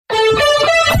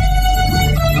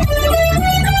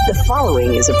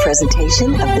following is a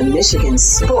presentation of the Michigan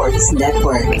Sports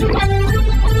Network.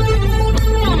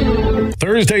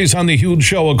 Thursdays on the Huge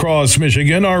Show across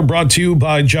Michigan are brought to you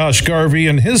by Josh Garvey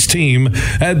and his team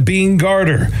at Beene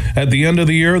Garter. At the end of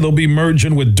the year, they'll be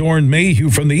merging with Doeren Mayhew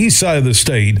from the east side of the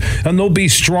state, and they'll be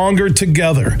stronger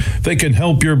together. They can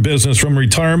help your business from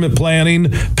retirement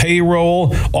planning,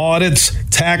 payroll, audits,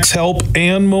 tax help,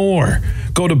 and more.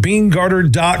 Go to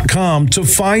BeaneGarter.com to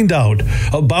find out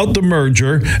about the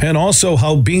merger and also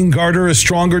how Beene Garter is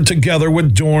stronger together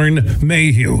with Doeren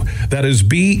Mayhew. That is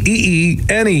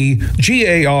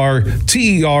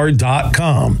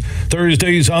BeeneGarter.com.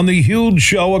 Thursdays on the Huge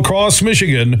Show across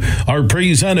Michigan are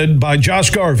presented by Josh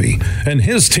Garvey and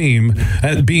his team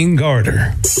at Beene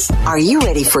Garter. Are you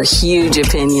ready for huge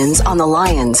opinions on the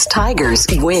Lions, Tigers,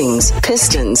 Wings,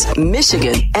 Pistons,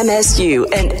 Michigan, MSU,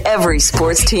 and every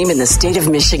sports team in the state of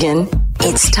Michigan?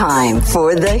 It's time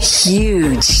for the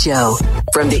Huge Show.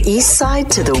 From the east side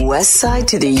to the west side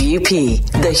to the UP,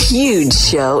 the Huge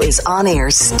Show is on air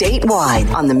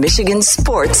statewide on the Michigan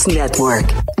Sports Network.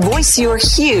 Voice your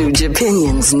huge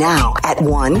opinions now at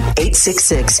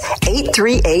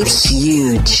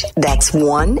 1-866-838-HUGE. That's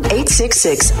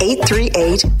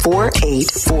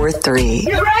 1-866-838-4843.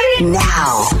 You ready?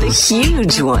 Now, the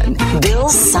huge one, Bill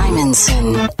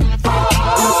Simonson.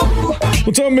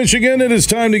 What's up, Michigan? It is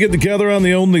time to get together on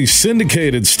the only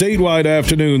syndicated statewide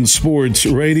afternoon sports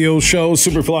radio show.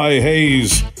 Superfly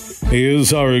Hayes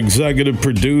is our executive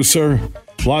producer.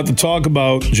 A lot to talk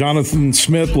about. Jonathan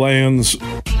Smith lands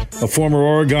a former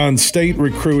Oregon State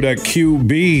recruit at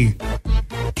QB.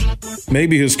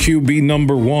 Maybe his QB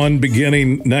number one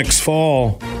beginning next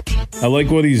fall. I like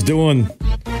what he's doing.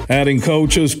 Adding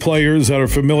coaches, players that are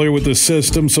familiar with the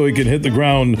system so he can hit the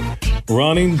ground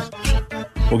running.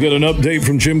 We'll get an update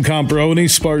from Jim Comparoni,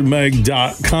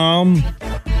 SpartanMag.com,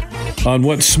 on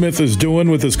what Smith is doing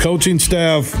with his coaching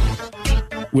staff,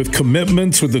 with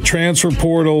commitments, with the transfer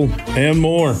portal, and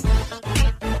more.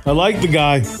 I like the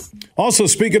guy. Also,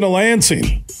 speaking of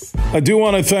Lansing, I do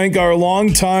want to thank our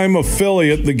longtime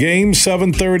affiliate, the Game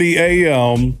 7:30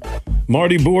 a.m.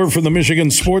 Marty Boer from the Michigan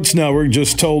Sports Network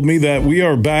just told me that we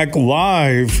are back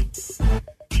live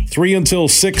 3 until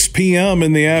 6 p.m.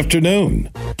 in the afternoon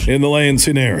in the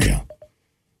Lansing area.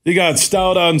 You got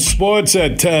Stout on Sports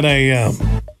at 10 a.m.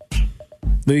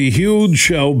 The Huge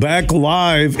Show back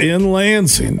live in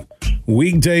Lansing.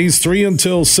 Weekdays 3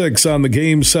 until 6 on the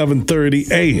Game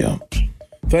 7:30 a.m.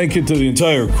 Thank you to the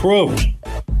entire crew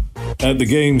at the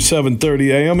Game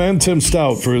 7:30 a.m. and Tim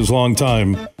Stout for his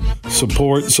longtime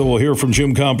support. So we'll hear from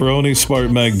Jim Comparoni,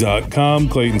 SpartanMag.com,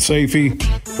 Clayton Safey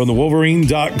from the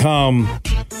Wolverine.com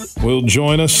will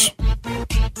join us.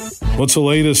 What's the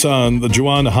latest on the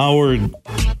Juwan Howard,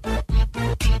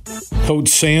 Coach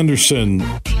Sanderson,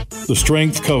 the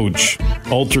strength coach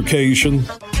altercation?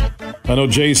 I know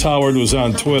Jace Howard was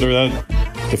on Twitter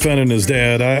defending his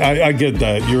dad. I get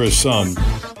that. You're his son.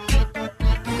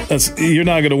 You're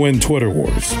not going to win Twitter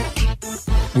wars.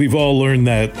 We've all learned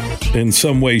that in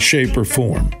some way, shape, or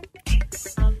form.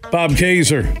 Bob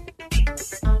Kaiser.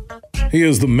 He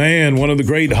is the man, one of the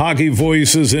great hockey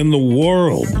voices in the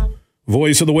world.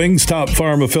 Voice of the Wings, top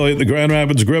farm affiliate, the Grand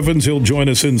Rapids Griffins. He'll join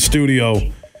us in studio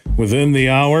within the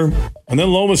hour. And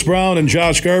then Lomas Brown and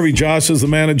Josh Garvey. Josh is the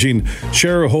managing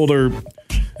shareholder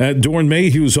at Doeren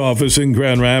Mayhew's office in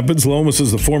Grand Rapids. Lomas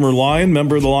is the former Lion,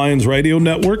 member of the Lions radio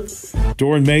network.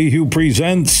 Doeren Mayhew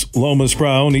presents Lomas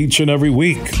Brown each and every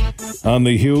week. On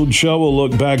the Huge Show, we'll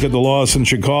look back at the loss in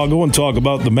Chicago and talk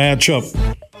about the matchup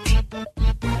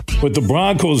with the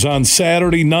Broncos on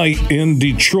Saturday night in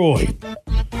Detroit.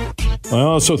 I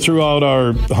also threw out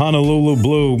our Honolulu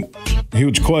Blue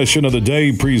huge question of the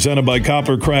day presented by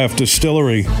Coppercraft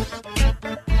Distillery.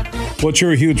 What's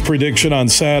your huge prediction on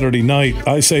Saturday night?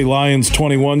 I say Lions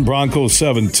 21, Broncos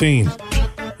 17.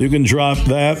 You can drop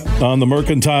that on the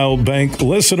Mercantile Bank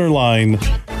listener line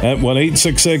at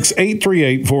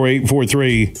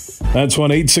 1-866-838-4843. That's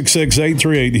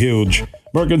 1-866-838-HUGE.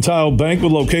 Mercantile Bank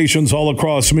with locations all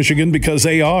across Michigan because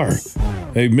they are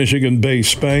a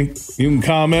Michigan-based bank. You can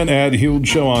comment at Huge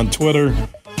Show on Twitter,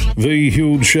 The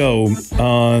Huge Show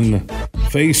on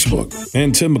Facebook.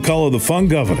 And Tim McCullough, the fun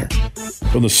governor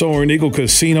from the Soaring Eagle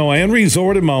Casino and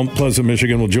Resort in Mount Pleasant,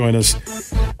 Michigan, will join us.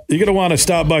 You're going to want to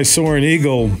stop by Soaring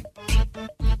Eagle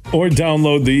or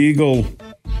download the Eagle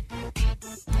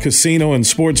Casino and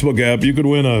Sportsbook app. You could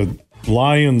win a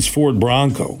Lions Ford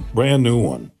Bronco, brand new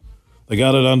one. They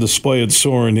got it on display at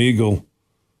Soaring Eagle.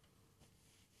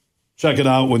 Check it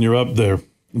out when you're up there.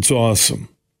 It's awesome.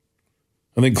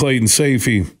 I think Clayton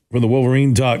Safey from the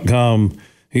Wolverine.com,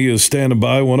 he is standing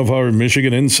by, one of our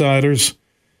Michigan insiders.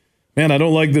 Man, I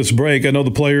don't like this break. I know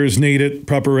the players need it.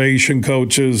 Preparation,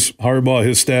 coaches, Harbaugh,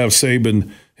 his staff, Saban,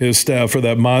 his staff for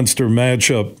that monster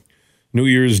matchup New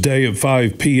Year's Day at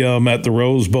 5 p.m. at the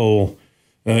Rose Bowl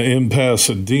in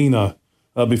Pasadena.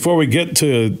 Before we get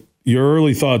to your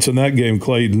early thoughts on that game,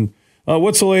 Clayton,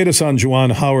 what's the latest on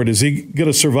Juwan Howard? Is he going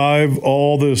to survive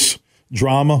all this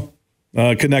drama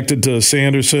connected to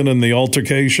Sanderson and the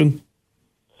altercation?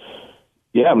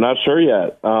 Yeah, I'm not sure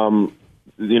yet.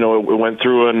 It went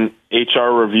through an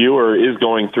HR review or is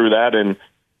going through that, and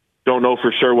don't know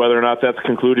for sure whether or not that's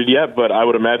concluded yet, but I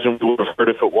would imagine we would have heard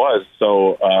if it was.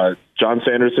 So John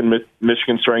Sanderson,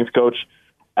 Michigan strength coach,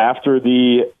 after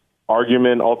the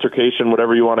argument, altercation,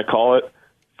 whatever you want to call it,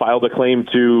 filed a claim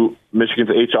to Michigan's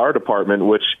HR department,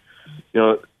 which,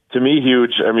 to me,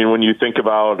 huge. I mean, when you think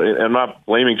about, and I'm not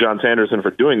blaming John Sanderson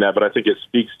for doing that, but I think it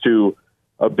speaks to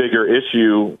a bigger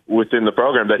issue within the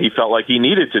program that he felt like he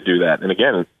needed to do that. And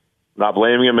again, not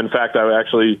blaming him. In fact, I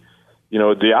actually,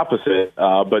 the opposite.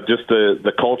 But just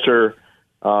the culture,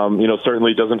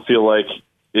 certainly doesn't feel like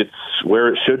it's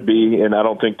where it should be. And I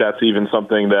don't think that's even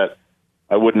something that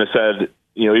I wouldn't have said,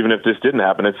 even if this didn't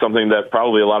happen. It's something that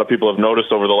probably a lot of people have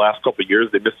noticed over the last couple of years.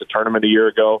 They missed a tournament a year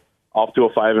ago, off to a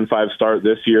 5-5 start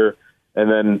this year. And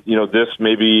then, this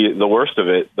may be the worst of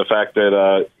it. The fact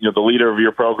that, the leader of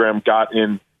your program got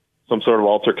in some sort of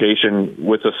altercation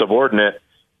with a subordinate.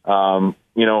 There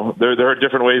are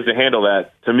different ways to handle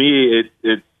that. To me,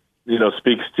 it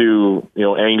speaks to,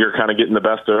 anger kind of getting the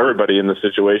best of everybody in the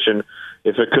situation.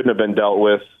 If it couldn't have been dealt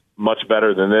with much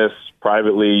better than this,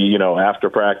 privately, after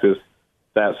practice,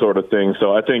 that sort of thing.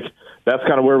 So I think that's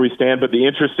kind of where we stand. But the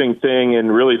interesting thing,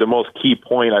 and really the most key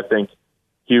point, I think,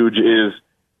 huge, is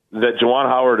that Juwan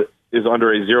Howard is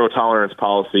under a zero-tolerance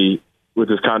policy with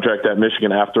his contract at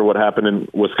Michigan after what happened in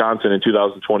Wisconsin in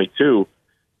 2022.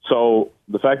 So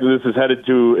the fact that this is headed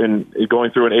to and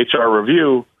going through an HR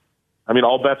review, I mean,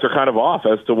 all bets are kind of off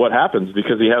as to what happens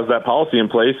because he has that policy in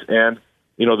place. And,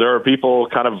 there are people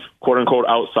kind of, quote-unquote,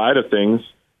 outside of things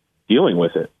dealing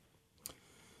with it.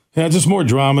 Yeah, just more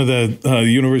drama that the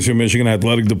University of Michigan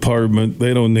Athletic Department,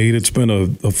 they don't need. It's been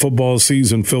a football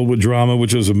season filled with drama,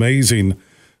 which is amazing.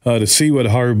 To see what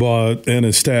Harbaugh and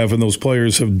his staff and those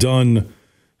players have done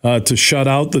to shut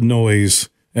out the noise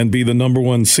and be the number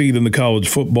one seed in the college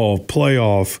football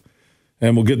playoff.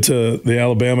 And we'll get to the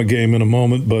Alabama game in a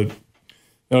moment. But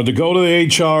to go to the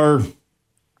HR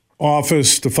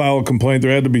office to file a complaint,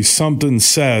 there had to be something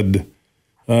said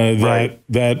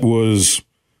that was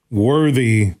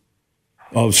worthy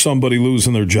of somebody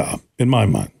losing their job, in my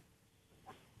mind.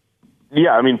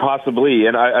 Yeah, I mean, possibly.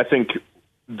 And I think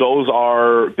those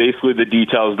are basically the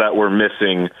details that we're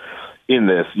missing in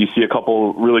this. You see a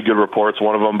couple really good reports,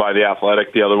 one of them by The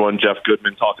Athletic, the other one Jeff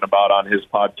Goodman talking about on his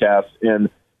podcast, and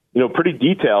pretty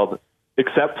detailed,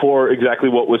 except for exactly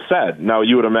what was said. Now,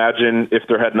 you would imagine if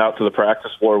they're heading out to the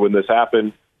practice floor when this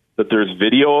happened, that there's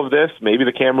video of this. Maybe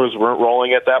the cameras weren't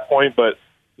rolling at that point, but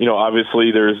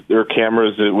obviously there are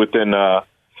cameras within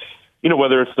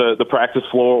whether it's the practice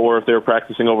floor or if they're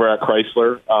practicing over at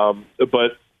Chrysler.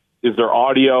 But is there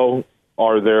audio?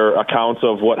 Are there accounts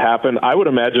of what happened? I would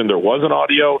imagine there was an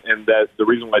audio, and that the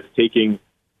reason why it's taking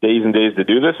days and days to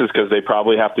do this is because they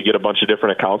probably have to get a bunch of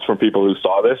different accounts from people who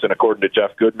saw this. And according to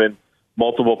Jeff Goodman,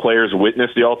 multiple players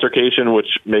witnessed the altercation, which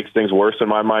makes things worse in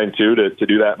my mind, too, to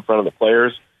do that in front of the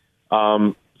players.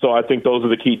 So I think those are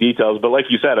the key details. But like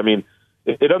you said, I mean,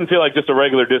 it doesn't feel like just a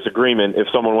regular disagreement if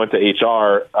someone went to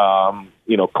HR,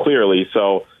 clearly.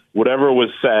 So whatever was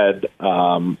said,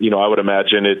 I would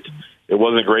imagine it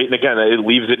wasn't great. And again, it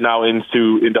leaves it now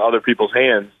into other people's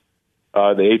hands,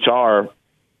 the HR,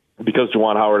 because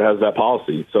Juwan Howard has that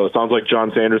policy. So it sounds like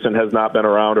John Sanderson has not been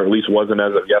around, or at least wasn't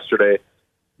as of yesterday.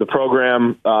 The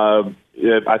program,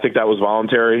 I think that was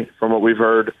voluntary from what we've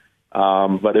heard.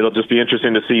 But it'll just be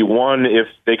interesting to see, one, if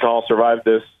they can all survive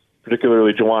this,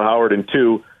 particularly Juwan Howard, and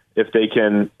two, if they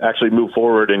can actually move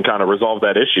forward and kind of resolve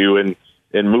that issue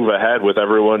and move ahead with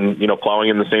everyone, plowing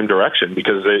in the same direction,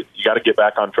 because you got to get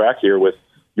back on track here with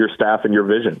your staff and your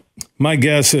vision. My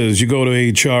guess is you go to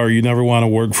HR, you never want to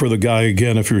work for the guy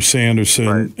again if you're Sanderson.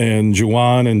 Right. And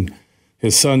Juwan and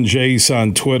his son Jace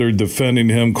on Twitter defending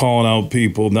him, calling out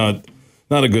people, not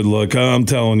a good look. I'm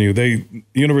telling you,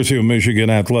 University of Michigan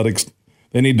Athletics,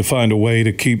 they need to find a way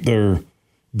to keep their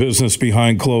business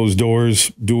behind closed doors,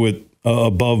 do it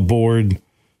above board.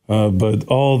 But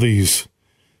all these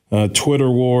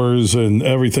Twitter wars and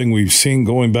everything we've seen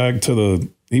going back to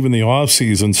even the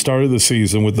offseason, start of the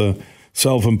season with the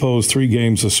self-imposed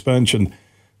 3-game suspension.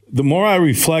 The more I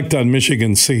reflect on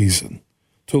Michigan's season,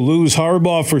 to lose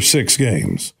Harbaugh for 6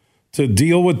 games, to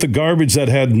deal with the garbage that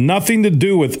had nothing to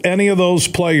do with any of those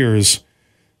players,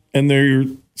 and they're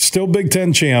still Big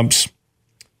Ten champs,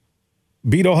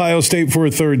 beat Ohio State for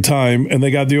a third time, and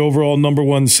they got the overall number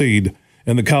 1 seed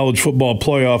in the college football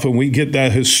playoff, and we get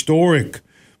that historic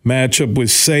matchup with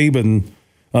Saban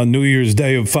on New Year's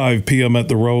Day at 5 p.m. at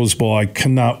the Rose Bowl. I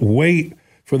cannot wait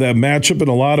for that matchup, and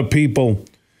a lot of people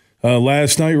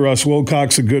last night, Russ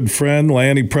Wilcox, a good friend,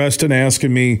 Lanny Preston,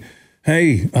 asking me,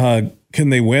 hey, can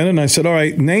they win? And I said, all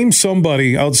right, name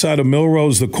somebody outside of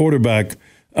Milrose, the quarterback,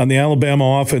 on the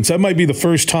Alabama offense. That might be the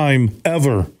first time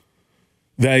ever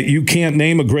that you can't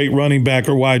name a great running back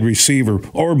or wide receiver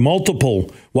or multiple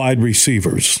wide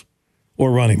receivers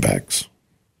or running backs.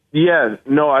 Yeah,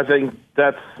 no, I think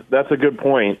that's a good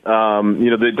point.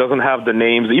 It doesn't have the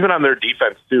names, even on their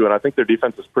defense, too, and I think their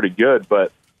defense is pretty good,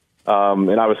 but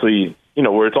and obviously,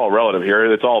 where it's all relative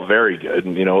here, it's all very good,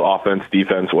 offense,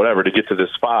 defense, whatever, to get to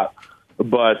this spot.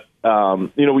 But,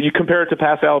 you compare it to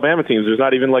past Alabama teams, there's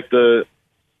not even like the,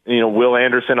 Will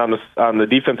Anderson on the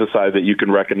defensive side that you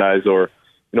can recognize, or,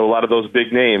 a lot of those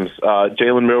big names.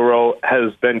 Jalen Milroe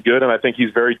has been good, and I think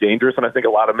he's very dangerous, and I think a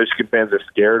lot of Michigan fans are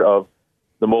scared of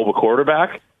the mobile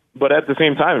quarterback. But at the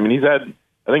same time, he's had,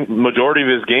 I think, majority of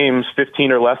his games,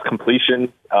 15 or less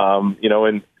completion,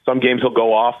 and some games he'll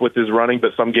go off with his running,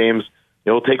 but some games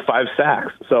he'll take 5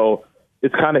 sacks. So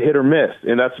it's kind of hit or miss,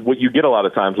 and that's what you get a lot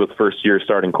of times with first-year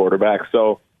starting quarterbacks.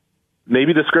 So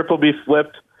maybe the script will be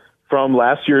flipped from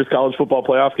last year's college football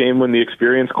playoff game when the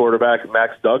experienced quarterback,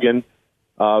 Max Duggan,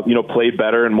 played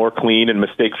better and more clean and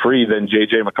mistake-free than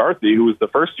J.J. McCarthy, who was the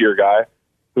first-year guy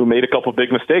who made a couple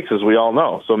big mistakes, as we all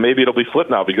know. So maybe it'll be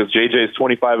flipped now because J.J. is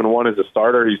 25-1 as a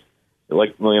starter. He's,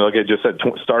 like I just said,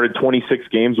 started 26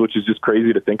 games, which is just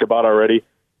crazy to think about already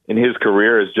in his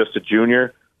career as just a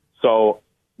junior. So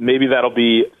maybe that'll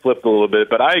be flipped a little bit.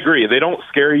 But I agree. They don't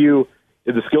scare you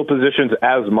in the skill positions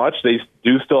as much. They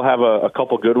do still have a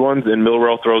couple good ones, and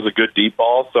Milroe throws a good deep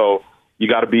ball. So you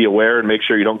got to be aware and make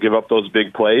sure you don't give up those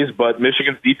big plays. But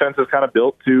Michigan's defense is kind of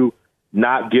built to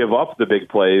not give up the big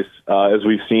plays, as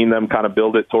we've seen them kind of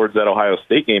build it towards that Ohio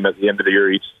State game at the end of the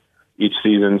year each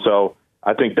season. So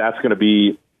I think that's going to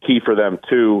be key for them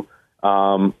too.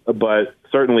 But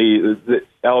certainly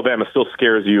Alabama still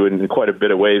scares you in quite a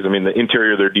bit of ways. The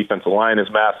interior of their defensive line is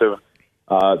massive.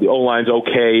 The O-line's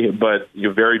okay, but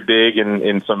you're very big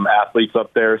and some athletes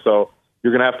up there. So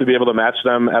you're going to have to be able to match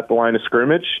them at the line of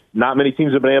scrimmage. Not many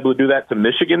teams have been able to do that to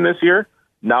Michigan this year.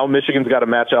 Now Michigan's got to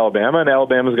match Alabama, and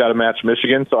Alabama's got to match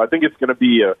Michigan. So I think it's going to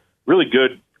be a really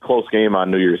good, close game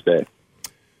on New Year's Day.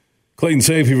 Clayton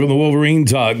Sayfie from the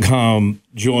Wolverine.com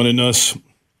joining us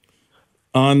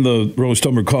on the Roast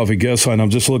Umber Coffee guest line.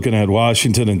 I'm just looking at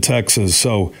Washington and Texas.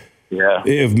 So yeah,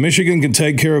 if Michigan can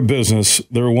take care of business,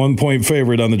 they're a 1-point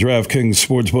favorite on the DraftKings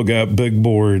Sportsbook app Big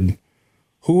Board.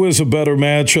 Who is a better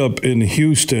matchup in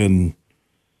Houston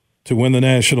to win the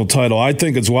national title? I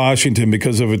think it's Washington,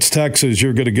 because if it's Texas,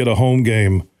 you're going to get a home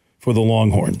game for the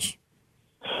Longhorns.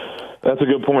 That's a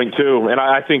good point, too. And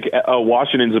I think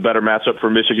Washington's a better matchup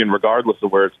for Michigan regardless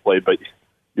of where it's played. But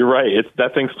you're right.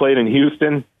 That thing's played in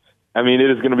Houston.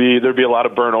 It is going to be – there'll be a lot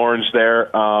of burnt orange there.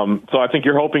 So I think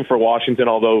you're hoping for Washington,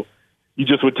 although you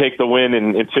just would take the win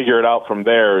and figure it out from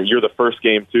there. You're the first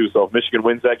game, too. So if Michigan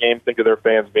wins that game, think of their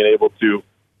fans being able to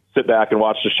sit back and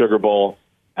watch the Sugar Bowl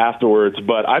afterwards.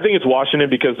 But I think it's Washington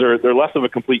because they're less of a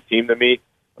complete team than me.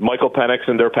 Michael Penix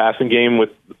and their passing game with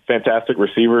fantastic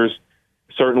receivers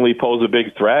certainly pose a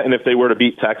big threat. And if they were to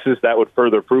beat Texas, that would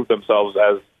further prove themselves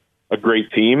as a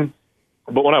great team.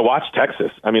 But when I watch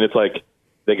Texas, it's like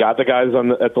they got the guys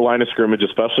at the line of scrimmage,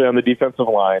 especially on the defensive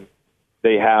line.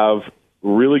 They have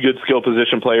really good skill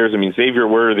position players. Xavier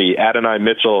Worthy, Adonai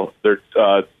Mitchell, they're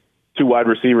 2 wide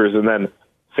receivers, and then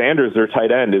Sanders, their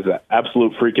tight end, is an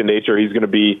absolute freak in nature. He's going to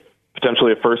be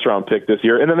potentially a first-round pick this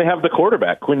year. And then they have the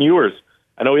quarterback, Quinn Ewers.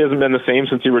 I know he hasn't been the same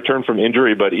since he returned from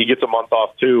injury, but he gets a month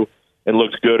off too and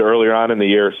looked good earlier on in the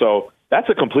year. So that's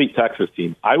a complete Texas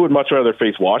team. I would much rather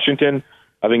face Washington.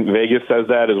 I think Vegas says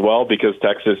that as well because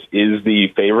Texas is the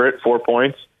favorite, 4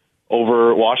 points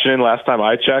over Washington last time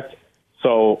I checked.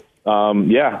 So,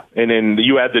 yeah, and then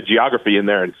you add the geography in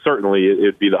there, and certainly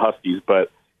it'd be the Huskies. But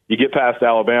you get past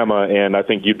Alabama, and I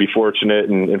think you'd be fortunate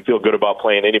and feel good about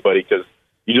playing anybody because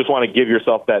you just want to give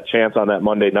yourself that chance on that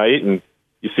Monday night, and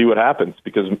you see what happens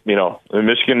because,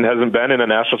 Michigan hasn't been in a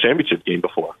national championship game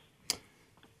before.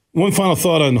 One final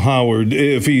thought on Howard.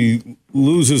 If he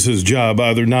loses his job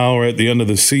either now or at the end of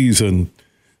the season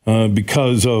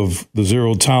because of the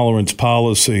zero-tolerance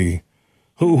policy,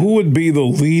 who would be the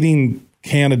leading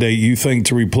candidate, you think,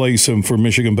 to replace him for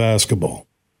Michigan basketball?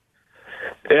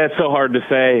 It's so hard to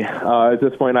say at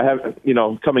this point. I have,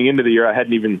 coming into the year, I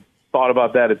hadn't even thought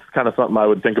about that. It's kind of something I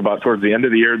would think about towards the end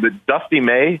of the year. The Dusty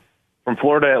May from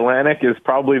Florida Atlantic is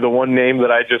probably the one name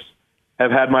that I just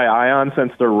have had my eye on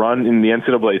since their run in the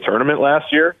NCAA tournament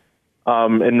last year.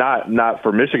 And not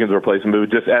for Michigan's replacement,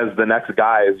 but just as the next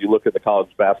guy as you look at the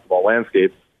college basketball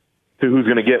landscape to who's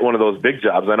going to get one of those big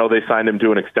jobs. I know they signed him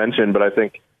to an extension, but I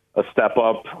think a step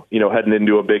up, heading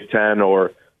into a Big Ten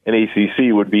or an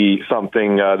ACC would be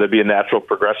something that'd be a natural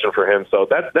progression for him. So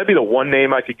that'd be the one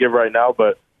name I could give right now.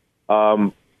 But,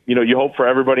 you hope for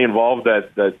everybody involved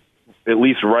that at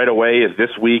least right away is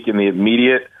this week in the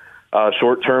immediate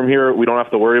short term here. We don't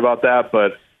have to worry about that.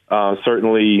 But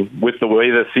certainly with the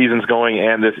way the season's going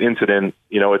and this incident,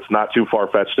 it's not too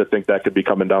far-fetched to think that could be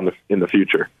coming down in the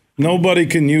future. Nobody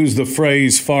can use the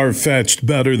phrase far-fetched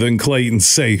better than Clayton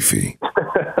Sayfie.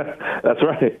 That's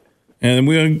right. And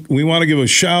we want to give a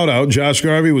shout-out. Josh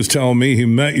Garvey was telling me he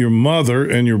met your mother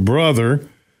and your brother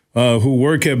who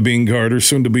work at Bean Carter,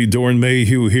 soon to be Dorn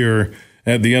Mayhew here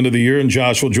at the end of the year. And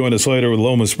Josh will join us later with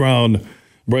Lomas Brown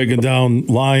breaking down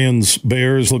Lions,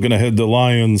 Bears, looking ahead to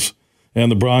Lions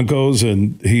and the Broncos.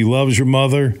 And he loves your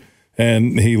mother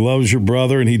and he loves your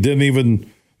brother. And he didn't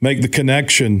even make the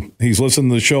connection. He's listened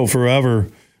to the show forever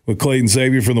with Clayton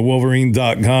Sayfie from the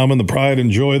Wolverine.com and the pride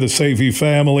and joy of the Sayfie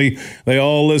family. They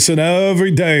all listen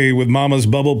every day with Mama's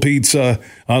Bubble Pizza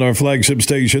on our flagship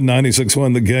station,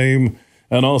 96.1 The Game.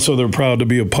 And also they're proud to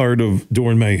be a part of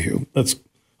Dorn Mayhew. That's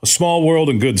a small world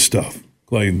and good stuff,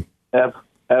 Clayton.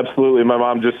 Absolutely. My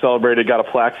mom just celebrated, got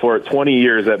a plaque for it, 20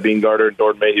 years at Bean Carter and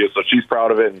Dorn Mayhew, so she's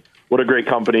proud of it. And what a great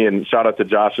company, and shout out to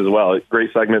Josh as well.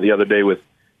 Great segment the other day with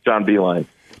John Beeline.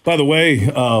 By the way,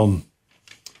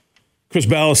 Chris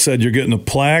Ballas said you're getting a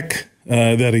plaque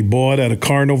that he bought at a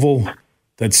carnival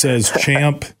that says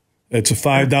champ. It's a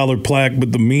 $5 plaque,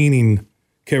 but the meaning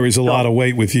carries a lot of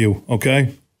weight with you,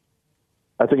 okay?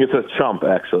 I think it's a chump,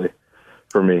 actually,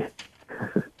 for me.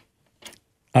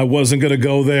 I wasn't going to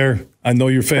go there. I know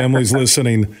your family's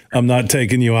listening. I'm not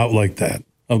taking you out like that,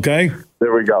 okay?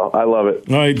 There we go. I love it.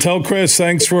 All right, tell Chris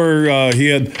thanks for he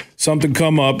had something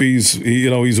come up. He's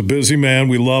a busy man.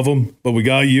 We love him, but we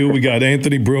got you. We got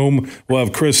Anthony Broom. We'll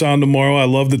have Chris on tomorrow. I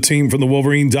love the team from the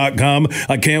Wolverine.com.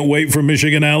 I can't wait for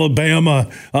Michigan, Alabama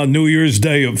on New Year's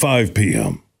Day at 5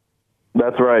 p.m.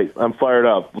 That's right. I'm fired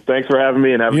up. Well, thanks for having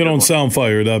me. And you don't sound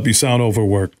fired up. You sound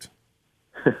overworked.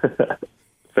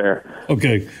 Fair.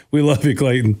 Okay. We love you,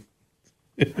 Clayton.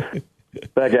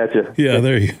 Back at you. Yeah,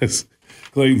 there he is.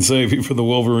 Clayton Sayfie for the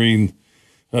Wolverine.com.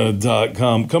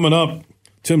 Coming up,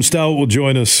 Tim Stout will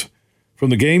join us from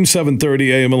the game,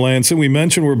 7:30 a.m. in Lansing. We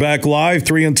mentioned we're back live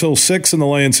 3 until 6 in the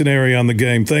Lansing area on the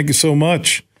game. Thank you so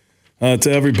much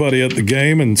to everybody at the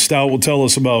game. And Stout will tell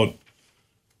us about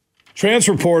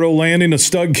transfer portal landing a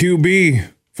stud QB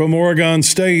from Oregon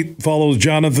State. Follows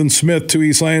Jonathan Smith to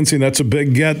East Lansing. That's a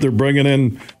big get. They're bringing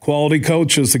in quality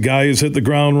coaches. The guy who's hit the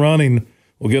ground running.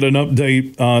 We'll get an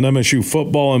update on MSU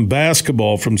football and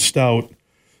basketball from Stout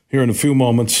here in a few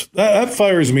moments. That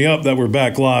fires me up that we're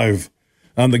back live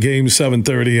on the game,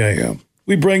 7:30 a.m.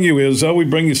 We bring you Izzo. We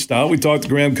bring you Stout. We talked to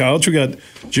Graham Couch. We got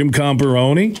Jim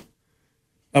Comparoni.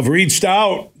 I've reached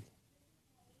out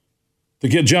to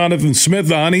get Jonathan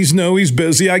Smith on. He's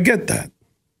busy. I get that.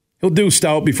 He'll do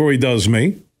Stout before he does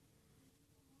me.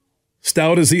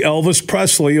 Stout is the Elvis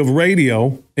Presley of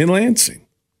radio in Lansing,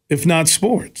 if not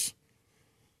sports.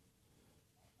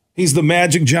 He's the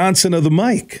Magic Johnson of the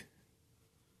mic.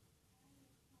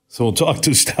 So we'll talk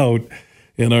to Stout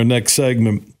in our next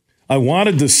segment. I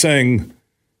wanted to sing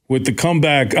with the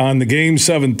comeback on the game,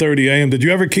 7:30 a.m. Did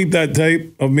you ever keep that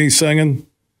tape of me singing?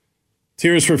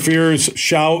 Tears for Fears,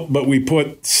 shout, but we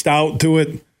put Stout to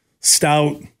it.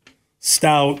 Stout,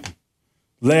 Stout,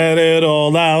 let it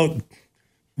all out.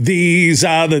 These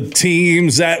are the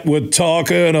teams that we're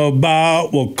talking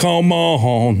about. Well, come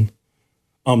on.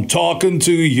 I'm talking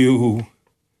to you.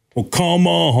 Well, come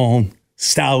on.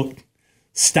 Stout,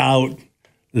 Stout,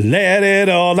 let it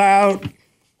all out.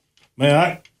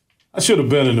 Man, I should have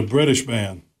been in a British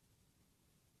band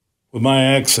with my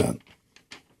accent.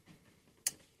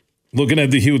 Looking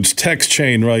at the huge text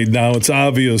chain right now, it's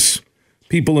obvious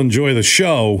people enjoy the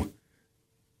show.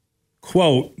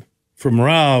 Quote from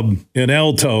Rob in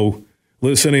Alto,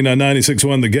 listening on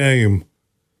 96.1 The Game.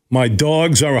 My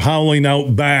dogs are howling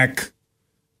out back.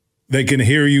 They can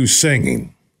hear you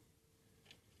singing.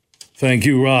 Thank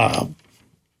you, Rob.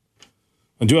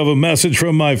 I do have a message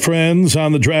from my friends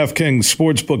on the DraftKings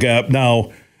Sportsbook app.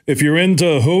 Now, if you're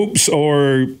into hoops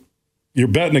or you're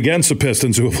betting against the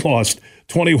Pistons, who have lost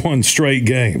 21 straight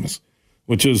games,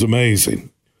 which is amazing.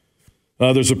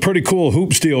 There's a pretty cool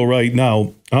hoops deal right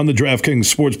now on the DraftKings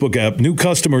Sportsbook app. New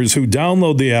customers who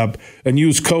download the app and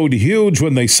use code HUGE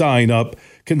when they sign up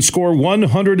can score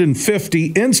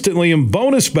 $150 instantly in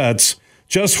bonus bets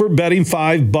just for betting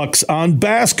 $5 on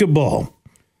basketball.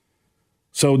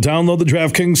 So download the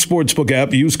DraftKings Sportsbook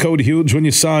app, use code HUGE when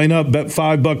you sign up, bet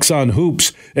 $5 on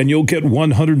hoops, and you'll get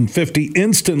 $150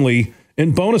 instantly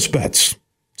in bonus bets.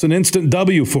 It's an instant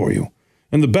W for you.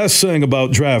 And the best thing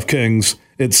about DraftKings,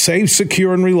 it's safe,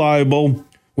 secure, and reliable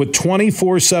with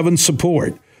 24/7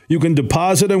 support. You can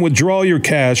deposit and withdraw your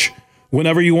cash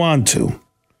whenever you want to.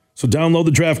 So download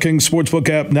the DraftKings Sportsbook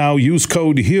app now. Use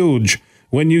code HUGE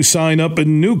when you sign up,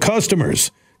 and new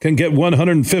customers can get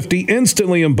 $150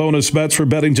 instantly in bonus bets for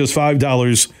betting just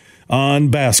 $5 on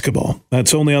basketball.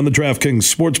 That's only on the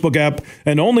DraftKings Sportsbook app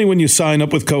and only when you sign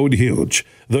up with code HUGE.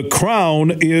 The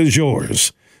crown is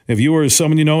yours. If you or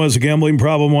someone you know has a gambling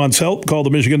problem, wants help, call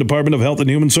the Michigan Department of Health and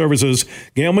Human Services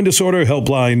Gambling Disorder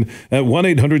Helpline at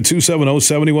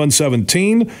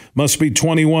 1-800-270-7117. Must be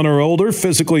 21 or older,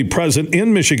 physically present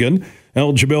in Michigan.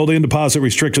 Eligibility and deposit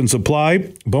restrictions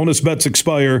apply. Bonus bets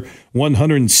expire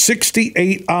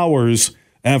 168 hours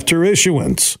after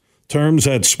issuance. Terms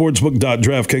at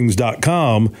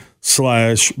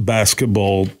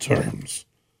sportsbook.draftkings.com/basketball terms.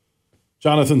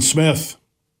 Jonathan Smith.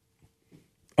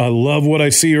 I love what I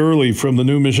see early from the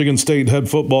new Michigan State head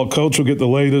football coach. We'll get the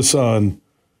latest on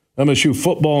MSU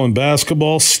football and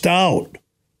basketball. Stout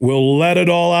will let it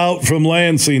all out from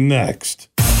Lansing next.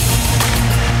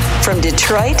 From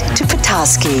Detroit to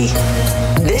Petoskey,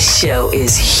 this show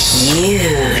is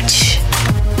huge.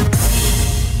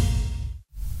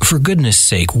 For goodness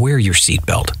sake, wear your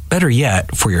seatbelt. Better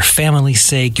yet, for your family's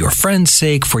sake, your friend's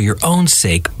sake, for your own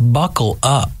sake, buckle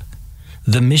up.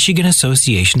 The Michigan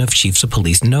Association of Chiefs of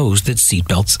Police knows that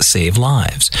seatbelts save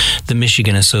lives. The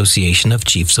Michigan Association of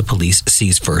Chiefs of Police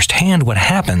sees firsthand what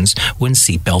happens when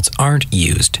seatbelts aren't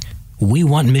used. We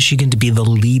want Michigan to be the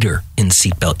leader in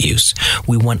seatbelt use.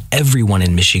 We want everyone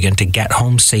in Michigan to get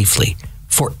home safely.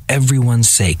 For everyone's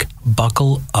sake,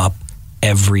 buckle up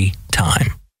every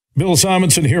time. Bill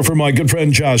Simonson here for my good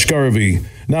friend Josh Garvey.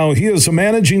 Now, he is a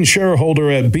managing shareholder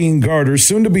at Beene Garter,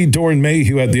 soon to be Doeren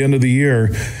Mayhew at the end of the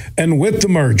year. And with the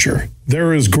merger,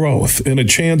 there is growth and a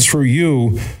chance for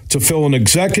you to fill an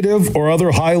executive or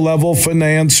other high-level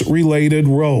finance-related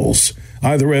roles,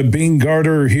 either at Beene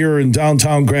Garter here in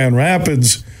downtown Grand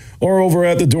Rapids or over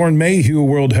at the Doeren Mayhew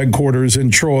World Headquarters in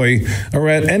Troy, or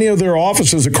at any of their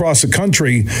offices across the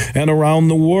country and around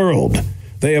the world.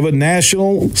 They have a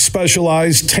national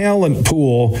specialized talent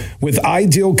pool with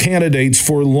ideal candidates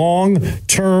for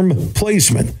long-term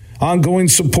placement, ongoing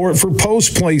support for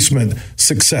post-placement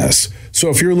success. So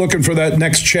if you're looking for that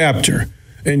next chapter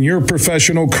in your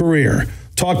professional career,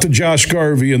 talk to Josh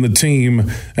Garvey and the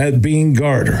team at Beene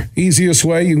Garter. Easiest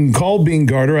way, you can call Beene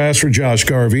Garter, ask for Josh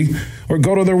Garvey, or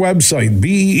go to their website,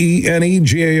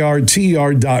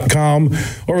 BEENEGARTR.com,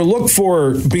 or look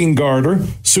for Beene Garter,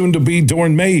 soon to be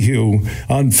Doeren Mayhew,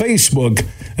 on Facebook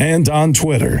and on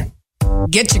Twitter.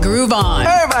 Get your groove on.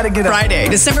 Everybody get up. Friday,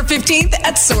 December 15th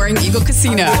at Soaring Eagle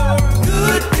Casino.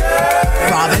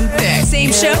 Robin Thicke.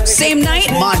 Same show, same night,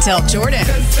 Montel Jordan.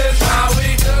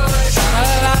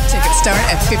 Tickets start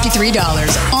at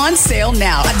 $53. On sale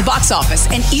now at the box office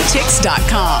and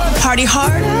etix.com. Party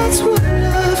hard.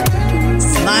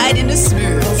 Slide into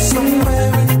smooth.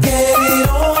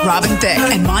 Robin Thicke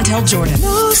and Montel Jordan.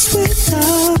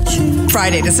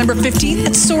 Friday, December 15th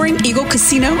at Soaring Eagle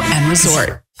Casino and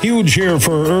Resort. Huge here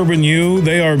for Urban U.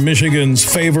 They are Michigan's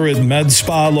favorite med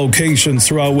spa locations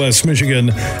throughout West Michigan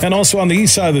and also on the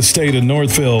east side of the state in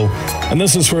Northville. And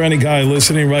this is for any guy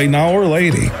listening right now or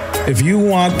lady. If you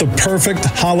want the perfect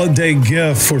holiday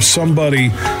gift for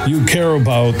somebody you care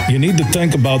about, you need to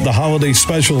think about the holiday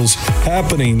specials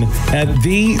happening at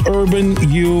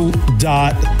theurbanu.com.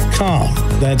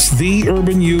 That's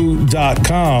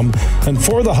theurbanu.com. And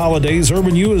for the holidays,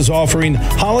 Urban U is offering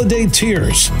holiday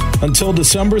tiers until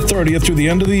December 30th through the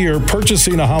end of the year.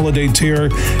 Purchasing a holiday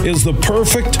tier is the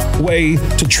perfect way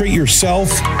to treat yourself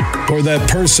or that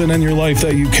person in your life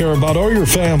that you care about or your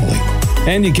family.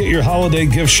 And you get your holiday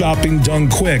gift shopping done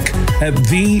quick at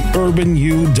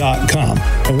theurbanu.com.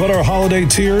 And what are holiday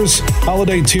tiers?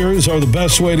 Holiday tiers are the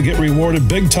best way to get rewarded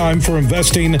big time for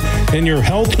investing in your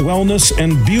health, wellness,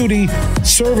 and beauty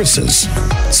services.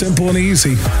 Simple and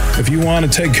easy. If you want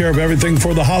to take care of everything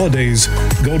for the holidays,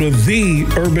 go to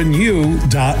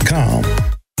theurbanu.com.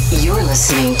 You're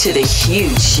listening to The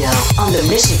Huge Show on the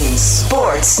Michigan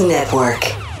Sports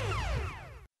Network.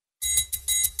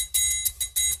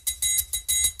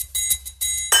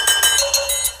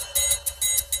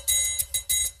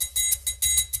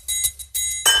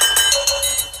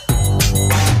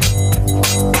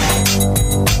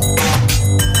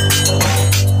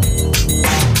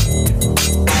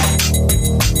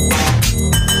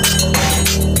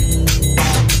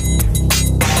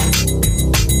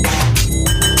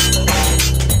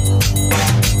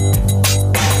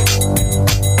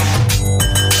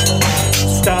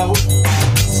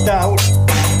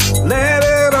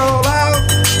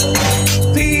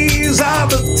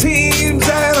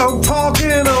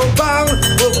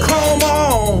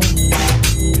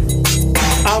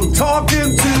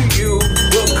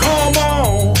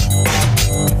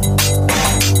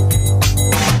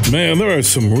 there are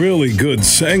some really good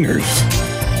singers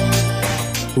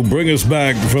who bring us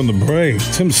back from the break.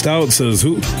 Tim Stout says,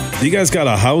 "You guys got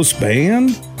a house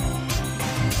band?"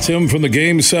 Tim from the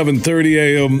game, 7:30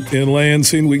 a.m. in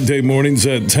Lansing, weekday mornings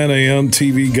at 10 a.m.,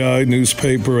 TV Guide,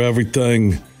 newspaper,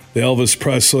 everything. The Elvis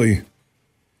Presley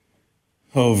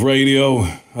of radio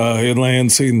in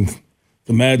Lansing,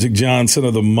 the Magic Johnson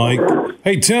of the mic.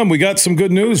 Hey, Tim, we got some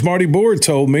good news. Marty Boer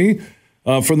told me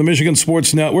from the Michigan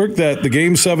Sports Network that the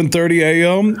game, 7:30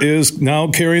 a.m., is now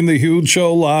carrying the huge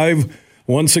show live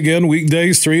once again,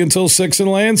 weekdays 3 until 6 in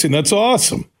Lansing. That's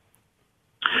awesome.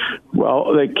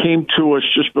 Well, they came to us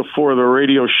just before the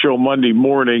radio show Monday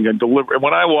morning and delivered.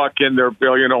 When I walk in there,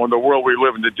 Bill, in the world we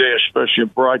live in today, especially in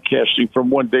broadcasting,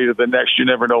 from one day to the next, you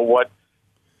never know what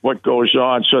goes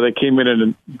on. So they came in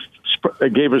and they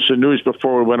gave us the news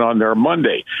before we went on there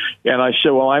Monday. And I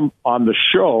said, well, I'm on the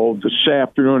show this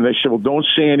afternoon. And they said, well, don't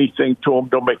say anything to them.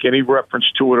 Don't make any reference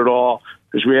to it at all,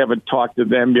 because we haven't talked to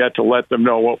them yet to let them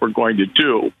know what we're going to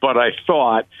do. But I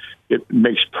thought it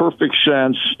makes perfect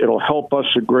sense. It'll help us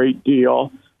a great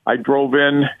deal. I drove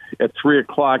in at 3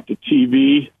 o'clock to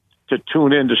TV to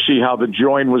tune in to see how the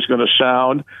join was going to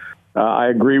sound. I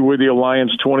agree with you,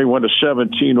 Lions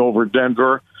 21-17 over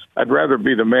Denver. I'd rather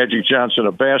be the Magic Johnson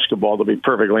of basketball, to be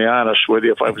perfectly honest with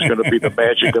you, if I was going to be the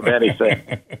Magic of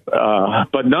anything.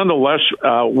 But nonetheless,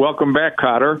 welcome back,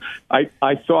 Cotter.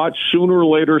 I thought sooner or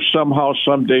later, somehow,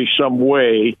 someday, some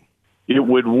way, it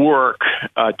would work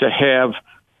to have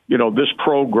this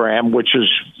program, which is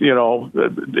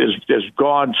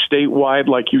gone statewide,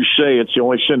 like you say. It's the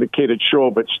only syndicated show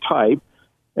of its type,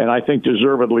 and I think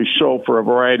deservedly so for a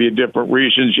variety of different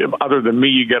reasons. Other than me,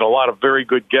 you get a lot of very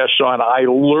good guests on. I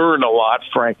learn a lot,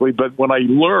 frankly, but when I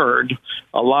learned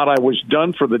a lot, I was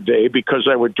done for the day because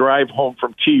I would drive home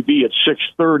from TV at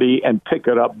 6:30 and pick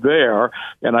it up there,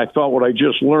 and I thought what I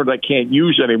just learned I can't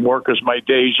use anymore because my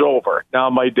day's over. Now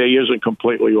my day isn't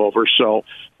completely over, so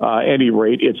any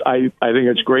rate, I think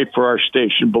it's great for our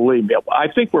station, believe me. I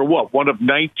think we're, one of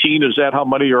 19? Is that how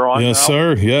many are on Yes, now?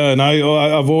 sir. Yeah, and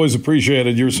I've always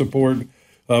appreciated your support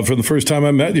from the first time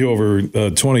I met you over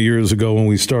 20 years ago when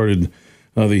we started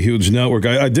the huge network.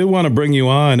 I did want to bring you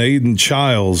on, Aiden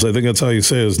Childs. I think that's how you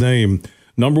say his name.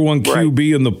 Number one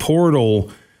QB in the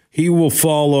portal. He will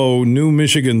follow New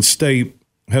Michigan State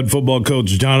head football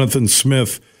coach Jonathan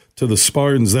Smith to the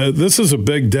Spartans. This is a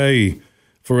big day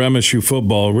for MSU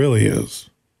football. It really is.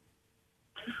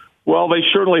 Well, they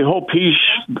certainly hope he's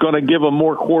going to give them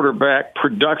more quarterback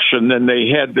production than they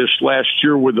had this last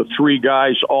year with the three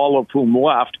guys, all of whom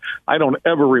left. I don't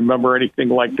ever remember anything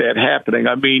like that happening.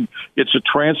 I mean, it's a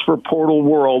transfer portal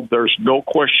world. There's no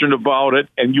question about it.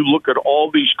 And you look at all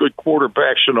these good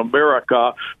quarterbacks in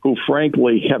America who,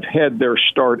 frankly, have had their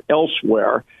start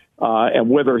elsewhere. And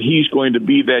whether he's going to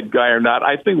be that guy or not,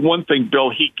 I think one thing,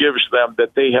 Bill, he gives them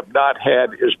that they have not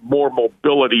had is more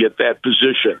mobility at that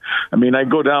position. I mean, I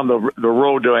go down the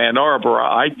road to Ann Arbor.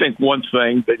 I think one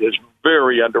thing that is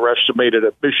very underestimated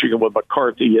at Michigan with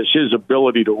McCarthy is his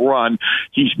ability to run.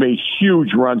 He's made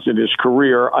huge runs in his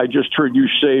career. I just heard you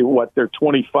say, they're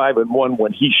 25-1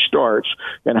 when he starts.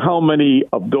 And how many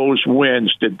of those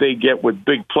wins did they get with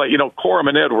big play? Corum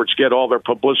and Edwards get all their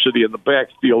publicity in the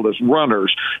backfield as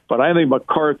runners. But I think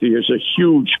McCarthy is a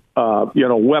huge,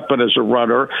 weapon as a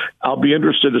runner. I'll be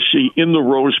interested to see in the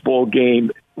Rose Bowl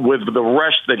game with the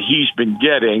rest that he's been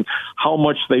getting, how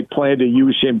much they plan to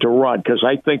use him to run. Because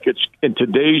I think it's, in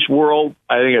today's world,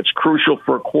 I think it's crucial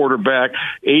for a quarterback.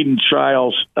 Aiden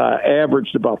Childs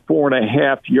averaged about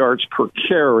 4.5 yards per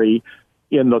carry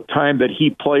in the time that he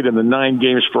played in the 9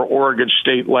 games for Oregon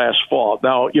State last fall.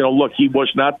 Now, look, he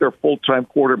was not their full-time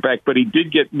quarterback, but he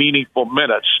did get meaningful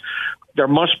minutes. There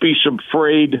must be some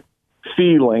frayed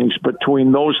feelings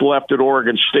between those left at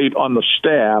Oregon State on the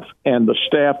staff and the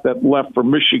staff that left for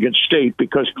Michigan State,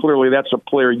 because clearly that's a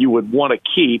player you would want to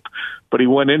keep. But he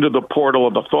went into the portal,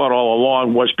 and the thought all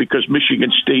along was because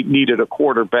Michigan State needed a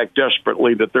quarterback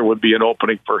desperately that there would be an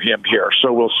opening for him here.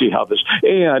 So we'll see how this.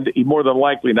 And he more than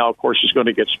likely now, of course, is going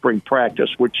to get spring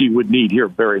practice, which he would need here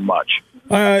very much.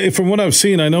 From what I've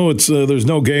seen, I know it's there's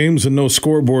no games and no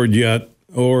scoreboard yet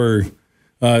or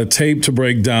tape to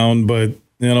break down, but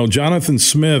Jonathan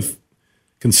Smith,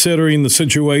 considering the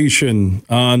situation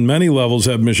on many levels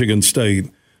at Michigan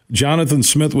State, Jonathan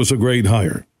Smith was a great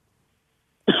hire.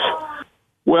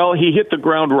 Well, he hit the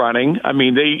ground running. I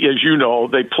mean, as you know,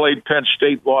 they played Penn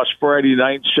State, lost Friday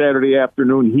night, Saturday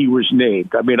afternoon. He was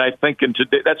named. I mean, I think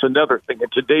that's another thing. In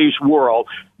today's world,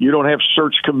 you don't have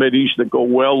search committees that go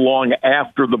well long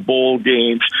after the bowl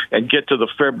games and get to the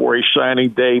February signing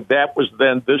day. That was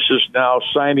then. This is now.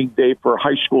 Signing day for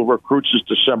high school recruits is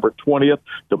December 20th.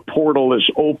 The portal is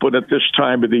open at this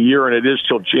time of the year, and it is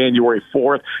till January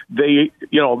 4th. They've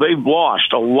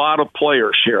lost a lot of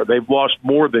players here. They've lost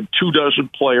more than 24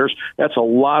 players. That's a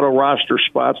lot of roster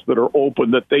spots that are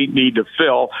open that they need to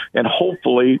fill, and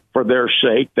hopefully, for their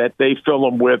sake, that they fill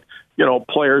them with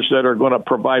players that are going to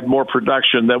provide more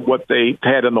production than what they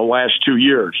had in the last 2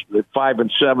 years, 5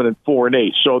 and 7 and 4 and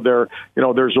 8. So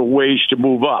there's a ways to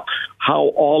move up.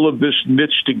 How all of this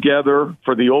knits together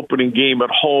for the opening game at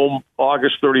home,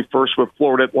 August 31st with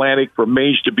Florida Atlantic,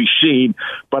 remains to be seen.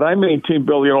 But I maintain,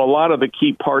 Bill, a lot of the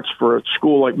key parts for a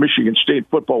school like Michigan State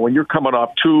football, when you're coming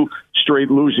off 2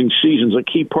 straight losing seasons, a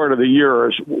key part of the year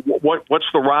is what's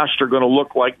the roster going to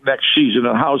look like next season,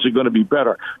 and how is it going to be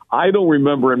better? I don't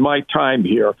remember in my time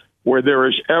here where there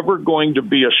is ever going to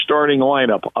be a starting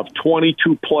lineup of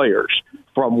 22 players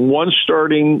from one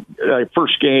starting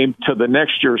first game to the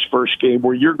next year's first game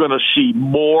where you're going to see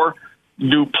more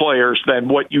new players than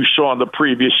what you saw in the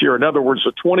previous year. In other words,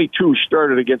 the 22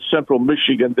 started against Central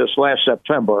Michigan this last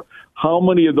September. How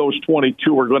many of those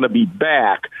 22 are going to be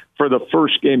back for the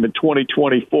first game in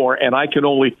 2024? And I can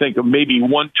only think of maybe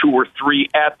 1, 2, or 3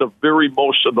 at the very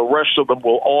most, and the rest of them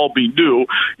will all be new.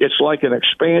 It's like an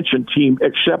expansion team,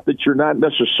 except that you're not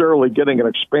necessarily getting an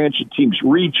expansion team's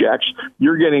rejects.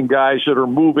 You're getting guys that are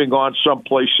moving on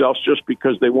someplace else just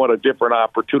because they want a different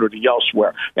opportunity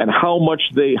elsewhere. And how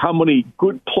many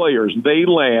good players they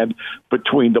land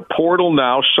between the portal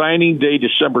now, signing day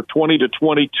December 20 to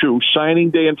 22, signing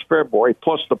day in February,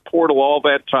 plus the portal all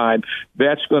that time,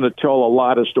 that's going to tell a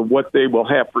lot as to what they will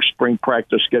have for spring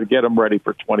practice to get them ready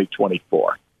for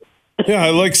 2024. Yeah, I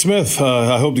like Smith.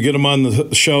 I hope to get him on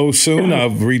the show soon.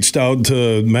 I've reached out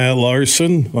to Matt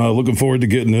Larson. Looking forward to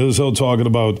getting Izzo talking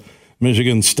about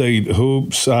Michigan State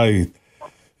hoops. I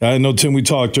know, Tim, we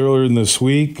talked earlier in this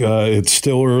week. It's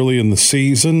still early in the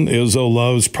season. Izzo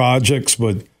loves projects,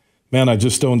 but, man, I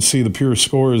just don't see the pure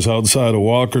scorers outside of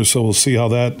Walker, so we'll see how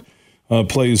that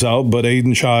plays out. But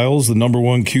Aiden Childs, the number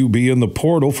 1 QB in the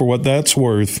portal, for what that's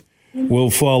worth, will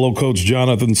follow Coach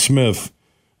Jonathan Smith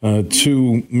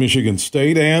to Michigan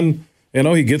State. And,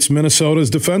 he gets Minnesota's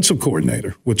defensive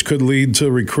coordinator, which could lead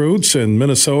to recruits. And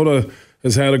Minnesota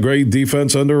has had a great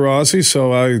defense under Rossi.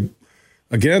 So, I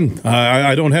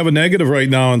don't have a negative right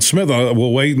now on Smith.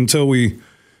 We'll wait until we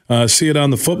see it on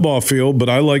the football field, but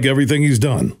I like everything he's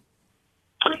done.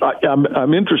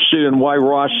 I'm interested in why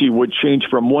Rossi would change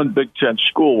from one Big Ten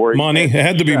school where money. It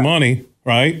had to be money,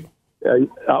 right?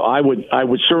 I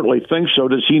would certainly think so.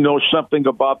 Does he know something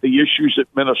about the issues at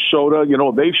Minnesota?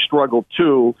 They've struggled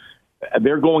too.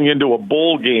 They're going into a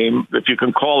bowl game, if you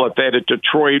can call it that, at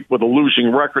Detroit with a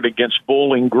losing record against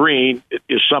Bowling Green.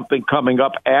 Is something coming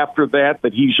up after that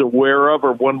he's aware of,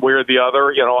 or one way or the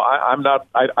other?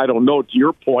 I don't know. To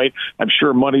your point, I'm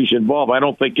sure money's involved. I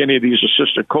don't think any of these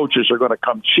assistant coaches are going to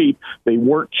come cheap. They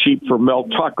weren't cheap for Mel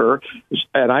Tucker,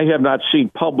 and I have not seen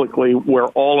publicly where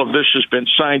all of this has been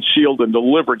signed, sealed, and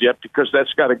delivered yet, because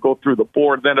that's got to go through the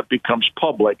board. Then it becomes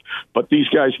public. But these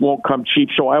guys won't come cheap,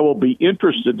 so I will be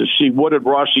interested to see what did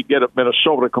Rossi get at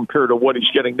Minnesota compared to what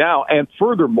he's getting now. And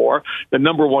furthermore, the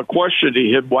number one question to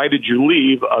him, why did you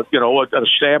leave an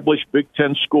established Big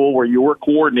Ten school where you were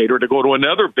coordinator to go to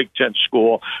another Big Ten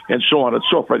school, and so on and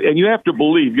so forth? And you have to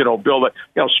believe, Bill, that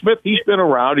Smith, he's been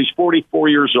around. He's 44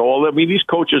 years old. I mean, these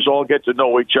coaches all get to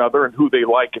know each other and who they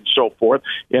like and so forth.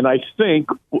 And I think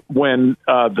when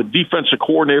the defensive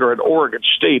coordinator at Oregon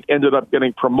State ended up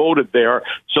getting promoted there,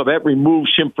 so that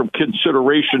removes him from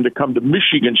consideration to come to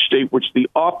Michigan State, which the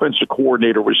offensive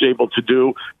coordinator was able to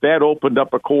do. That opened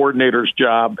up a coordinator's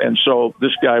job, and so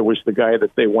this guy was the guy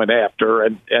that they went after.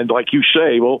 And like you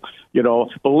say, well,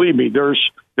 believe me, there's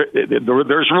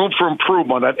room for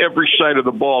improvement on every side of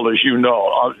the ball, as you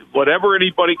know. Whatever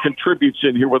anybody contributes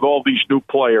in here with all these new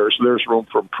players, there's room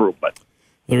for improvement.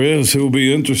 There is. It will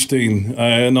be interesting.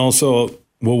 And also,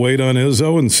 we'll wait on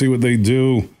Izzo and see what they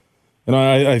do. And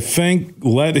I think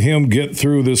let him get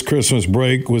through this Christmas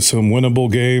break with some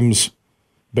winnable games.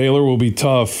 Baylor will be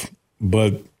tough,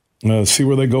 but see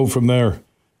where they go from there.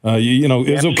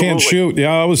 Izzo can't shoot.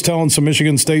 Yeah, I was telling some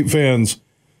Michigan State fans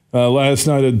last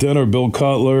night at dinner, Bill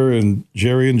Cutler and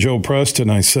Jerry and Joe Preston,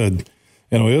 I said,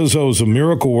 Izzo's a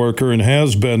miracle worker and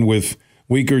has been with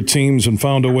weaker teams and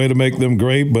found a way to make them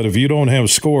great. But if you don't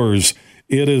have scores,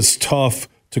 it is tough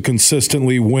to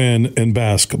consistently win in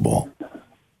basketball.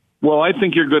 Well, I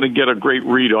think you're going to get a great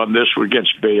read on this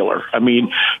against Baylor. I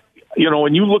mean, you know,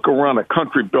 when you look around the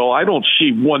country, Bill, I don't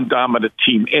see one dominant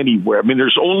team anywhere. I mean,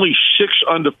 there's only 6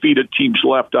 undefeated teams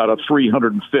left out of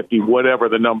 350, whatever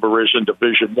the number is in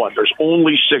Division I. There's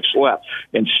only 6 left.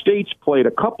 And State's played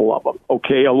a couple of them,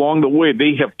 okay? Along the way,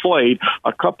 they have played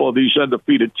a couple of these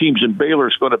undefeated teams, and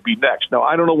Baylor's going to be next. Now,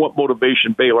 I don't know what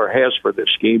motivation Baylor has for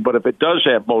this game, but if it does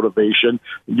have motivation,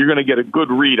 you're going to get a good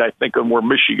read, I think, on where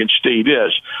Michigan State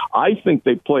is. I think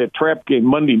they play a trap game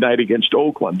Monday night against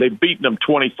Oakland. They've beaten them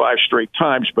 25 straight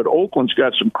times, but Oakland's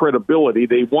got some credibility.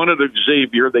 They won at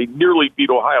Xavier. They nearly beat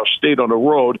Ohio State on the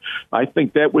road. I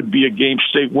think that would be a game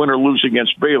State win or lose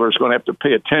against Baylor is going to have to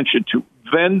pay attention to.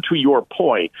 Then, to your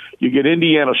point, you get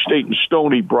Indiana State and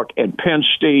Stony Brook, and Penn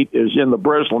State is in the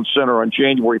Breslin Center on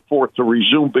January 4th to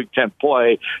resume Big Ten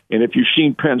play. And if you've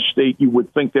seen Penn State, you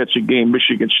would think that's a game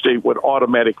Michigan State would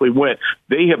automatically win.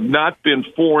 They have not been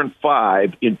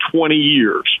 4-5 in 20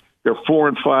 years. They're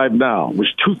 4-5 now. It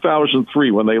was 2003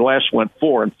 when they last went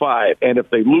 4-5. And if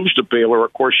they lose to Baylor,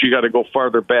 of course, you got to go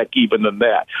farther back even than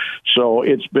that. So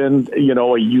it's been, you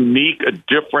know, a unique, a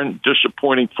different,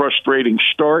 disappointing, frustrating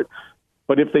start.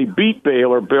 But if they beat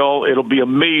Baylor, Bill, it'll be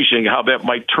amazing how that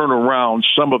might turn around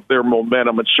some of their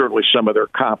momentum and certainly some of their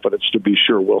confidence, to be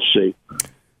sure. We'll see.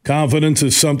 Confidence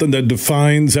is something that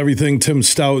defines everything Tim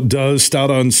Stout does.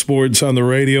 Stout on Sports on the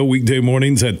radio, weekday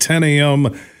mornings at 10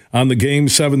 a.m., on the game,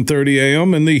 7:30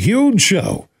 a.m. And the Huge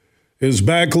Show is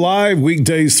back live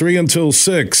weekdays 3 until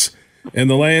 6 in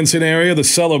the Lansing area. The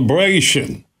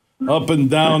celebration up and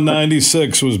down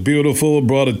 96 was beautiful. It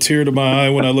brought a tear to my eye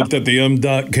when I looked at the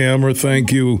M.Dot camera.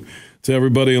 Thank you to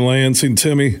everybody in Lansing.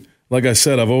 Timmy, like I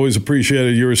said, I've always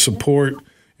appreciated your support.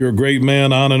 You're a great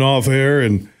man on and off air.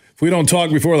 And if we don't talk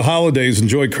before the holidays,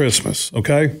 enjoy Christmas,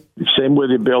 okay? Same with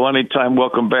you, Bill. Anytime.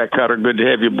 Welcome back, Cotter. Good to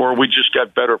have you aboard. We just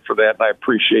got better for that, and I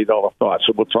appreciate all the thoughts.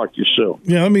 So we'll talk to you soon.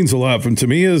 Yeah, that means a lot. To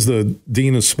me, as the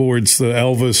dean of sports, the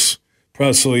Elvis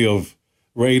Presley of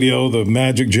radio, the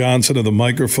Magic Johnson of the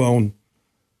microphone.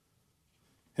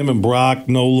 Him and Brock,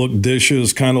 no-look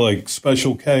dishes, kind of like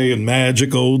Special K and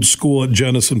Magic, old school at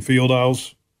Jennison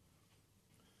Fieldhouse.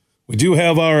 We do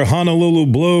have our Honolulu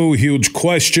Blue Huge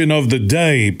Question of the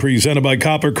Day, presented by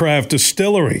Coppercraft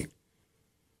Distillery.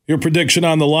 Your prediction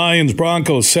on the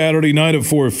Lions-Broncos Saturday night at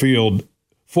Ford Field.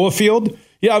 Ford Field?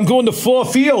 Yeah, I'm going to Ford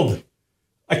Field.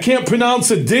 I can't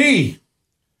pronounce a D.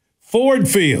 Ford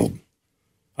Field.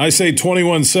 I say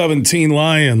 21-17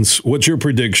 Lions. What's your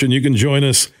prediction? You can join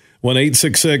us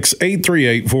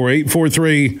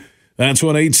 1-866-838-4843. That's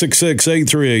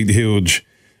 1-866-838-HUGE.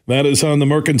 That is on the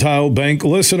Mercantile Bank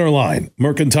listener line.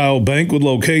 Mercantile Bank with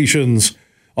locations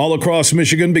all across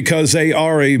Michigan because they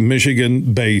are a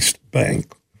Michigan-based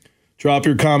bank. Drop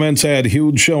your comments at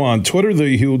Huge Show on Twitter,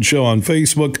 The Huge Show on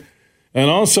Facebook, and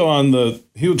also on the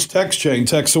Huge text chain.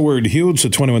 Text the word Huge to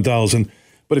 21,000.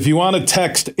 But if you want to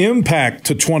text Impact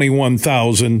to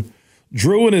 21,000,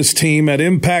 Drew and his team at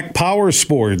Impact Power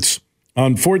Sports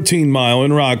on 14 Mile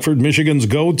in Rockford, Michigan's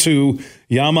go-to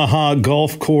Yamaha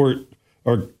golf cart.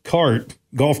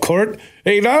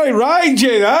 Hey, right,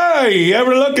 Jay. Hey,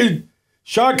 ever look at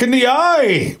shark in the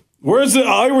eye? Where's the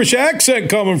Irish accent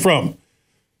coming from?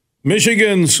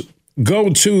 Michigan's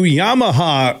go-to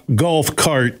Yamaha golf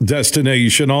cart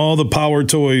destination. All the power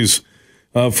toys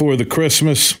for the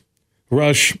Christmas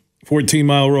rush. 14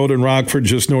 Mile Road in Rockford,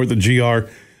 just north of GR.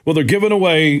 Well, they're giving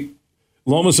away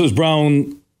Lomas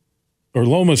Brown's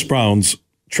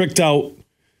tricked out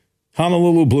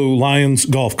Honolulu Blue Lions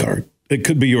golf cart. It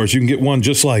could be yours. You can get one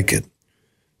just like it.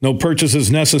 No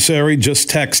purchases necessary. Just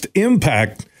text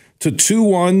IMPACT to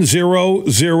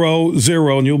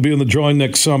 21000, and you'll be in the drawing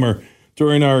next summer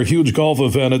during our huge golf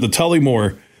event at the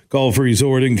Tullymore Golf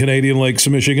Resort in Canadian Lakes,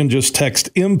 Michigan. Just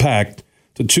text IMPACT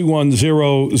to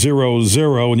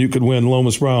 21000, and you could win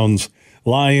Lomas Brown's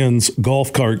Lions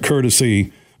golf cart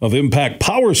courtesy of Impact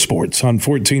Power Sports on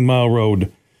 14 Mile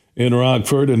Road in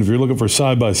Rockford. And if you're looking for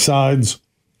side-by-sides,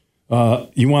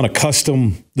 you want to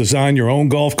custom design your own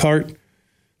golf cart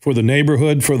for the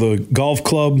neighborhood, for the golf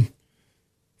club,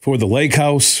 for the lake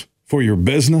house, for your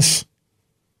business,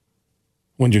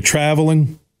 when you're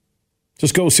traveling,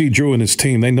 just go see Drew and his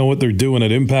team. They know what they're doing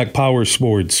at Impact Power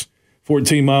Sports,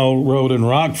 14 Mile Road in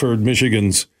Rockford,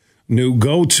 Michigan's new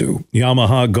go-to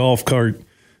Yamaha golf cart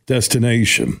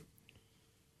destination.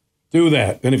 Do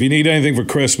that. And if you need anything for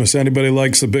Christmas, anybody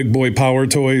likes the big boy power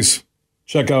toys,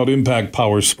 check out Impact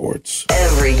Power Sports.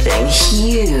 Everything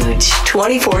huge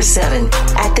 24/7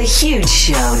 at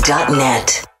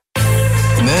thehugeshow.net.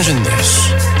 Imagine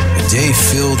this. A day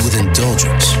filled with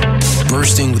indulgence,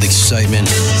 bursting with excitement,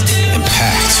 and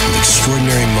packed with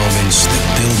extraordinary moments that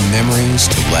build memories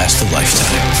to last a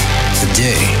lifetime. A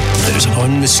day that is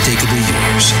unmistakably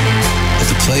yours, at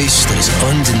the place that is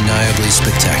undeniably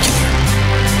spectacular.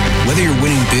 Whether you're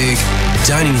winning big,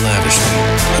 dining lavishly,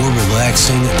 or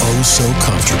relaxing oh so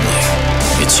comfortably,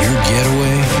 it's your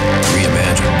getaway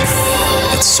reimagined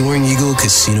at Soaring Eagle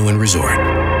Casino and Resort.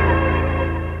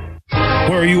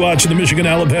 Where are you watching the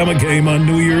Michigan-Alabama game on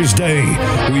New Year's Day?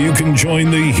 Where you can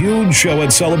join the huge show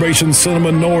at Celebration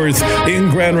Cinema North in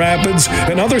Grand Rapids,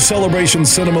 and other Celebration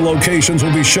Cinema locations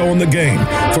will be showing the game.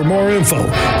 For more info,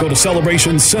 go to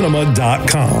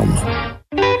celebrationcinema.com.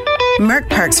 Merck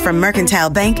Perks from Mercantile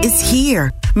Bank is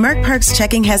here. Merck Perks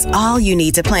checking has all you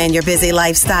need to plan your busy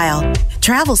lifestyle.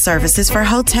 Travel services for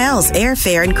hotels,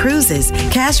 airfare, and cruises,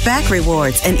 cash back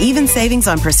rewards, and even savings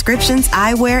on prescriptions,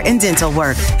 eyewear, and dental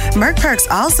work. Merck Perks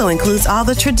also includes all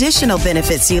the traditional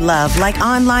benefits you love, like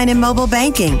online and mobile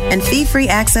banking, and fee-free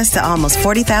access to almost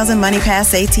 40,000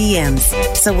 MoneyPass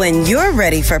ATMs. So when you're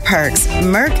ready for perks,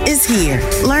 Merck is here.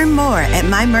 Learn more at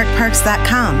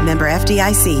mymerckperks.com. Member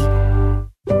FDIC.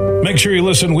 Make sure you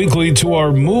listen weekly to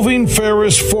our Moving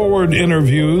Ferris Forward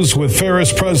interviews with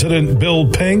Ferris President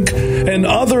Bill Pink and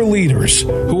other leaders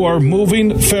who are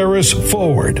moving Ferris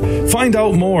forward. Find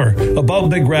out more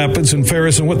about Big Rapids and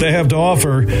Ferris and what they have to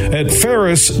offer at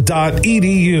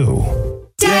ferris.edu.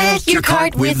 Deck your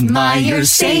cart with Meijer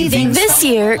savings. This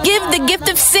year, give the gift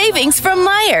of savings from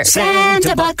Meijer.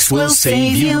 Santa Bucks will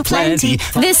save you plenty.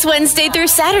 This Wednesday through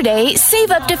Saturday,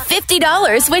 save up to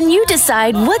 $50 when you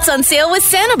decide what's on sale with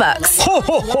Santa Bucks. Ho,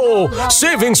 ho, ho!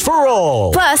 Savings for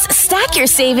all! Plus, stack your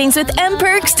savings with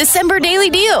M-Perks December daily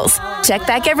deals. Check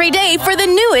back every day for the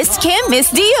newest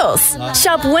can't-miss deals.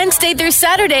 Shop Wednesday through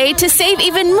Saturday to save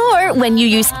even more when you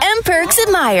use M-Perks at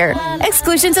Meijer.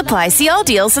 Exclusions apply. See all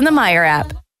deals in the Meijer app.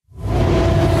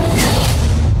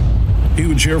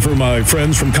 Huge here for my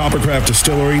friends from Coppercraft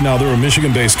Distillery. Now, they're a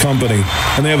Michigan-based company,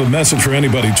 and they have a message for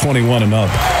anybody 21 and up.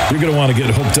 You're going to want to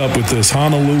get hooked up with this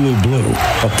Honolulu Blue,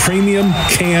 a premium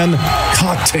can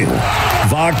cocktail.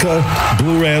 Vodka,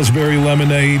 blue raspberry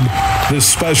lemonade. This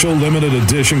special limited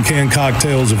edition canned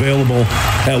cocktail is available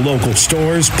at local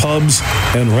stores, pubs,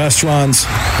 and restaurants.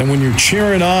 And when you're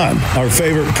cheering on our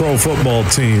favorite pro football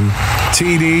team,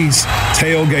 TDs,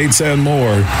 tailgates, and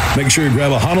more, make sure you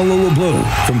grab a Honolulu Blue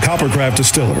from Coppercraft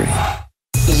Distillery.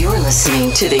 You're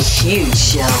listening to The Huge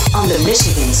Show on the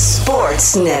Michigan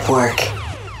Sports Network.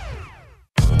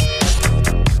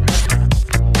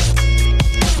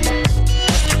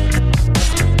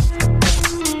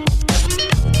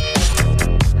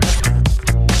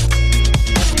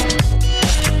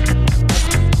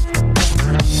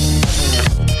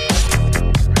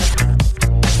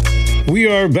 We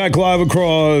are back live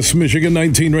across Michigan,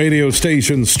 19 radio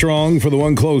stations strong. For the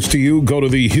one close to you, go to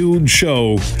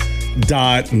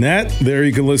thehugeshow.net. There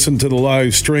you can listen to the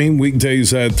live stream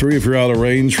weekdays at 3 if you're out of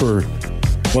range for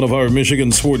one of our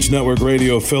Michigan Sports Network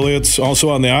radio affiliates. Also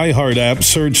on the iHeart app,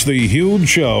 search The Huge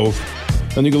Show,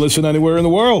 and you can listen anywhere in the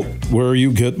world where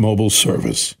you get mobile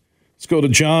service. Let's go to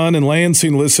John in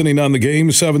Lansing listening on the game,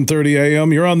 7:30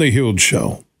 a.m. You're on The Huge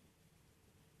Show.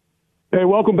 Hey,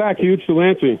 welcome back, Huge, to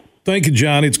Lansing. Thank you,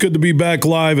 Johnny. It's good to be back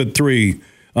live at 3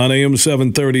 on AM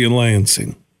 730 in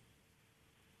Lansing.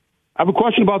 I have a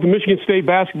question about the Michigan State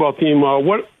basketball team.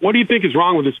 What do you think is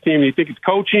wrong with this team? Do you think it's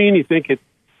coaching? Do you think it's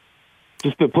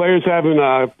just the players haven't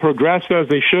progressed as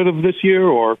they should have this year?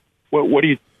 Or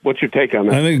what's your take on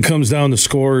that? I think it comes down to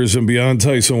scorers, and beyond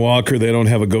Tyson Walker, they don't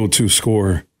have a go-to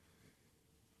scorer.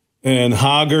 And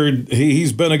Hoggard,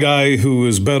 he's been a guy who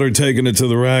is better taking it to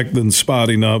the rack than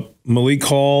spotting up. Malik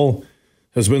Hall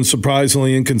has been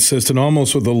surprisingly inconsistent,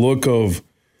 almost with the look of,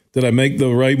 did I make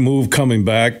the right move coming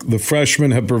back? The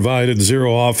freshmen have provided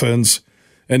zero offense,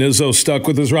 and Izzo stuck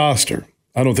with his roster.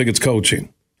 I don't think it's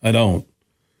coaching. I don't.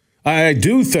 I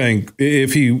do think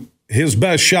if his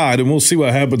best shot, and we'll see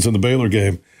what happens in the Baylor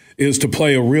game, is to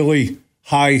play a really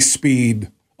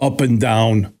high-speed,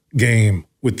 up-and-down game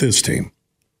with this team.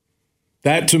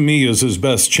 That, to me, is his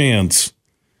best chance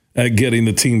at getting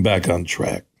the team back on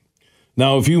track.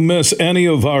 Now, if you miss any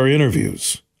of our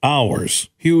interviews, ours,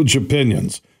 Huge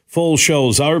Opinions, full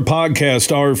shows, our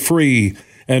podcasts are free,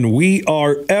 and we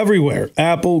are everywhere.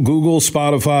 Apple, Google,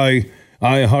 Spotify,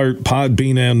 iHeart,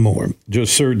 Podbean, and more.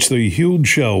 Just search The Huge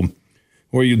Show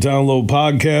where you download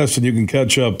podcasts and you can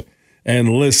catch up and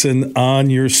listen on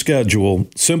your schedule.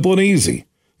 Simple and easy.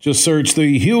 Just search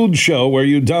The Huge Show where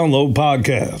you download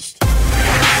podcasts.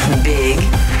 Big,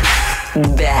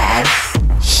 bad,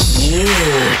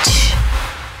 huge.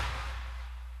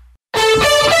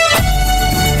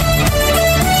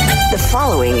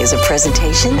 is a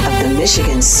presentation of the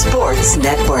Michigan Sports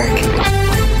Network.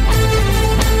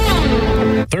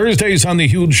 Thursdays on the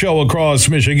Huge Show across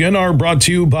Michigan are brought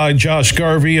to you by Josh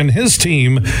Garvey and his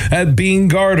team at Bean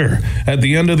Garter. At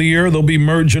the end of the year, they'll be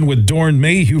merging with Dorn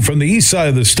Mayhew from the east side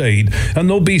of the state, and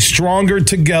they'll be stronger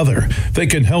together. They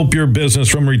can help your business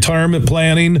from retirement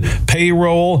planning,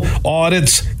 payroll,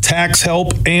 audits, tax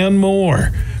help, and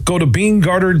more. Go to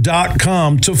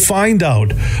BeanGarter.com to find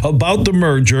out about the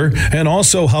merger and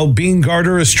also how Bean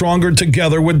Garter is stronger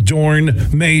together with Dorn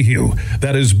Mayhew.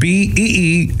 That is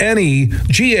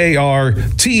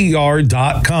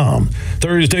BeanGarter.com.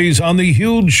 Thursdays on the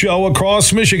Huge Show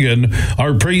across Michigan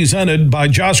are presented by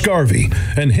Josh Garvey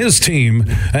and his team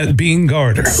at Bean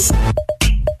Garter.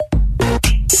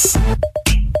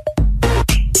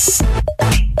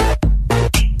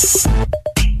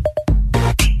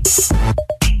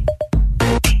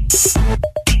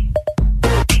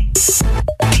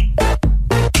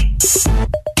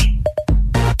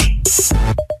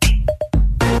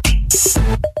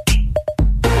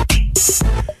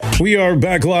 We are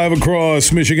back live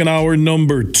across Michigan, hour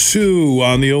number 2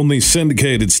 on the only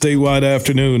syndicated statewide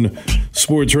afternoon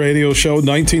sports radio show,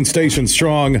 19 stations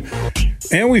strong.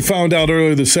 And we found out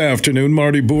earlier this afternoon,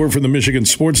 Marty Boer from the Michigan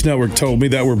Sports Network told me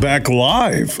that we're back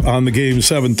live on the game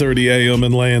 7:30 a.m.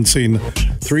 in Lansing,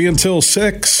 3 until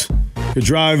 6. Your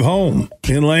drive home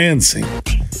in Lansing.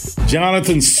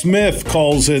 Jonathan Smith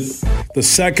calls it the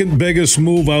second biggest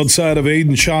move outside of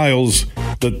Aiden Childs.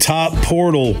 The top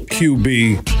portal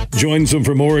QB joins him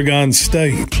from Oregon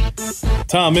State.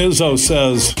 Tom Izzo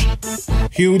says,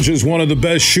 Huge is one of the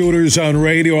best shooters on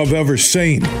radio I've ever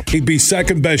seen. He'd be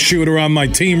second best shooter on my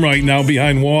team right now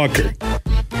behind Walker.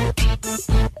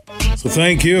 So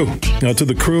thank you to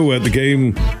the crew at the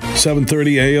game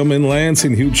 7:30 a.m. in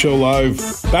Lansing. Huge Show live,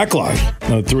 back live,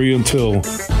 3 until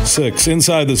 6.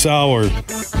 Inside this hour,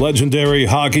 legendary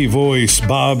hockey voice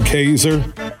Bob Kaiser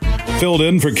filled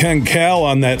in for Ken Kal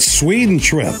on that Sweden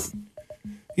trip.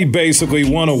 He basically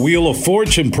won a Wheel of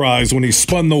Fortune prize when he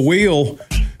spun the wheel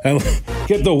and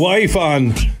get the wife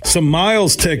on some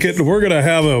miles ticket. And we're going to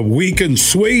have a week in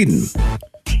Sweden.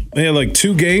 They had like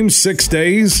 2 games, 6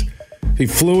 days. He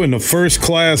flew in a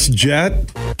first-class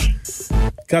jet,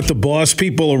 got the boss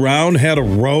people around, had a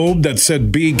robe that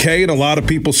said BK, and a lot of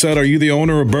people said, "Are you the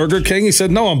owner of Burger King?" He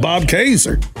said, "No, I'm Bob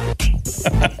Kaiser."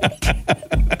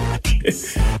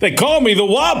 They call me the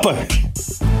Whopper.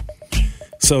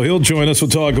 So he'll join us. We'll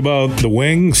talk about the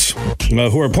Wings,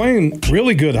 who are playing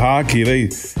really good hockey. They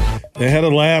had a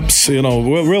lapse,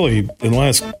 really in the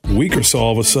last week or so.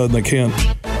 All of a sudden, they can't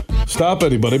stop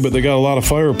anybody, but they got a lot of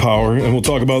firepower. And we'll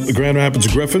talk about the Grand Rapids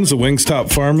Griffins, the Wings'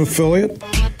 top farm affiliate.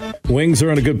 Wings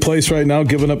are in a good place right now,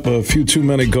 giving up a few too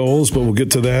many goals, but we'll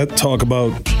get to that. Talk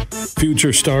about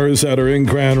future stars that are in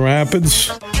Grand Rapids.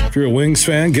 If you're a Wings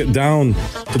fan, get down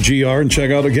to GR and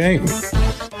check out a game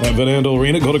at Van Andel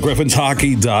Arena. Go to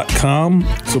griffinshockey.com.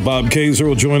 So Bob Kaiser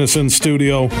will join us in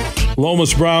studio.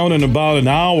 Lomas Brown in about an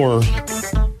hour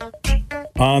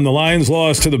on the Lions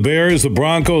loss to the Bears. The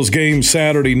Broncos game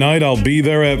Saturday night. I'll be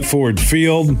there at Ford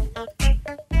Field.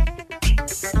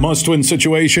 Must-win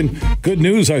situation. Good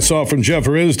news I saw from Jeff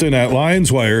Risdon at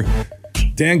Lions Wire.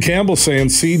 Dan Campbell saying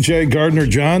C.J.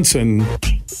 Gardner-Johnson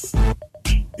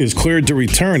is cleared to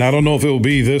return. I don't know if it will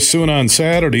be this soon on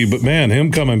Saturday, but man,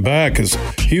 him coming back is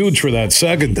huge for that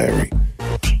secondary.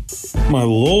 My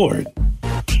Lord.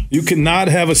 You cannot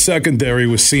have a secondary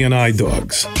with CNI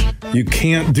dogs. You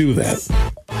can't do that.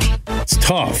 It's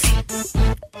tough.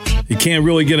 You can't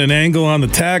really get an angle on the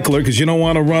tackler because you don't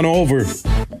want to run over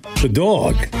the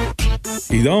dog.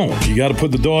 You don't. You got to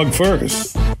put the dog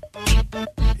first.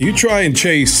 You try and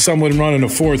chase someone running a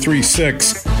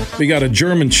 4.36. We got a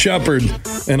German Shepherd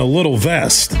and a little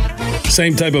vest.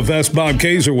 Same type of vest Bob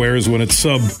Kaiser wears when it's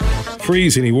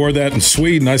sub-freezing. He wore that in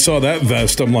Sweden. I saw that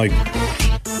vest. I'm like,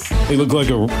 they look like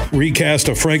a recast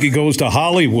of Frankie Goes to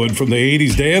Hollywood from the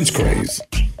 80s dance craze.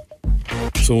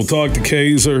 So we'll talk to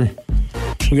Kaiser.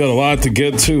 We got a lot to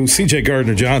get to. C.J.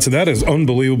 Gardner-Johnson, that is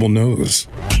unbelievable news.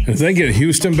 And if they get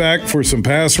Houston back for some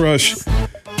pass rush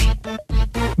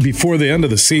before the end of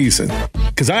the season,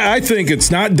 because I think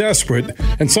it's not desperate.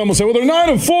 And some will say, well, they're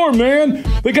 9-4, man.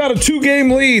 They got a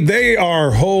 2-game lead. They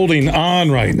are holding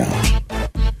on right now.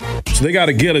 So they got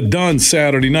to get it done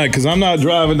Saturday night, because I'm not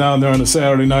driving down there on a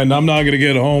Saturday night, and I'm not going to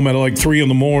get home at like 3 in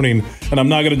the morning, and I'm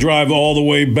not going to drive all the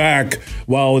way back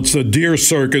while it's a deer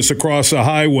circus across the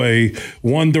highway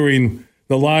wondering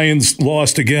the Lions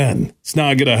lost again. It's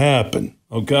not going to happen,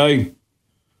 okay?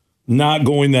 Not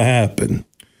going to happen.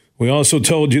 We also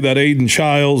told you that Aiden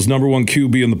Childs, number 1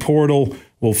 QB in the portal,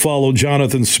 will follow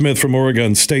Jonathan Smith from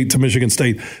Oregon State to Michigan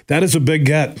State. That is a big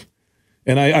get.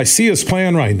 And I see his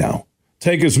plan right now.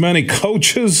 Take as many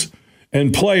coaches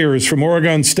and players from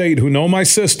Oregon State who know my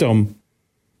system,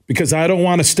 because I don't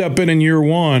want to step in year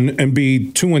one and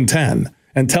be 2-10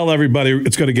 and tell everybody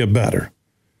it's going to get better.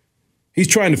 He's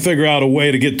trying to figure out a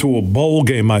way to get to a bowl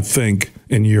game, I think,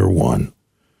 in year one.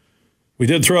 We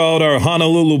did throw out our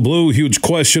Honolulu Blue huge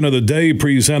question of the day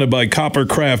presented by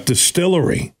Coppercraft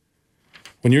Distillery.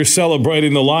 When you're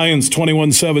celebrating the Lions'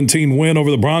 21-17 win over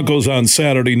the Broncos on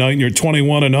Saturday night and you're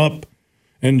 21 and up,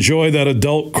 enjoy that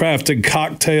adult crafted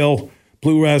cocktail,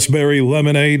 blue raspberry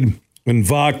lemonade, and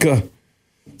vodka.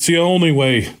 It's the only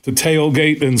way to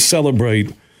tailgate and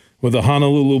celebrate with the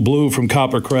Honolulu Blue from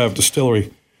Coppercraft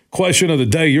Distillery. Question of the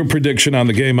day, your prediction on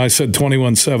the game. I said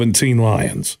 21-17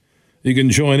 Lions. You can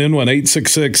join in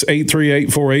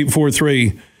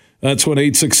 1-866-838-4843. That's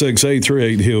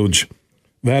 1-866-838-HUGE.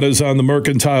 That is on the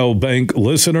Mercantile Bank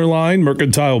listener line.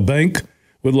 Mercantile Bank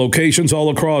with locations all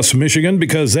across Michigan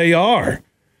because they are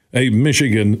a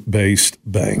Michigan-based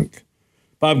bank.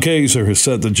 Bob Kaiser is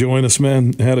set to join us,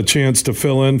 man. Had a chance to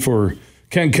fill in for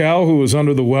Ken Cow, who was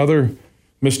under the weather,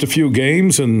 missed a few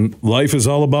games, and life is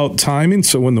all about timing.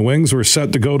 So when the Wings were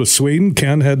set to go to Sweden,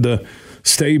 Ken had to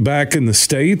stay back in the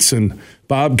States, and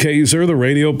Bob Kaiser, the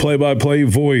radio play-by-play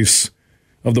voice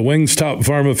of the Wings' top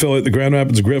farm affiliate, the Grand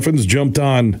Rapids Griffins, jumped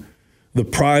on the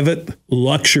private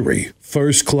luxury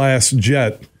first-class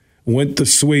jet, went to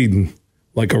Sweden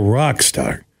like a rock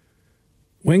star.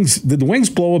 Did the Wings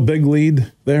blow a big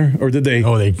lead there, or did they?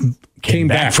 Oh, they came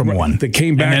back from one. They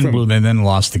came back and then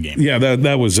lost the game. Yeah,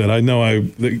 that was it. I know.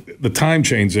 The time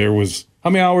change there was, how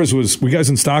many hours were you guys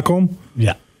in Stockholm?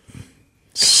 Yeah.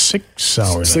 6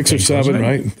 hours. 6 or 7,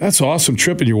 right? That's an awesome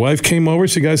trip. And your wife came over,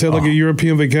 so you guys had like a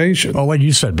European vacation. Oh, like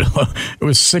you said, Bill, it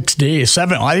was 6 days.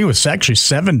 7. I think it was actually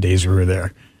 7 days we were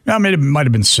there. No, it might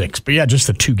have been 6, but yeah, just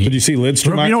the 2 games. Did you see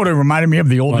Lidstrom? You know what it reminded me of?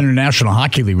 The old International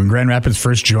Hockey League when Grand Rapids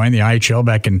first joined the IHL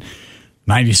back in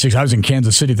 96. I was in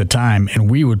Kansas City at the time,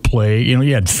 and we would play.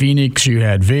 You had Phoenix, you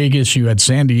had Vegas, you had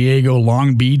San Diego,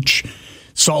 Long Beach,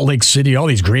 Salt Lake City, all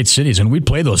these great cities, and we'd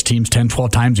play those teams 10, 12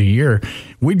 times a year.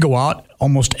 We'd go out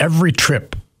almost every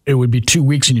trip. It would be 2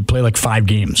 weeks, and you'd play like 5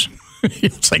 games.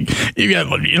 It's like you got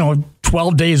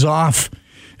 12 days off,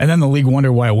 and then the league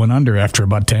wondered why it went under after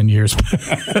about 10 years.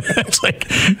 It's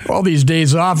like all these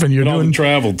days off, and you're doing all the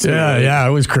travel too. Yeah, right? Yeah,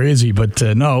 it was crazy, but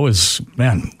no, it was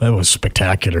that was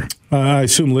spectacular. I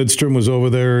assume Lidstrom was over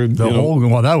there.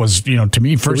 That was to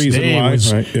me first day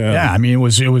was right? I mean it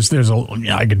was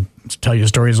I could tell you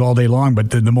stories all day long,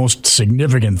 but the most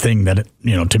significant thing that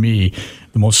to me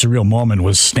the most surreal moment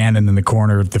was standing in the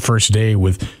corner the first day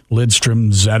with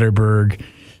Lidstrom, Zetterberg,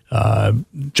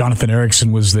 Jonathan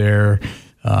Erickson was there.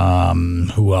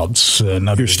 Who else?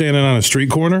 You're standing on a street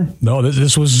corner? No,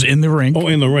 this was in the rink. Oh,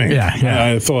 in the rink.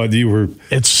 Yeah. I thought you were.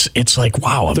 It's like,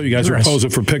 wow. I thought you guys were posing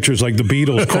for pictures like the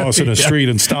Beatles crossing a street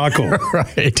in Stockholm.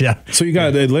 Right. Yeah. So you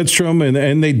got Lidstrom,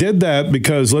 and they did that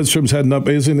because Lidstrom's heading up.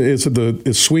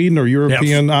 Is Sweden or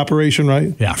European operation,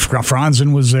 right? Yeah.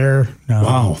 Franzen was there.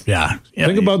 Wow. Yeah.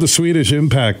 Think about the Swedish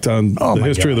impact on the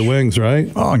history of the Wings,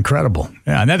 right? Oh, incredible.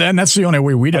 Yeah, and that's the only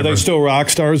way we'd ever. Are they still rock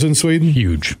stars in Sweden?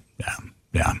 Huge. Yeah.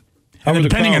 Yeah. And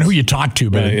depending on who you talk to,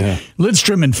 but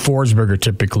Lidstrom and Forsberg are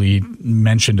typically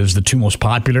mentioned as the two most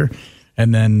popular.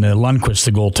 And then Lundqvist,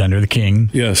 the goaltender, the king.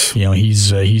 Yes.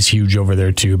 He's huge over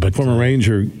there too. But former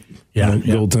Ranger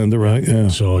goaltender, right? Yeah.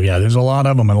 So, there's a lot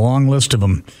of them and a long list of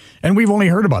them. And we've only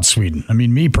heard about Sweden. I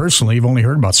mean, me personally, I've only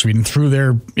heard about Sweden through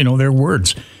their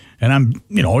words. And I'm,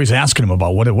 always asking them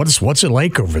about what's it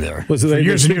like over there.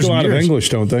 They speak a lot of English,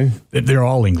 don't they? They're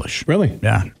all English. Really?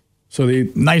 Yeah. So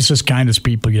the nicest, kindest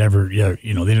people you'd ever,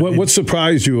 What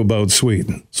surprised you about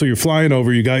Sweden? So you're flying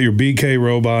over, you got your BK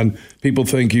robe on. People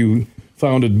think you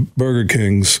founded Burger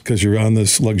King's because you're on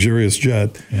this luxurious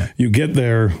jet. Yeah. You get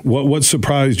there. What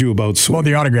surprised you about Sweden? Well,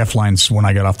 the autograph lines when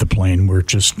I got off the plane were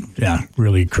just,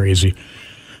 really crazy.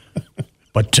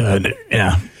 But,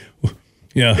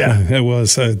 Yeah, it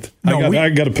was. I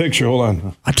got a picture. Hold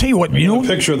on. I tell you what, a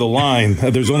picture of the line.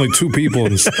 There's only 2 people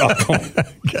in Stockholm.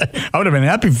 I would have been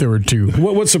happy if there were 2.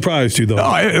 What surprised you, though?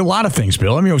 A lot of things,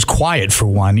 Bill. I mean, it was quiet for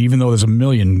one, even though there's 1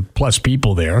 million plus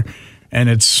people there, and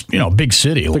it's big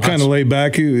city. They're kind of laid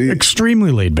back.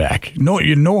 Extremely laid back.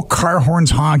 No car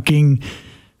horns honking.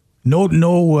 No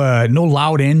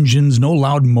loud engines, no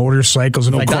loud motorcycles.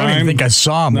 In fact, I don't even think I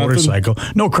saw a motorcycle.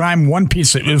 No crime. One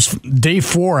piece. It was day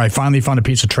 4. I finally found a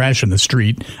piece of trash in the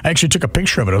street. I actually took a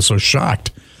picture of it. I was so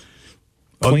shocked.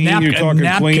 Clean. You're talking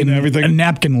clean. Everything. A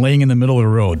napkin laying in the middle of the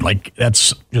road. Like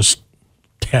that's just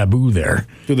taboo there.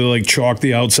 Do they chalk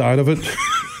the outside of it?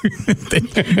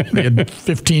 They had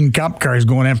 15 cop cars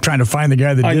going after trying to find the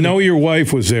guy that did it. I know your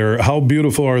wife was there. How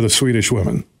beautiful are the Swedish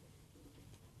women?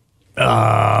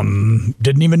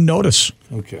 Didn't even notice.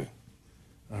 Okay.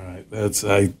 All right.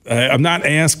 I'm not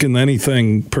asking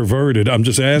anything perverted. I'm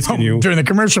just asking you. During the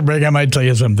commercial break, I might tell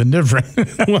you something different.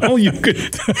 Well, you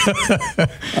could.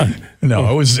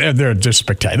 No, they're just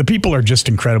spectacular. The people are just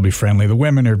incredibly friendly. The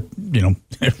women are,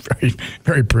 very,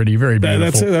 very pretty, very beautiful.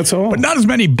 That's it. That's all. But not as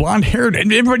many blonde-haired.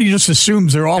 And everybody just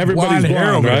assumes they're all blonde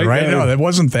hair over there, right? Yeah. No, that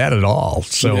wasn't that at all.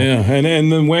 So yeah,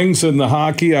 and the Wings and the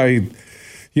hockey,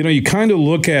 you kind of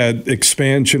look at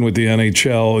expansion with the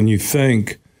NHL and you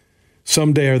think,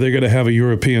 someday are they going to have a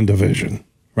European division,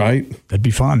 right? That'd be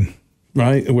fun.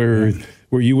 Right? Where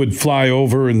you would fly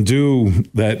over and do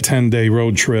that 10-day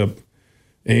road trip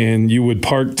and you would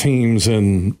park teams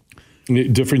in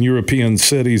different European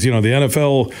cities. The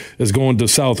NFL is going to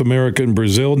South America and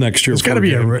Brazil next year. There's got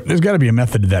to be a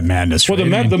method to that madness. Well,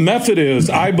 right? the method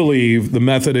is, I believe, they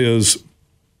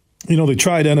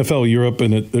tried NFL Europe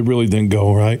and it really didn't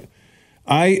go right.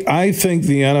 I think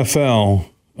the NFL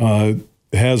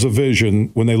has a vision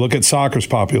when they look at soccer's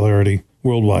popularity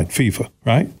worldwide, FIFA,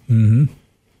 right? Mm-hmm.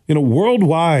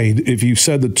 Worldwide, if you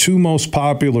said the two most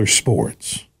popular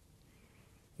sports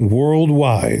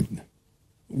worldwide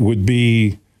would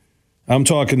be, I'm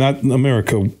talking not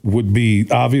America, would be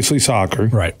obviously soccer,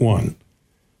 right? One.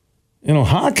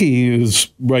 Hockey is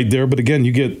right there, but again,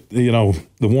 you get, the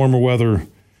warmer weather,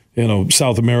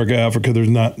 South America, Africa, there's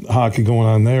not hockey going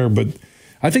on there, but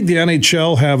I think the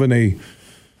NHL having a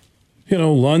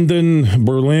London,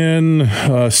 Berlin,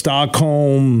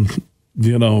 Stockholm,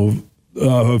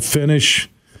 Finnish,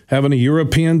 having a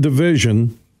European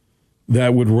division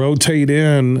that would rotate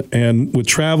in, and with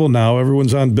travel now,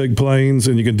 everyone's on big planes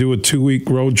and you can do a 2-week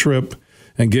road trip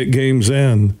and get games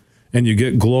in, and you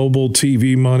get global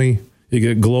TV money, you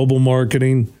get global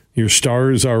marketing, your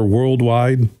stars are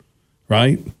worldwide,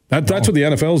 right? That's what the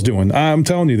NFL is doing. I'm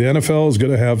telling you, the NFL is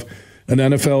going to have an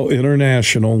NFL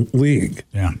International League.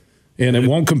 Yeah. And it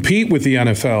won't compete with the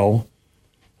NFL,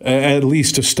 at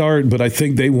least to start, but I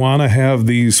think they want to have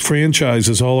these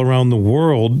franchises all around the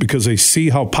world because they see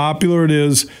how popular it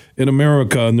is in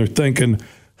America, and they're thinking,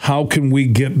 how can we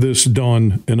get this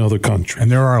done in other countries?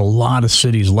 And there are a lot of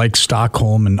cities like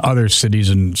Stockholm and other cities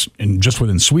in just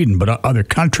within Sweden, but other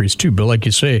countries too. But like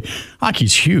you say,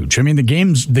 hockey's huge. I mean, the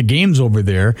games over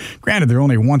there, granted, they're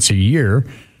only once a year,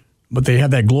 but they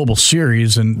have that global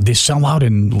series, and they sell out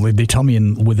they tell me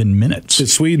within minutes.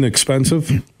 Is Sweden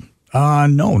expensive?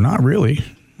 No, not really.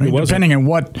 Depending on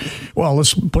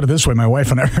let's put it this way. My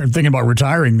wife and I are thinking about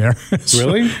retiring there.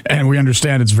 Really? And we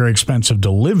understand it's very expensive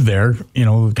to live there,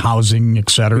 housing, et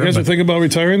cetera. You guys are thinking about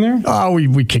retiring there? Oh,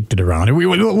 we kicked it around.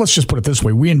 Let's just put it this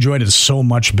way. We enjoyed it so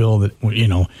much, Bill, that,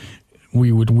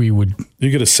 we would.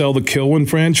 You're going to sell the Kilwin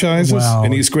franchises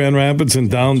in East Grand Rapids and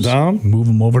downtown? Move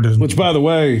them over to... Which, by the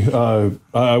way,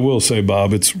 I will say,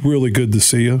 Bob, it's really good to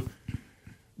see you.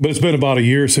 But it's been about a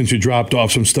year since you dropped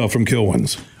off some stuff from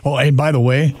Kilwin's. Oh, and by the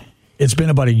way, it's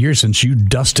been about a year since you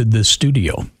dusted this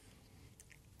studio.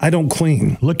 I don't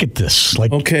clean. Look at this.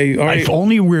 Okay, all right. If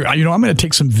only I'm going to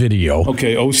take some video.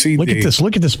 Okay, OCD.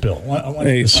 Look at this, Bill. I want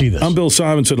you to see this. I'm Bill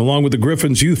Simonson. Along with the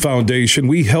Griffins Youth Foundation,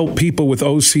 we help people with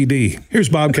OCD. Here's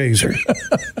Bob Kaiser.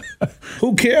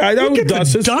 Who cares? I don't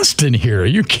dust this. Dust in here. Are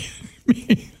you kidding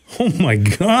me? Oh my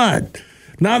God.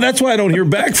 Now that's why I don't hear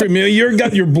back from you. You've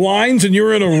got your blinds and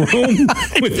you're in a room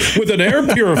with an air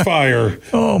purifier.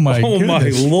 Oh my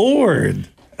goodness. My Lord.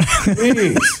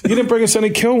 Jeez. You didn't bring us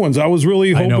any Kilwins. I was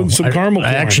really hoping some caramel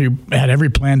corn. I actually had every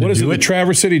plan to do it. What is it, the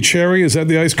Traverse City Cherry? Is that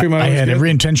the ice cream I had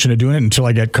every intention of doing it until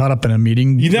I got caught up in a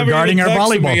meeting regarding our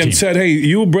volleyball team. And said, hey,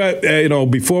 you, Brett,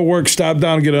 before work, stop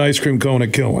down and get an ice cream cone at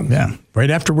Kilwin. Yeah,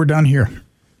 right after we're done here.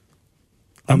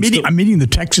 I'm meeting the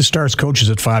Texas Stars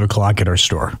coaches at 5 o'clock at our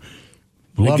store.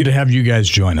 Love to have you guys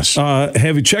join us.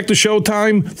 Have you checked the show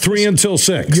time? 3 until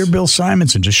 6. You're Bill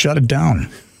Simonson. Just shut it down.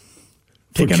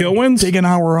 For Kilwins? Take an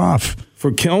hour off.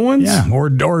 For Kilwins? Yeah, or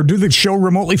do the show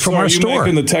remotely from our store. Are you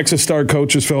making the Texas Star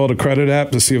coaches fill out a credit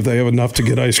app to see if they have enough to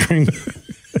get ice cream?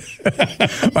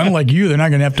 Unlike you, they're not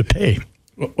going to have to pay.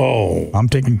 Oh. I'm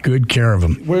taking good care of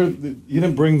them. You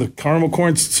didn't bring the caramel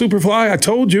corn Superfly? I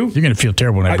told you. You're going to feel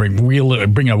terrible when I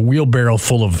bring a wheelbarrow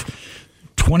full of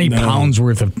 20 pounds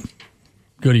worth of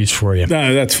goodies for you.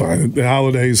 No, that's fine. The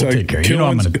holidays. We'll take care.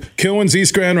 Kilwin's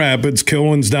East Grand Rapids,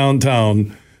 Kilwin's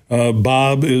downtown.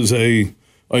 Bob is a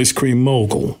ice cream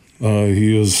mogul.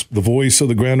 He is the voice of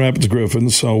the Grand Rapids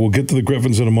Griffins, so we'll get to the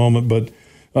Griffins in a moment. But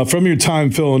from your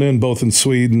time filling in both in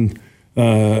Sweden,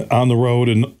 on the road,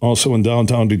 and also in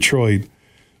downtown Detroit,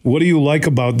 What do you like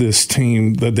about this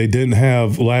team that they didn't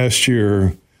have last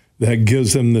year that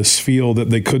gives them this feel that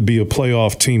they could be a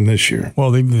playoff team this year?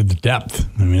 Well, the depth.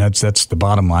 I mean, that's the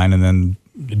bottom line. And then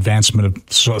advancement of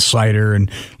Seider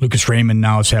and Lucas Raymond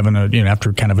now is having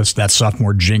after kind of that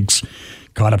sophomore jinx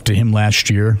caught up to him last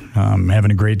year,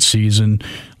 having a great season.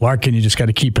 Larkin, you just got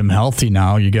to keep him healthy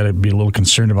now. You got to be a little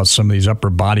concerned about some of these upper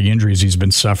body injuries he's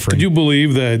been suffering. Could you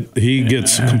believe that he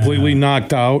gets completely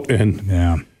knocked out and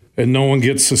no one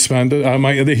gets suspended?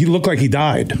 He looked like he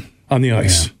died on the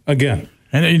ice again.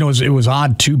 And, it was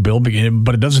odd, too, Bill, but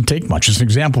it doesn't take much. It's an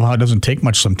example of how it doesn't take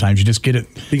much sometimes. You just get it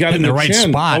in the right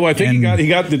chin. spot. Oh, I think he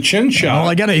got the chin shot.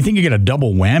 I think you get a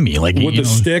double whammy. With the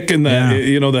stick and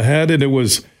the head, and it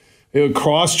was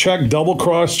cross-check, double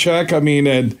cross-check. I mean,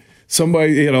 and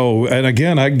somebody, and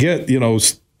again, I get,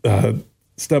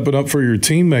 stepping up for your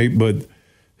teammate, but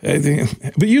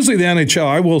usually the NHL,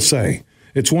 I will say,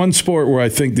 it's one sport where I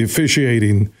think the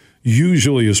officiating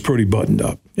usually is pretty buttoned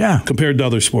up. Yeah. Compared to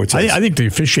other sports. I think the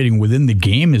officiating within the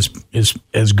game is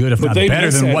as good, if not better,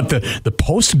 than what the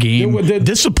post-game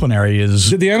disciplinary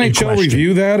is. Did the NHL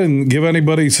review that and give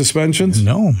anybody suspensions?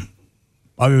 No.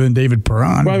 Other than David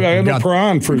Perron. Right, I know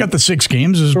Perron got the 6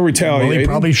 games for retaliating. Well, he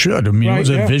probably should. I mean, it was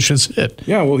a vicious hit.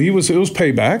 Yeah, well, it was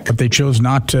payback. But they chose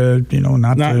not to,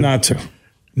 not to.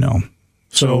 No.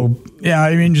 So yeah,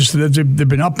 I mean, just they've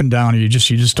been up and down. You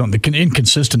just don't the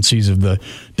inconsistencies of the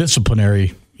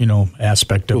disciplinary,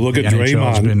 aspect of. Well, look at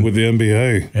Draymond with the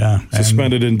NBA.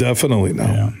 Suspended indefinitely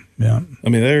now. Yeah. I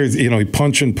mean, there's he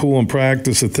punch and pull in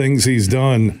practice, the things he's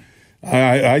done.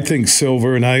 I think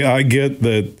Silver, and I get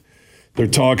that they're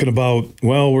talking about.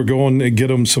 Well, we're going to get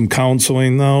him some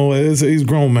counseling. No, he's a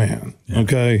grown man. Yeah.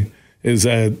 Okay, is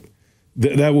that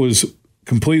was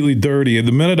completely dirty. And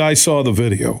the minute I saw the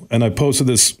video, and I posted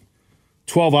this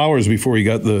 12 hours before he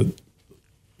got the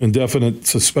indefinite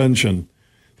suspension,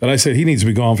 that I said he needs to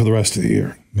be gone for the rest of the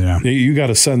year. Yeah, you got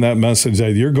to send that message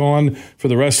that you're gone for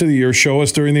the rest of the year. Show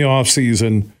us during the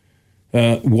offseason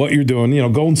what you're doing.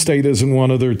 Golden State isn't one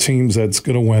of their teams that's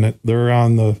going to win it. They're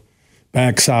on the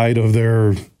backside of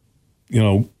their,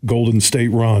 Golden State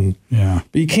run. Yeah,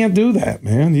 but you can't do that,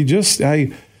 man. You just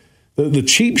The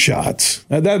cheap shots,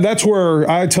 that's where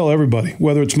I tell everybody,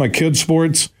 whether it's my kids'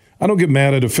 sports, I don't get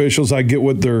mad at officials. I get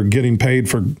what they're getting paid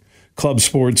for club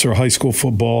sports or high school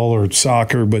football or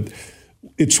soccer, but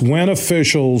it's when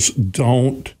officials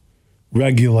don't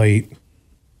regulate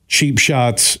cheap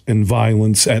shots and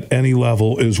violence at any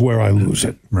level is where I lose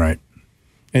it. Right.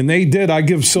 And they did. I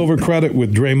give Silver credit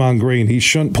with Draymond Green. He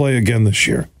shouldn't play again this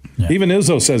year. Yeah. Even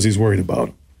Izzo says he's worried about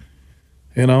it.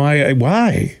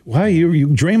 Why? You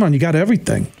Draymond, you got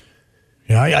everything.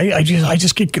 Yeah, I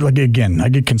just get I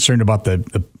get concerned about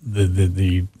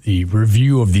the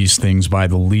review of these things by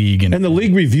the league, and the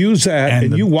league reviews that,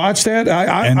 and you watch that.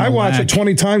 I watch it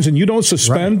 20 times, and you don't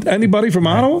suspend anybody from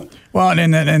Ottawa. Well,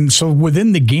 and so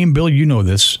within the game, Bill, you know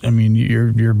this. I mean,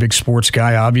 you're a big sports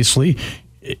guy, obviously.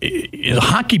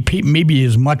 Hockey, maybe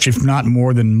as much, if not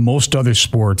more than most other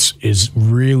sports, is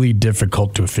really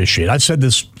difficult to officiate. I've said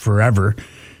this forever.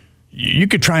 You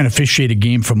could try and officiate a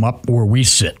game from up where we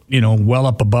sit, well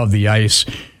up above the ice.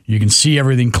 You can see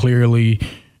everything clearly.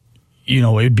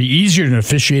 It'd be easier to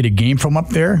officiate a game from up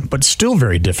there, but still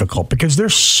very difficult because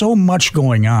there's so much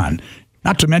going on.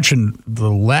 Not to mention the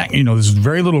lack, there's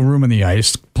very little room on the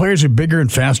ice. Players are bigger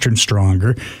and faster and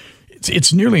stronger.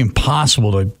 It's nearly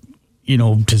impossible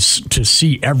to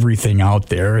see everything out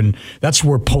there. And that's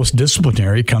where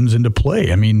post-disciplinary comes into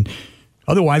play. I mean,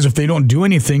 otherwise, if they don't do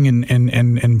anything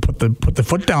and put the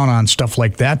foot down on stuff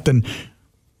like that, then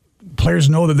players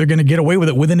know that they're going to get away with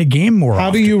it within a game more often.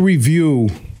 How do you review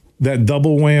that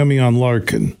double whammy on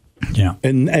Larkin? Yeah.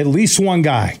 And at least one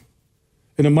guy.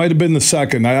 And it might have been the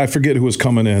second. I forget who was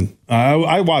coming in.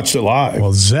 I watched it live.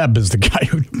 Well, Zeb is the guy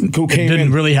who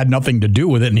didn't really had nothing to do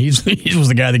with it, and he was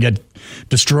the guy that got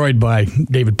destroyed by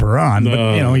David Perron.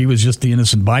 But he was just the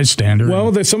innocent bystander.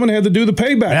 Well, someone had to do the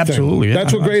payback. Absolutely, thing.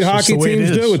 That's what great hockey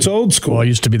teams do. It's old school. Well, it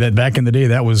used to be that back in the day.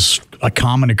 That was a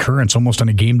common occurrence, almost on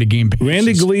a game-to-game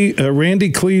basis. Randy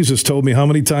Cleves has told me how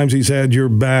many times he's had your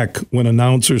back when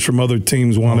announcers from other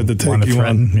teams wanted to take you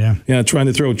on. Yeah, trying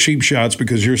to throw cheap shots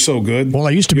because you're so good. Well,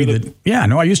 I used to be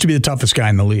the toughest guy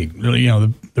in the league.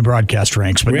 The broadcast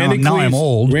ranks, but now I'm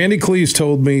old. Randy Cleves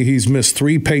told me he's missed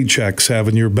 3 paychecks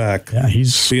having your back. Yeah,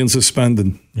 he's being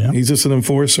suspended. Yeah. He's just an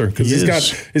enforcer because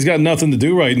he's got nothing to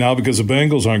do right now because the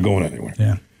Bengals aren't going anywhere.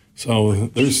 Yeah,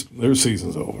 so their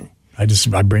season's over.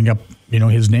 I bring up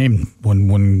his name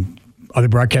when other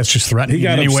broadcasters threaten him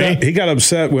anyway. He got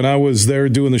upset when I was there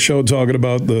doing the show talking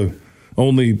about the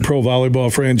only pro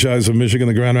volleyball franchise of Michigan,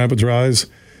 the Grand Rapids Rise.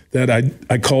 that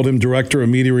I called him Director of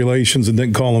Media Relations and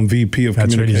didn't call him VP of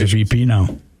Communications. That's right, he's a VP now.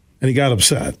 And he got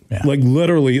upset, Yeah. like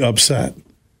literally upset.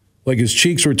 Like his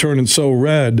cheeks were turning so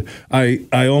red, I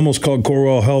almost called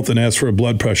Corewell Health and asked for a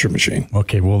blood pressure machine.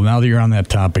 Okay, well, now that you're on that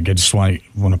topic, I just want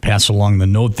to pass along the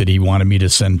note that he wanted me to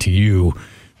send to you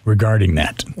regarding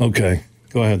that. Okay,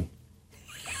 go ahead.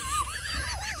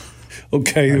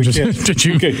 Okay. Did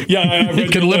you? Okay. Yeah, I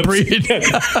read can your lip lips. read.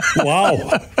 Wow.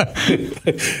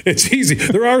 It's easy.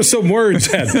 There are some words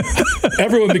that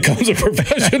everyone becomes a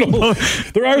professional.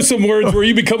 There are some words where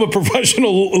you become a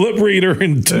professional lip reader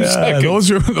in 2 seconds.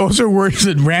 Those are words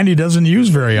that Randy doesn't use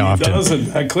very often. He doesn't.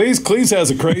 Cleese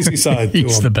has a crazy side to him.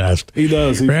 He's the best. He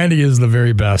does. Randy is the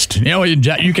very best. You know,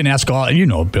 Jack, you can ask Bill. I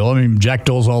mean, Jack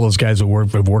Dole's, all those guys that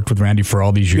have worked with Randy for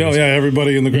all these years. Oh, yeah,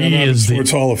 everybody in the Grand Rapids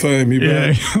Sports Hall of Fame.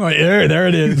 There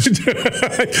it is.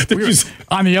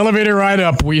 On the elevator ride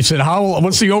up, we said,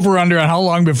 what's the over-under on how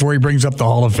long before he brings up the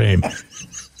Hall of Fame?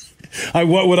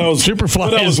 When I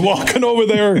was walking over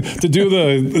there to do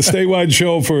the statewide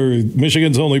show for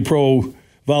Michigan's only pro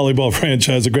volleyball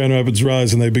franchise, the Grand Rapids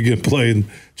Rise, and they begin play in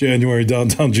January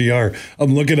downtown GR,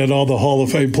 I'm looking at all the Hall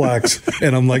of Fame plaques,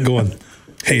 and I'm like going,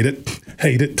 hate it,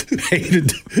 hate it, hate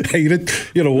it, hate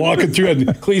it. You know, walking through, and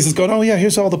Cleese is going, oh, yeah,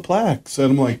 here's all the plaques.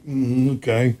 And I'm like,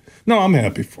 okay. No, I'm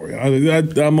happy for you.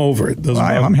 I'm over it.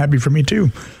 I'm happy for me,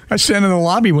 too. I stand in the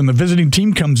lobby when the visiting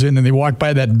team comes in and they walk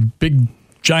by that big,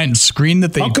 giant screen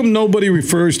that they... How come nobody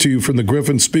refers to you from the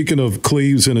Griffins, speaking of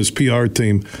Cleves and his PR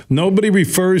team, nobody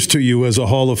refers to you as a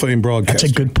Hall of Fame broadcaster?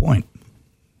 That's a good point.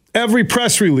 Every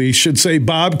press release should say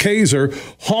Bob Kaiser,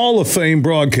 Hall of Fame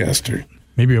broadcaster.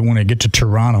 Maybe when I get to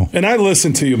Toronto. And I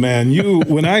listen to you, man.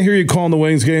 When I hear you calling the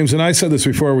Wings games, and I said this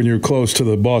before when you were close to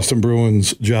the Boston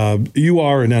Bruins job, you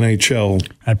are an NHL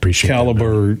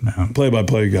caliber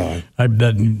play-by-play guy.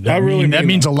 That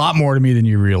means a lot more to me than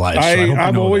you realize.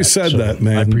 I've always said that,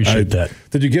 man. I appreciate that.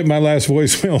 Did you get my last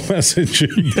voicemail message?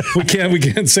 we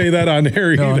can't say that on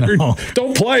air either. No.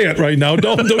 Don't play it right now.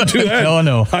 Don't do that.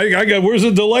 No. Where's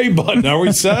the delay button? Are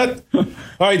we set? All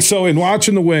right. So in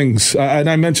watching the Wings, and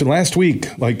I mentioned last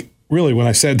week, like really when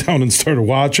I sat down and started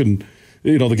watching,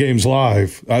 the games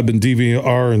live, I've been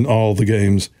DVRing all the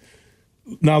games.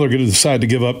 Now they're going to decide to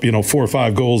give up, 4 or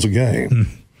 5 goals a game,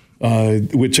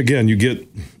 which again you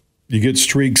get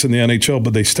streaks in the NHL,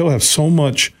 but they still have so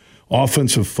much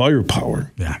offensive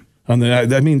firepower. Yeah.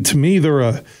 And to me, they're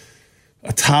a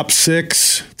top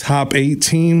 6, top 8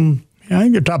 team. Yeah, I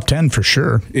think they're top 10 for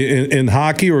sure. In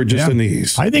hockey or just in the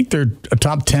East? I think they're a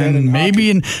top 10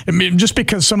 maybe. Just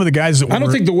because some of the guys that I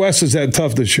don't think the West is that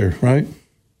tough this year, right?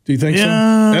 Do you think so?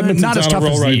 Edmonton's not as tough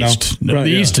as the East. The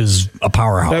East is a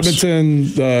powerhouse. Edmonton,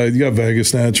 you got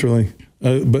Vegas naturally.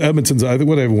 But Edmonton's, I think,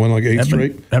 what, they've won like 8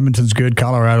 straight? Edmonton's good.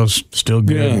 Colorado's still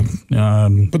good. Yeah.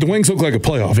 But the Wings look like a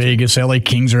playoff. Vegas, LA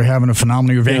Kings are having a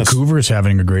phenomenal year. Vancouver's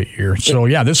having a great year. So,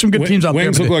 there's some good teams out there.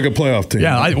 Wings look like a playoff team.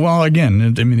 Yeah,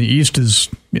 the East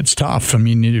it's tough.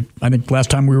 I think last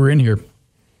time we were in here,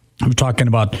 I was talking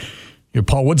about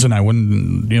Paul Woods and I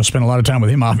wouldn't spend a lot of time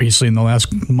with him, obviously, in the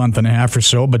last month and a half or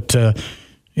so. But,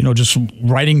 just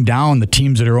writing down the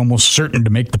teams that are almost certain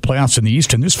to make the playoffs in the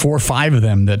East. And there's 4 or 5 of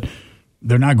them that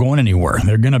they're not going anywhere.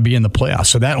 They're going to be in the playoffs.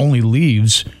 So that only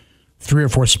leaves 3 or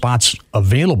 4 spots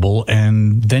available.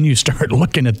 And then you start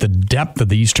looking at the depth of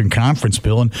the Eastern Conference,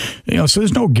 Bill. And, so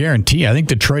there's no guarantee. I think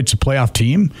Detroit's a playoff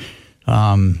team.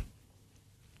 And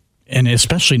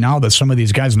especially now that some of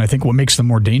these guys, and I think what makes them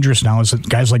more dangerous now is that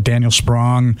guys like Daniel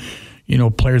Sprong,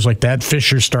 players like that,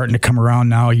 Fisher's starting to come around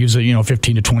now. He's a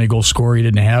 15 to 20 goal scorer. He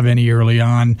didn't have any early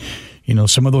on.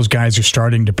 Some of those guys are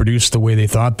starting to produce the way they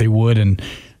thought they would. And,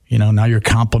 now you're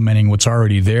complementing what's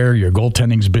already there. Your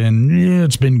goaltending's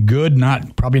been good,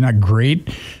 probably not great.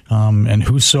 And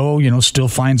Husso, still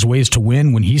finds ways to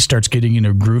win. When he starts getting in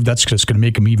a groove, that's just going to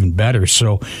make him even better.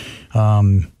 So,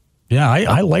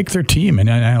 I like their team, and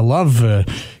I love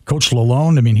Coach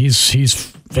Lalonde. I mean,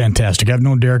 he's fantastic. I've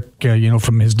known Derek,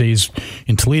 from his days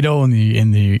in Toledo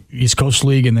in the East Coast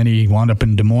League, and then he wound up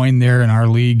in Des Moines there in our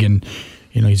league, and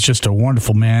he's just a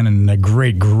wonderful man and a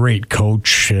great, great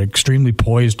coach. Extremely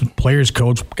poised players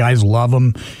coach. Guys love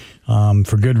him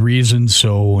for good reason.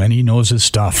 And he knows his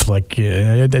stuff. I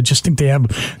just think they're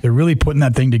really putting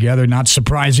that thing together. Not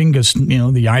surprising because the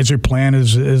Yzer plan,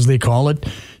 as they call it.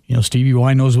 Stevie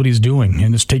Y knows what he's doing,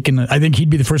 and it's taken. I think he'd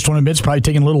be the first one to admit it's probably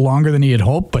taking a little longer than he had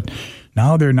hoped, but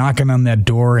now they're knocking on that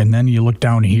door. And then you look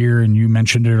down here, and you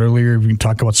mentioned it earlier. We can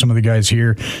talk about some of the guys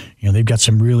here. They've got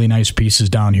some really nice pieces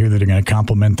down here that are going to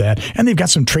complement that, and they've got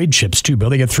some trade chips too, Bill.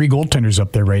 They got 3 goaltenders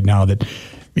up there right now that.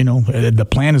 The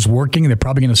plan is working. They're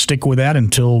probably going to stick with that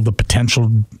until the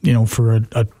potential, for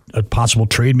a possible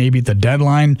trade maybe at the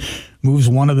deadline moves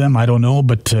one of them. I don't know,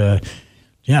 but I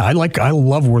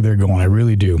love where they're going. I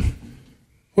really do.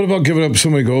 What about giving up so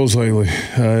many goals lately?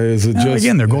 Is it just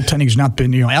again, their goaltending's not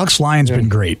been, Alex Lyon's been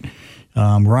great.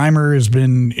 Reimer has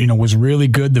been, was really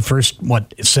good the first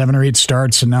 7 or 8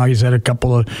 starts, and now he's had a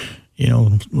couple of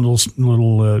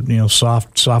little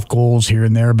soft goals here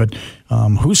and there. But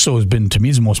Husso has been, to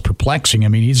me, the most perplexing. I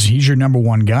mean, he's your number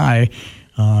one guy,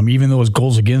 even though his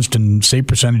goals against and save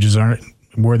percentages aren't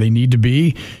where they need to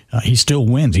be. He still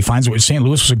wins. He finds it. St.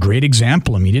 Louis was a great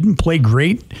example. I mean, he didn't play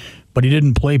great, but he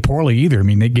didn't play poorly either. I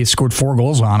mean, they scored 4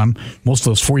 goals on him. Most of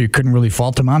those 4 you couldn't really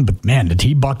fault him on, but man, did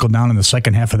he buckle down in the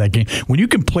second half of that game. When you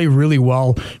can play really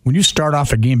well, when you start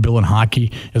off a game, Bill, in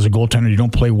hockey as a goaltender, you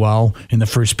don't play well in the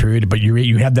first period, but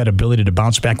you have that ability to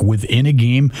bounce back within a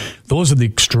game. Those are the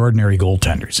extraordinary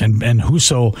goaltenders, and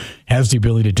Husso has the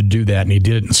ability to do that, and he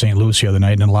did it in St. Louis the other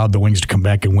night and allowed the Wings to come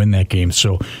back and win that game.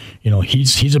 So,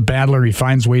 he's a battler. He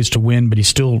finds ways to win, but he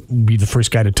still be the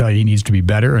first guy to tell you he needs to be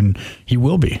better, and he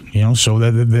will be. So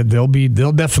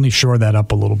they'll definitely shore that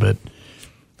up a little bit.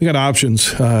 They got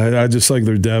options. I just like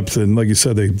their depth, and like you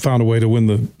said, they found a way to win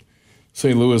the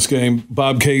St. Louis game.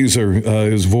 Bob Kaiser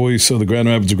is voice of the Grand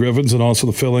Rapids Griffins, and also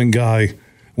the fill-in guy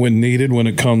when needed when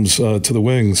it comes to the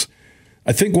Wings.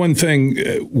 I think one thing,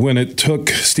 when it took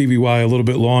Stevie Y a little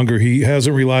bit longer, he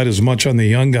hasn't relied as much on the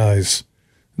young guys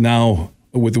now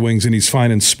with the Wings, and he's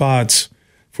finding spots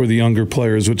for the younger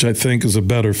players, which I think is a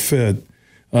better fit.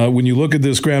 When you look at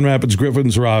this Grand Rapids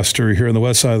Griffins roster here on the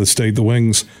west side of the state, the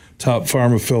Wings' top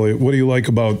farm affiliate, what do you like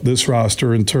about this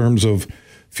roster in terms of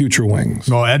future Wings?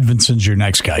 Well, Edvinson's your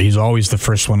next guy. He's always the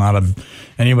first one out of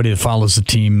anybody that follows the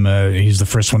team. He's the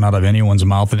first one out of anyone's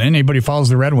mouth, and anybody who follows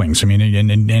the Red Wings. I mean,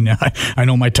 and I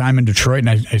know my time in Detroit, and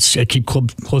I keep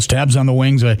close tabs on the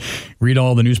Wings. I read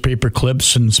all the newspaper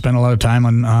clips and spend a lot of time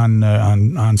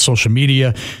on social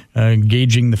media,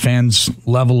 gauging the fans'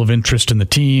 level of interest in the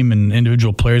team and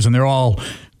individual players, and they're all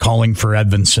calling for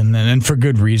Edvinson, and for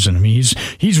good reason. I mean,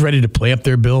 he's ready to play up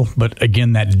there, Bill, but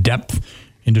again, that depth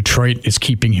in Detroit is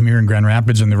keeping him here in Grand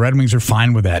Rapids, and the Red Wings are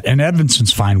fine with that. And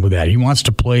Edvinson's fine with that. He wants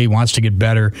to play, he wants to get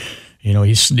better.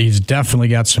 He's definitely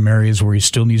got some areas where he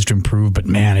still needs to improve, but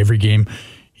man, every game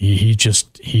he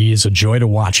is a joy to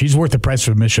watch. He's worth the price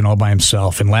of admission all by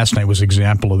himself, and last night was an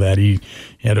example of that. He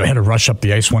had to rush up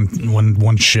the ice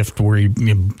one shift where he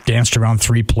danced around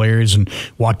 3 players and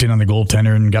walked in on the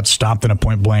goaltender and got stopped in a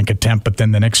point-blank attempt, but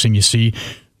then the next thing you see,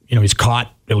 he's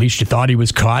caught. At least you thought he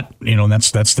was caught.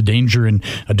 That's the danger in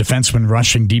a defenseman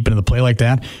rushing deep into the play like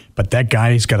that. But that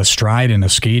guy's got a stride and a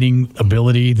skating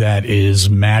ability that is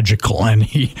magical, and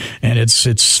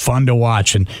it's fun to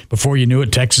watch. And before you knew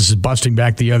it, Texas is busting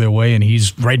back the other way, and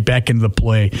he's right back into the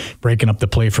play, breaking up the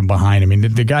play from behind. I mean,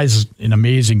 the guy's an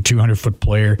amazing 200-foot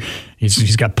player.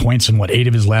 He's got points in 8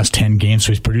 of his last 10 games,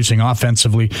 so he's producing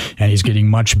offensively, and he's getting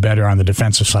much better on the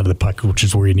defensive side of the puck, which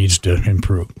is where he needs to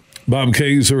improve. Bob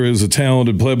Kaiser is a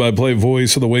talented play-by-play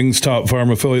voice of the Wings' top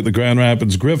farm affiliate, the Grand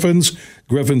Rapids Griffins.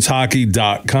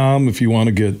 GriffinsHockey.com if you want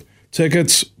to get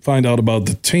tickets, find out about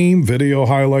the team, video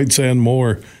highlights, and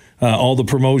more. All the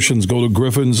promotions, go to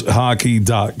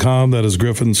GriffinsHockey.com. That is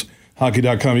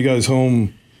GriffinsHockey.com. You guys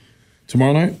home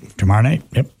tomorrow night? Tomorrow night,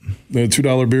 yep. The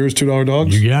 $2 beers, $2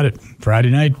 dogs? You got it. Friday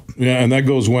night. Yeah, and that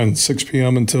goes when? 6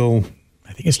 p.m. until...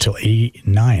 I think it's till 8,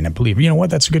 9, I believe. You know what?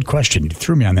 That's a good question. You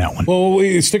threw me on that one.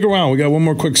 Well, stick around. We got one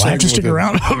more quick segment. I have to stick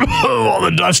around? All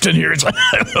the dust in here. I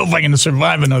don't know if I can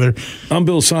survive another. I'm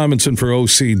Bill Simonson for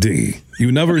OCD.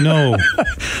 You never know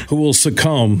who will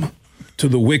succumb to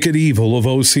the wicked evil of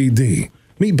OCD.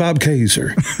 Meet Bob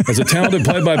Kaiser. As a talented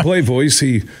play-by-play voice,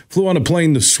 he flew on a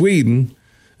plane to Sweden,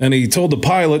 and he told the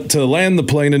pilot to land the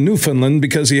plane in Newfoundland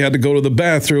because he had to go to the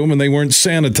bathroom and they weren't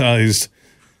sanitized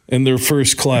in their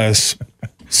first class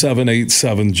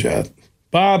 787 jet.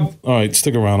 Bob, all right,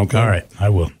 stick around, okay? All right, I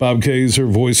will. Bob Kaiser,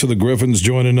 voice of the Griffins,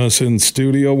 joining us in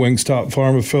studio. Wings top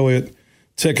farm affiliate.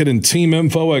 Ticket and team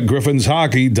info at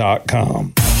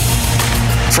GriffinsHockey.com.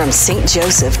 From St.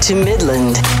 Joseph to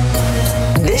Midland,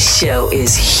 this show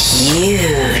is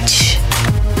huge.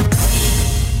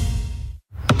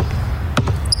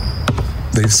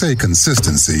 They say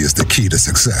consistency is the key to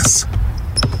success.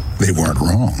 They weren't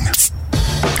wrong.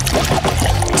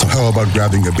 So how about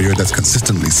grabbing a beer that's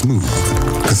consistently smooth,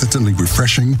 consistently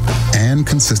refreshing, and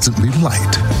consistently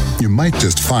light? You might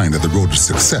just find that the road to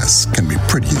success can be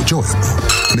pretty enjoyable.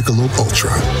 Michelob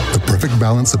Ultra, the perfect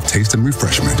balance of taste and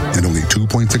refreshment, and only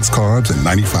 2.6 carbs and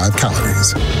 95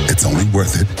 calories. It's only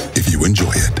worth it if you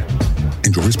enjoy it.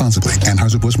 Enjoy responsibly.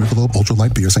 Anheuser-Busch Michelob Ultra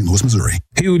Light Beer, St. Louis, Missouri.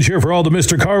 Huge here for all the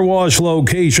Mr. Car Wash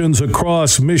locations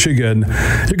across Michigan.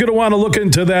 You're going to want to look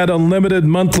into that unlimited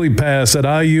monthly pass that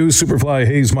I use. Superfly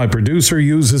Hayes, my producer,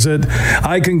 uses it.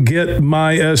 I can get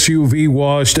my SUV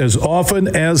washed as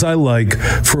often as I like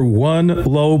for one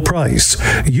low price.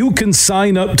 You can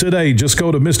sign up today. Just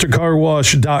go to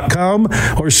MrCarWash.com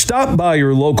or stop by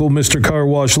your local Mr. Car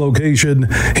Wash location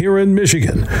here in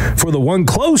Michigan for the one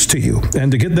close to you.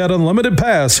 And to get that unlimited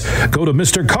pass, go to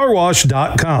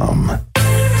MrCarWash.com.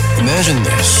 Imagine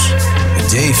this, a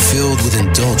day filled with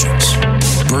indulgence,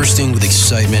 bursting with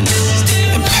excitement,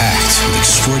 and packed with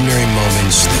extraordinary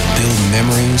moments that build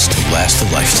memories to last a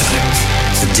lifetime.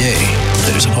 A day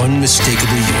that is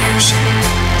unmistakably yours,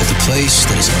 at the place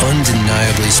that is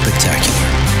undeniably spectacular.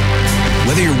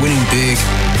 Whether you're winning big,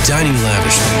 dining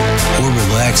lavishly, or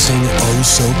relaxing oh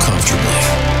so comfortably,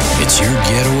 it's your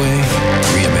getaway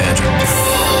reimagined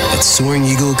at Soaring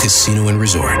Eagle Casino and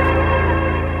Resort.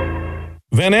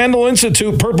 Van Andel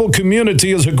Institute Purple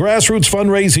Community is a grassroots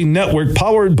fundraising network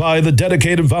powered by the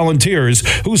dedicated volunteers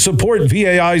who support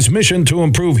VAI's mission to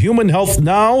improve human health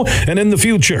now and in the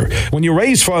future. When you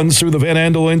raise funds through the Van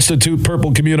Andel Institute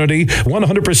Purple Community,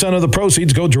 100% of the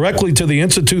proceeds go directly to the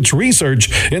Institute's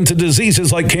research into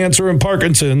diseases like cancer and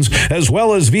Parkinson's, as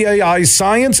well as VAI's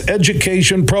science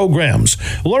education programs.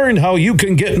 Learn how you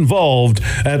can get involved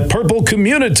at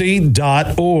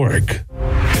purplecommunity.org.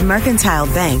 Mercantile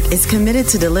Bank is committed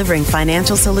to delivering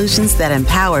financial solutions that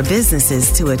empower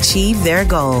businesses to achieve their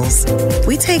goals.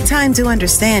 We take time to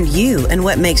understand you and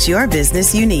what makes your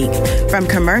business unique. From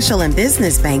commercial and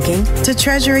business banking to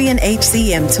treasury and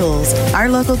HCM tools, our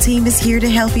local team is here to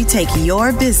help you take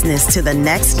your business to the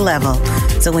next level.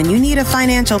 So when you need a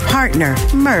financial partner,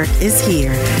 Merc is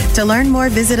here. To learn more,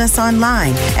 visit us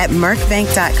online at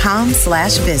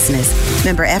mercbank.com/business.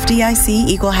 Member FDIC,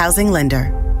 Equal Housing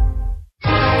Lender.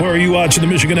 Where are you watching the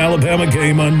Michigan-Alabama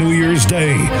game on New Year's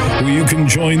Day? Where you can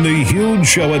join the huge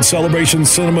show at Celebration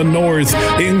Cinema North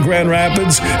in Grand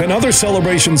Rapids, and other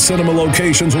Celebration Cinema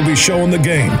locations will be showing the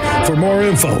game. For more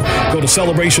info, go to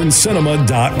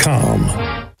celebrationcinema.com.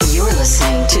 You're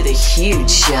listening to The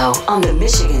Huge Show on the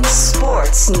Michigan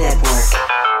Sports Network.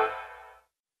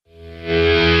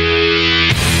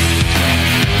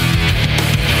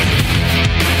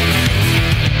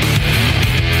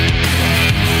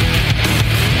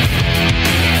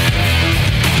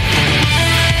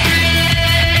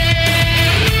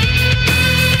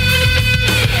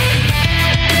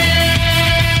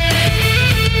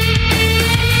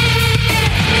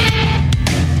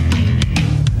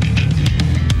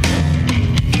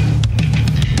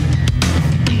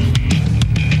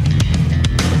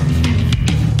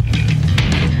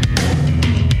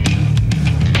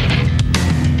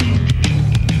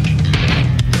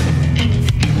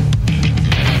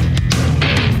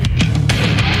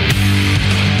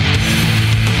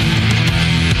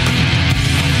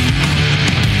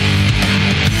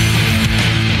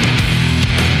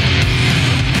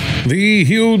 The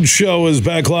Huge Show is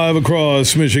back live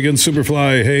across Michigan.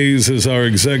 Superfly Hayes is our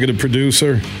executive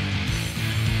producer.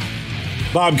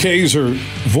 Bob Kaiser,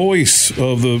 voice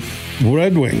of the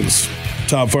Red Wings,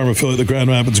 top farm affiliate, the Grand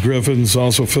Rapids Griffins,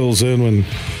 also fills in when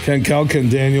Ken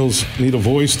Daniels need a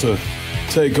voice to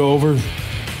take over.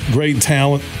 Great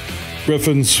talent.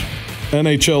 Griffins,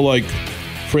 NHL-like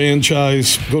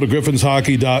franchise. Go to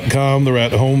griffinshockey.com. They're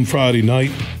at home Friday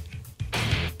night.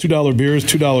 $2 beers,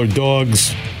 $2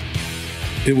 dogs.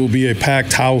 It will be a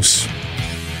packed house.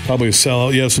 Probably a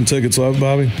sellout. You have some tickets left,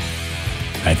 Bobby?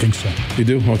 I think so. You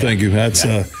do? Well, thank you. That's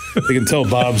you can tell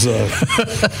Bob's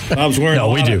wearing.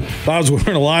 No, we do. Bob's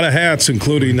wearing a lot of hats,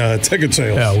 including ticket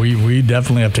sales. Yeah, we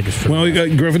definitely have tickets for that. Well, you got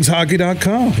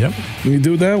griffinshockey.com. Yep. You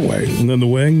do it that way. And then the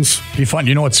Wings. Be fun.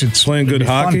 You know, it's playing good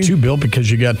hockey. Fun too, Bill, because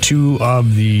you got two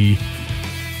of the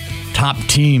top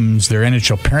teams, their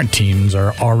NHL parent teams,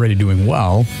 are already doing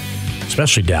well,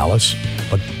 especially Dallas.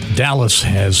 But Dallas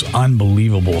has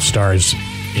unbelievable stars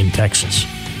in Texas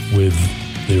with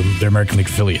their American League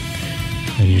affiliate.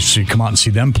 And you come out and see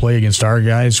them play against our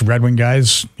guys, Red Wing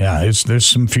guys. Yeah, there's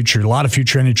some future, a lot of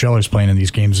future NHLers playing in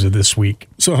these games this week.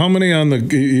 So how many on the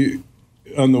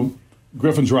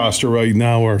Griffins roster right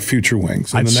now are future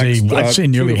Wings? I'd say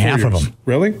nearly half of them.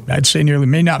 Really? I'd say nearly,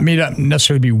 may not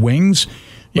necessarily be Wings.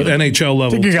 But NHL level. I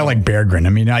think you got like Berggren. I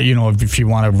mean, if you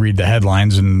want to read the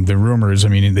headlines and the rumors, I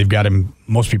mean, they've got him.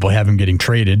 Most people have him getting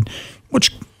traded,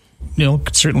 which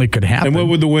certainly could happen. And what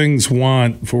would the Wings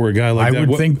want for a guy like that? I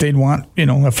would think they'd want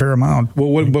a fair amount.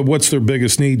 Well, but what's their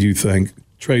biggest need? You think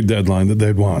trade deadline that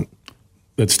they'd want?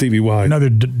 That's Stevie Y. Another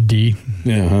D.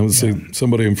 Yeah, I would say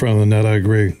somebody in front of the net. I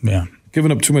agree. Yeah,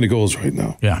 giving up too many goals right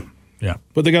now. Yeah. Yeah.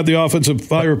 But they got the offensive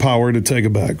firepower to take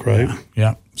it back, right?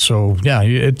 Yeah. So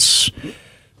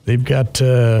they've got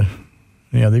some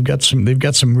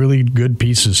really good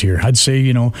pieces here. I'd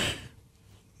say,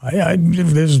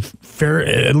 there's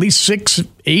at least 6,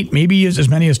 8, maybe as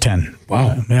many as 10.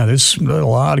 Wow. There's a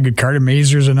lot of good. Carter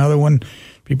Mazur's another one.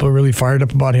 People are really fired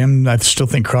up about him. I still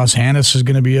think Cross Hannes is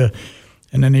going to be an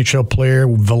NHL player.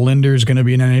 Valinder is going to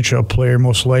be an NHL player,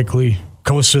 most likely.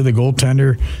 Kosa, the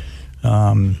goaltender,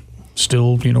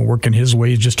 still, working his way.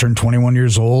 He's just turned 21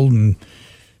 years old and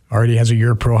already has a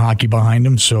year of pro hockey behind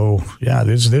him. So,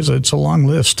 it's a long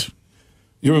list.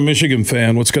 You're a Michigan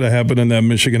fan. What's going to happen in that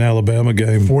Michigan-Alabama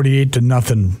game?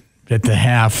 48-0 at the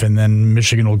half, and then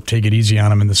Michigan will take it easy on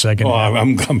them in the second half.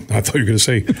 I thought you were going to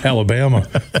say Alabama,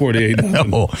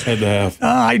 48-0 at the half.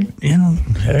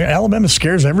 Alabama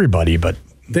scares everybody, but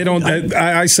they don't.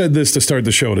 I said this to start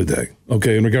the show today.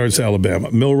 Okay, in regards to Alabama,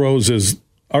 Milrose is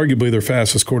arguably their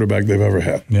fastest quarterback they've ever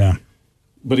had. Yeah,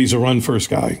 but he's a run-first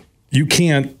guy. You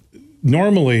can't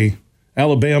normally.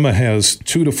 Alabama has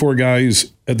 2 to 4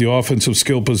 guys at the offensive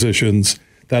skill positions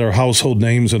that are household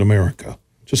names in America.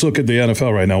 Just look at the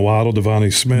NFL right now. Waddle,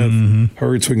 Devontae Smith,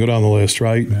 Hurts, we can go down the list,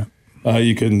 right? Yeah.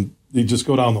 You just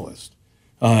go down the list.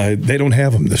 They don't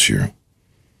have them this year.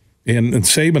 And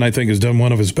Saban, I think, has done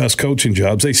one of his best coaching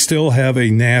jobs. They still have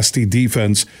a nasty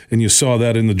defense, and you saw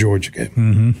that in the Georgia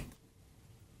game.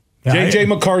 J.J.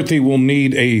 McCarthy will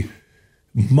need a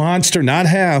monster, not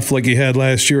half like he had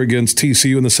last year against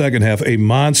TCU in the second half, a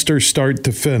monster start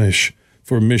to finish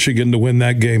for Michigan to win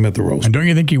that game at the Rose Bowl. And don't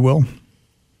you think he will?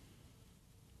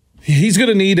 He's going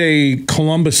to need a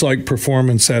Columbus-like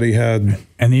performance that he had,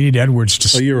 and they need Edwards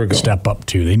to a year ago. Step up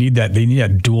too. They need that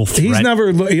dual threat. He's never,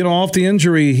 off the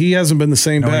injury, he hasn't been the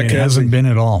same back. He hasn't been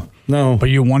at all. No, but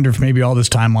you wonder if maybe all this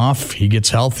time off he gets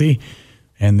healthy.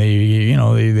 And they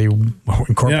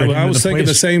incorporate. Yeah, I was thinking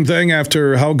the same thing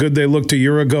after how good they looked a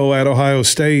year ago at Ohio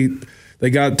State. They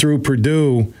got through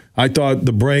Purdue. I thought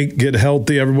the break, get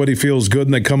healthy, everybody feels good,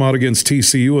 and they come out against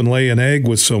TCU and lay an egg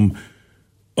with some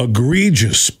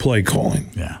egregious play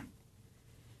calling. Yeah.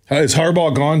 Is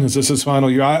Harbaugh gone? Is this his final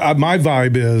year? My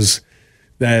vibe is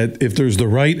that if there's the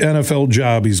right NFL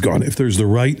job, he's gone. If there's the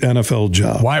right NFL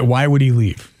job. Why would he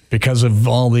leave? Because of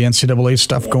all the NCAA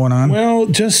stuff going on? Well,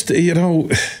 just,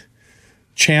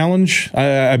 challenge.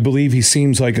 I believe he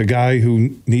seems like a guy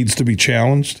who needs to be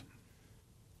challenged.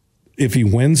 If he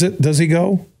wins it, does he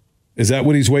go? Is that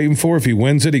what he's waiting for? If he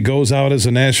wins it, he goes out as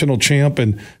a national champ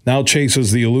and now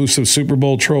chases the elusive Super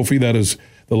Bowl trophy that is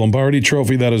the Lombardi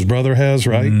trophy that his brother has,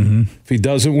 right? If he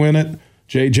doesn't win it,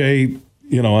 JJ,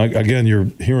 again, you're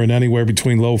hearing anywhere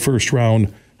between low first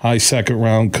round, high second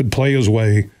round, could play his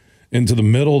way into the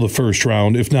middle of the first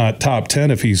round, if not top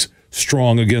 10, if he's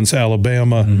strong against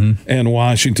Alabama and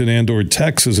Washington and/or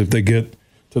Texas if they get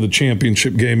to the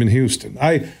championship game in Houston.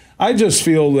 I just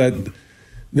feel that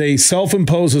they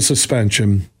self-impose a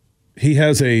suspension. He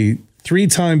has a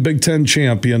 3-time Big Ten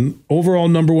champion, overall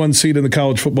number 1 seed in the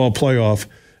college football playoff,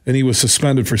 and he was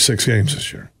suspended for 6 games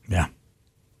this year. Yeah.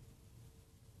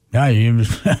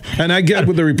 And I get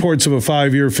with the reports of a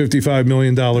 5-year, $55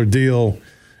 million deal,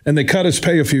 and they cut his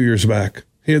pay a few years back.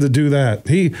 He had to do that.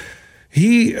 He,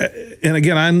 and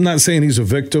again, I'm not saying he's a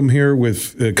victim here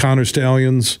with Connor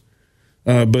Stallions,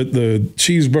 but the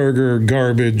cheeseburger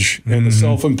garbage and the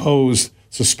self-imposed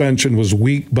suspension was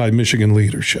weak by Michigan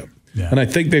leadership. Yeah. And I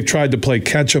think they've tried to play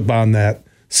catch-up on that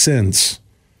since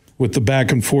with the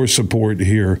back-and-forth support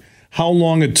here. How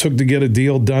long it took to get a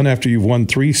deal done after you've won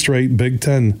 3 straight Big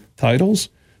Ten titles,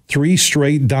 3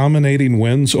 straight dominating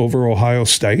wins over Ohio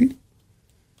State.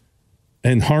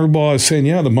 And Harbaugh is saying,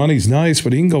 yeah, the money's nice,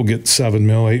 but he can go get $7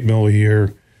 million, $8 million a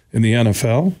year in the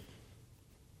NFL.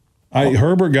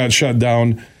 Herbert got shut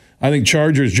down. I think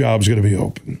Chargers' job's going to be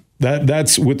open.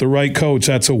 That's with the right coach,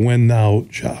 that's a win-now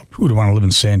job. Who would want to live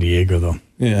in San Diego, though?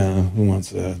 Yeah, who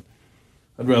wants that?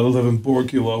 I'd rather live in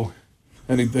Borculo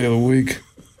any day of the week.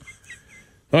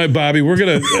 All right, Bobby, I'm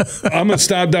going to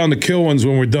stop down to Kilwins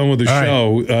when we're done with the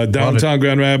show. Right. Downtown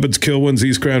Grand Rapids, Kilwins,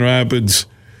 East Grand Rapids.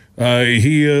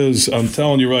 He is, I'm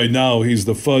telling you right now, he's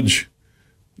the fudge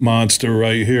monster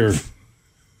right here.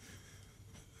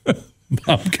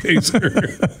 Bob Kaiser.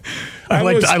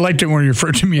 I liked it when you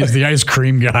referred to me as the ice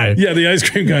cream guy. Yeah, the ice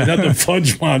cream guy, not the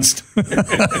fudge monster.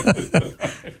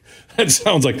 That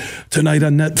sounds like tonight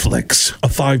on Netflix, a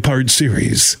 5-part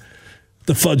series,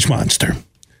 The Fudge Monster.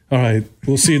 All right,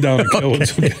 we'll see you down at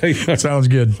Kilwins. Okay. Sounds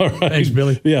good. All right. Thanks,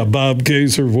 Billy. Yeah, Bob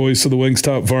Kaiser, voice of the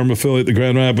Wingstop Farm affiliate, the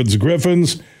Grand Rapids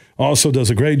Griffins. Also does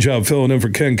a great job filling in for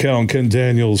Ken Cal and Ken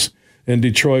Daniels in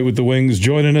Detroit with the Wings.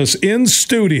 Joining us in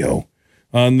studio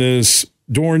on this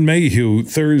Dorn Mayhew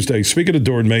Thursday. Speaking of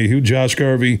Dorn Mayhew, Josh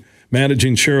Garvey,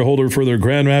 managing shareholder for their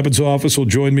Grand Rapids office, will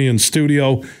join me in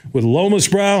studio with Lomas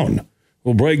Brown.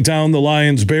 We'll break down the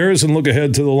Lions-Bears and look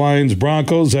ahead to the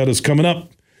Lions-Broncos. That is coming up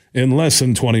in less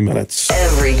than 20 minutes.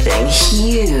 Everything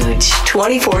huge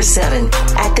 24/7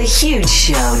 at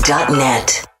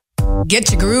thehugeshow.net.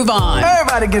 Get your groove on.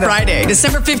 Everybody get up. Friday,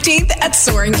 December 15th at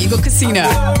Soaring Eagle Casino.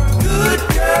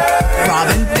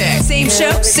 Robin Thicke. Same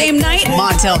show, same night,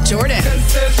 Montel Jordan.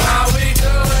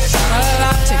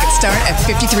 Tickets start at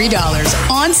 $53.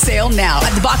 On sale now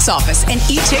at the box office and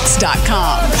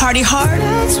etix.com. Party hard.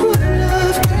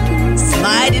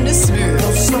 Slide into smooth.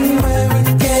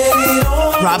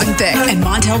 Robin Thicke and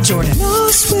Montel Jordan.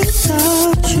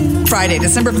 Friday,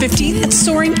 December 15th at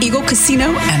Soaring Eagle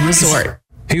Casino and Resort.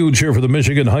 Huge here for the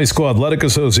Michigan High School Athletic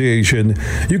Association.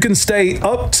 You can stay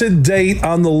up to date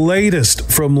on the latest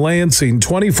from Lansing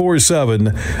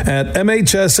 24/7 at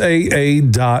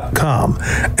MHSAA.com,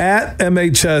 at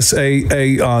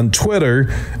MHSAA on Twitter,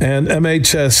 and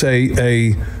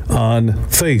MHSAA on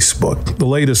Facebook. The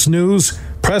latest news,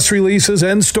 press releases,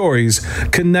 and stories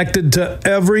connected to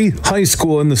every high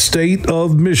school in the state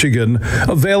of Michigan,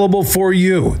 available for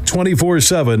you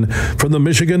 24/7 from the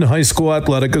Michigan High School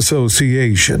Athletic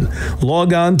Association.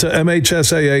 Log on to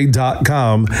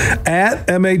MHSAA.com, at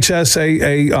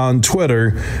MHSAA on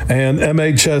Twitter, and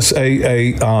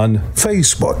MHSAA on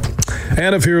Facebook.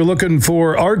 And if you're looking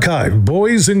for archive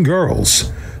boys and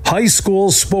girls high school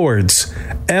sports,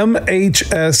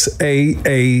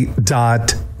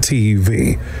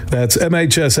 MHSAA.TV. That's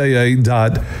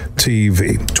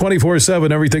MHSAA.TV.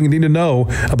 24/7, everything you need to know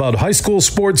about high school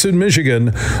sports in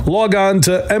Michigan. Log on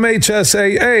to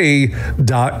MHSAA.com.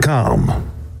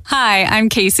 Hi, I'm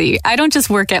Casey. I don't just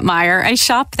work at Meijer, I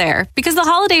shop there. Because the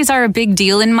holidays are a big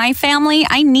deal in my family,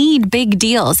 I need big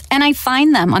deals. And I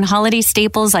find them on holiday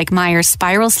staples like Meijer's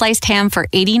Spiral Sliced Ham for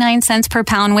 89 cents per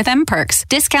pound with M-Perks.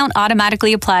 Discount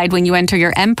automatically applied when you enter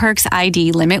your M-Perks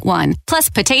ID Limit 1. Plus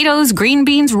potatoes, green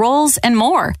beans, rolls, and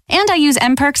more. And I use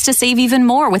M-Perks to save even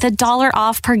more with $1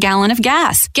 off per gallon of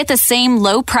gas. Get the same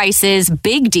low prices,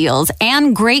 big deals,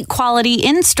 and great quality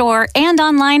in-store and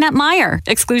online at Meijer.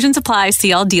 Exclusions apply.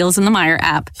 See all deals in the Meijer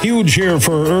app. Huge here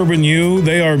for Urban U.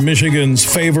 They are Michigan's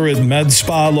favorite med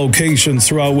spa locations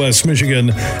throughout West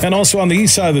Michigan and also on the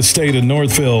east side of the state in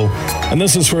Northville. And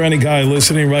this is for any guy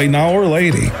listening right now or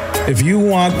lady. If you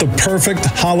want the perfect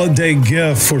holiday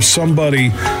gift for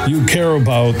somebody you care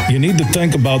about, you need to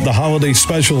think about the holiday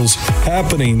specials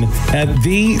happening at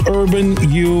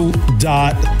theurbanu.com.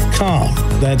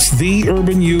 That's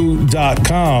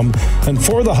theurbanu.com. And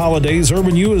for the holidays,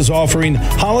 Urban U is offering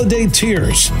holiday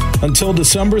tiers until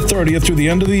December 30th through the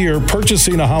end of the year.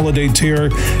 Purchasing a holiday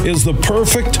tier is the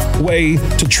perfect way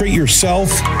to treat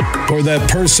yourself or that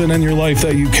person in your life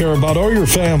that you care about or your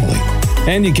family.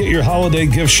 And you get your holiday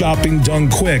gift shopping done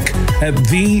quick at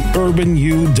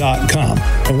theurbanu.com.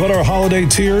 And what are holiday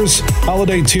tiers?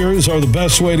 Holiday tiers are the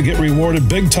best way to get rewarded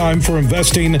big time for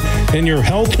investing in your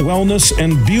health, wellness,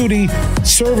 and beauty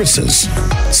services.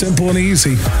 Simple and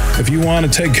easy. If you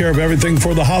want to take care of everything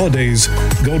for the holidays,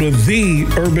 go to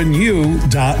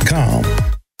theurbanu.com.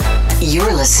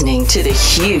 You're listening to The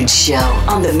Huge Show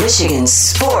on the Michigan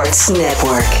Sports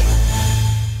Network.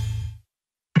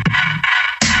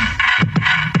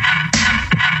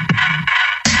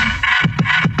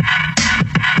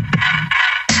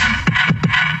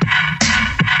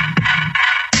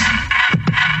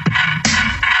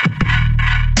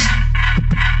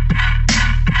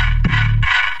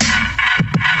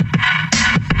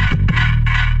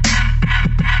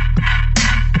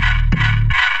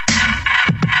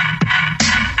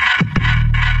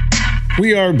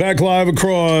 We are back live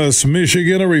across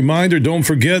Michigan. A reminder, don't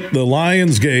forget the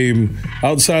Lions game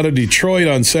outside of Detroit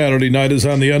on Saturday night is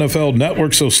on the NFL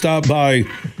Network, so stop by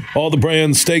all the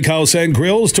Brands Steakhouse and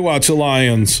Grills to watch the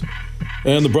Lions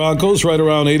and the Broncos. Right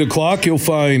around 8 o'clock, you'll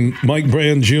find Mike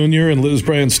Brand Jr. and Liz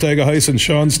Brand Stegaheis and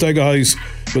Sean Stegaheis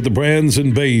with the Brands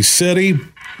in Bay City.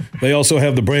 They also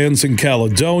have the Brands in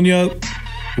Caledonia.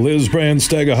 Liz Brand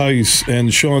Stegaheis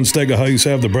and Sean Stegaheis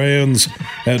have the Brands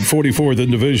at 44th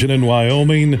and Division in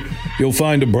Wyoming. You'll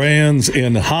find the Brands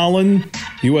in Holland,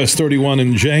 US 31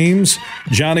 in James,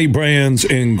 Johnny Brands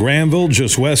in Granville,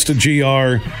 just west of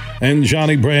GR, and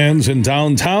Johnny Brands in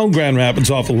downtown Grand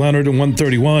Rapids off of Leonard and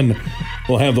 131.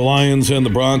 We'll have the Lions and the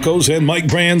Broncos, and Mike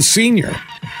Brand Sr.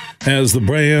 has the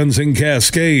Brands in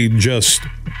Cascade, just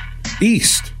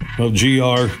east of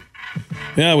GR.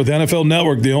 Yeah, with NFL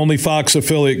Network, the only Fox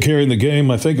affiliate carrying the game,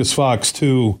 I think, is Fox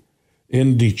 2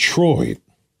 in Detroit.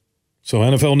 So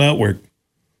NFL Network,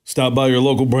 stop by your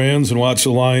local Brands and watch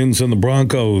the Lions and the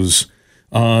Broncos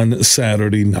on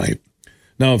Saturday night.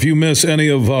 Now, if you miss any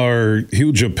of our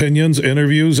huge opinions,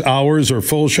 interviews, hours, or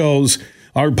full shows,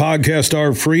 our podcasts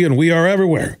are free and we are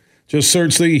everywhere. Just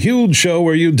search The Huge Show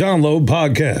where you download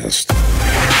podcasts.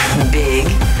 Big,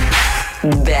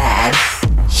 bad,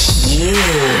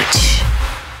 huge.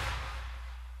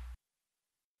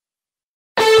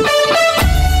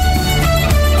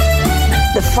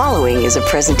 The following is a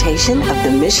presentation of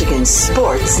the Michigan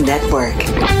Sports Network.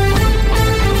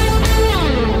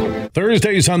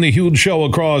 Thursdays on The Huge Show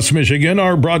across Michigan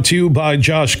are brought to you by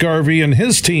Josh Garvey and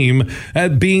his team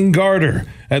at Bean Garter.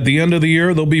 At the end of the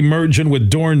year, they'll be merging with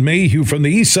Dorn Mayhew from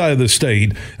the east side of the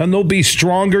state, and they'll be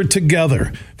stronger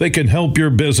together. They can help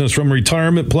your business from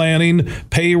retirement planning,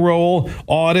 payroll,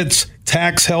 audits,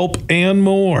 tax help, and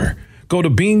more. Go to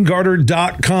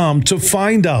BeanGarter.com to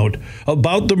find out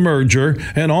about the merger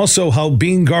and also how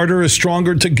Bean Garter is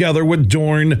stronger together with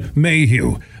Dorn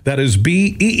Mayhew. That is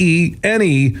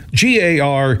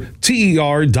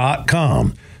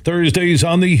BeanGarter.com. Thursdays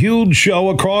on The Huge Show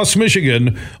across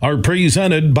Michigan are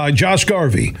presented by Josh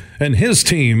Garvey and his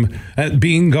team at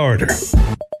Bean Garter.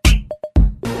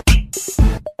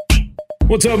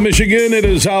 What's up, Michigan? It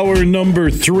is hour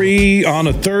number 3 on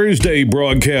a Thursday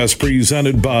broadcast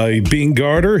presented by Bean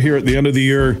Garter. Here at the end of the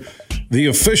year, the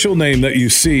official name that you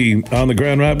see on the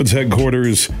Grand Rapids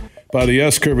headquarters by the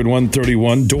S-Curve at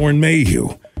 131, Dorn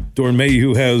Mayhew. Dorn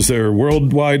Mayhew has their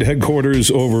worldwide headquarters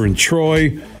over in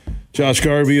Troy. Josh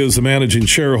Garvey is the managing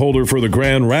shareholder for the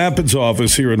Grand Rapids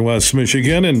office here in West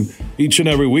Michigan. And each and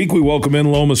every week we welcome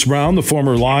in Lomas Brown, the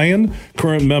former Lion,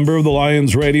 current member of the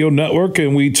Lions Radio Network.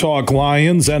 And we talk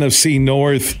Lions, NFC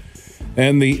North,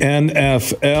 and the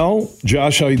NFL.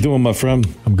 Josh, how you doing, my friend?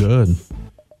 I'm good.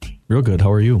 Real good.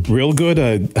 How are you? Real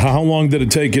good. How long did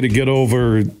it take you to get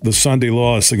over the Sunday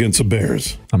loss against the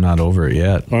Bears? I'm not over it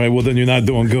yet. All right, well, then you're not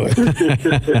doing good.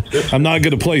 I'm not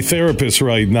going to play therapist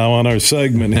right now on our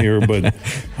segment here, but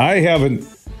I haven't.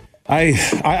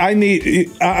 I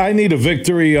need a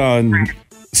victory on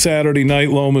Saturday night,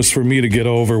 Lomas, for me to get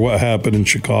over what happened in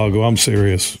Chicago. I'm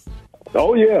serious.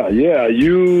 Oh, yeah.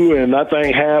 You and I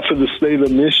think half of the state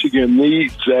of Michigan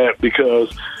needs that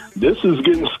because this is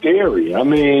getting scary. I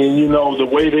mean, you know, the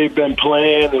way they've been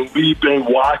playing and we've been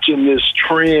watching this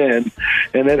trend,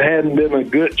 and it hadn't been a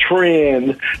good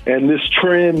trend, and this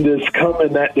trend is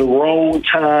coming at the wrong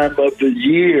time of the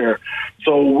year.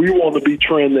 So we want to be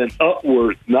trending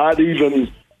upward, not even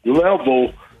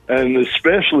level, and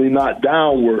especially not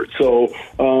downward. So,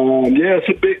 it's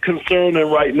a bit concerning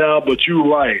right now, but you're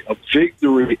right. A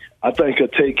victory, I think,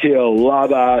 could take care of a lot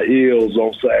of our ills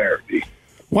on Saturday.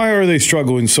 Why are they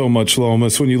struggling so much,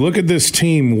 Lomas? When you look at this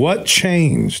team, what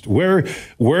changed? Where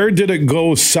did it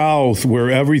go south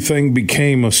where everything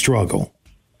became a struggle?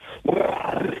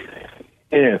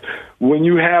 And when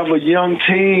you have a young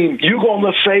team, you're going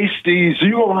to face these.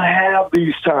 You're going to have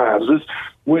these times.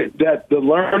 With that, the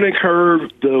learning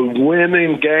curve, the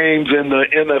winning games in the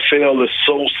NFL is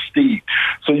so steep.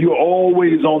 So you're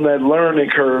always on that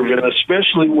learning curve, and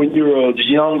especially when you're a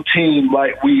young team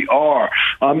like we are.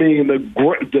 I mean, the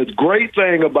great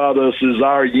thing about us is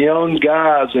our young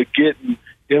guys are getting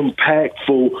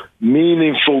impactful,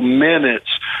 meaningful minutes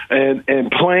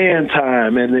and playing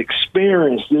time and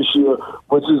experience this year,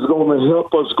 which is going to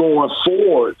help us going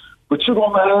forward. But you're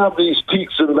going to have these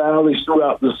peaks and valleys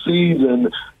throughout the season.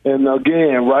 And,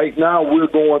 again, right now we're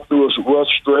going through a rough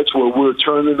stretch where we're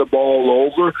turning the ball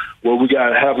over, where we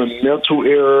got having mental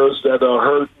errors that are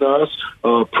hurting us,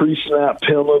 pre-snap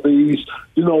penalties,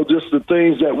 you know, just the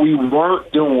things that we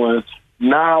weren't doing.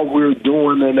 Now we're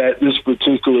doing it at this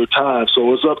particular time.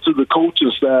 So it's up to the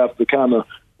coaching staff to kind of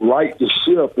right the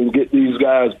ship and get these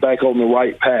guys back on the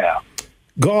right path.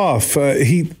 Goff,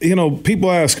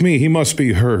 people ask me, he must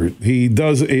be hurt. He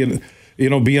does,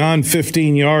 beyond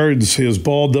 15 yards, his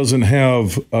ball doesn't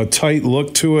have a tight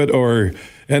look to it or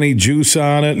any juice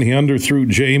on it, and he underthrew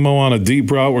J-Mo on a deep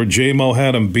route where J-Mo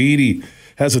had him beat. He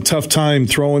has a tough time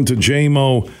throwing to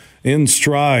J-Mo in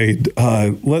stride.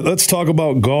 Let's talk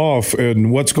about Goff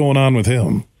and what's going on with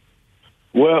him.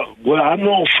 Well, I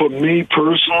know for me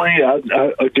personally,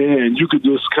 again, you could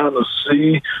just kind of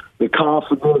see the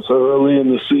confidence early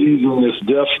in the season is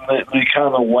definitely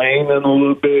kind of waning a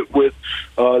little bit with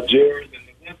Jared. And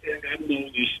the one thing I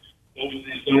noticed over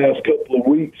these last couple of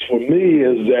weeks for me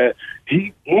is that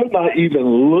they're not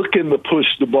even looking to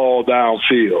push the ball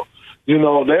downfield. You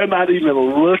know, they're not even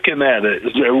looking at it,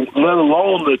 let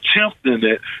alone attempting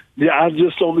it. Yeah, I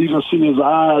just don't even see his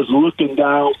eyes looking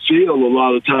downfield a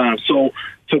lot of times. So,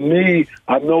 to me,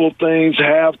 I know things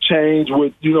have changed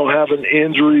with, having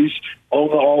injuries on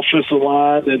the offensive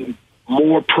line and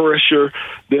more pressure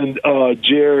than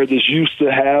Jared is used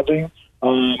to having.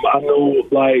 I know,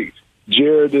 like,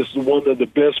 Jared is one of the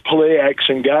best play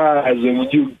action guys, and when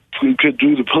you could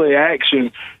do the play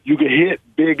action, you could hit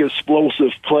big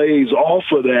explosive plays off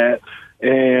of that.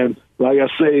 And like I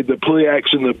say, the play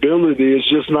action ability is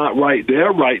just not right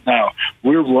there right now.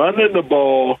 We're running the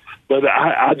ball, but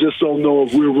I just don't know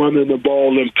if we're running the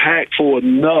ball impactful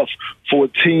enough for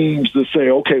teams to say,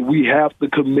 okay, we have to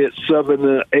commit 7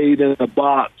 and 8 in the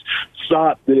box,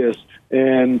 stop this.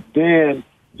 And then,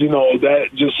 that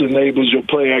just enables your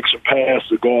play action pass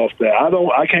to go off that.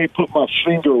 I can't put my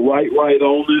finger right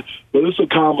on it, but it's a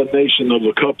combination of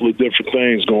a couple of different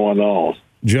things going on.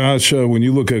 Josh, when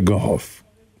you look at Goff,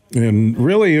 and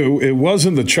really it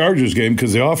wasn't the Chargers game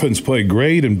because the offense played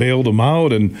great and bailed them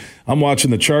out, and I'm watching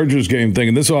the Chargers game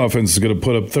thinking this offense is going to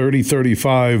put up 30,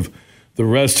 35 the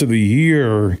rest of the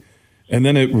year, and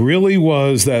then it really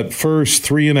was that first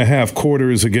 3.5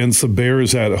 quarters against the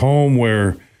Bears at home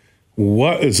where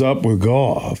what is up with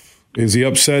Goff? Is he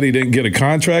upset he didn't get a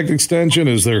contract extension?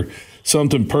 Is there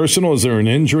something personal? Is there an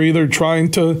injury they're trying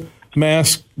to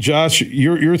mask? Josh,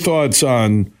 your thoughts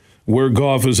on where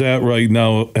Goff is at right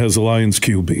now as a Lions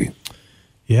QB?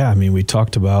 Yeah, I mean, we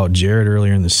talked about Jared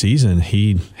earlier in the season.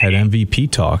 He had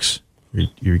MVP talks, you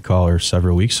recall, or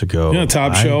several weeks ago. Yeah,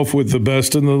 top shelf with the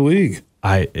best in the league.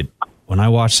 When I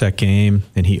watched that game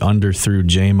and he underthrew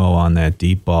J-Mo on that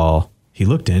deep ball, he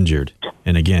looked injured.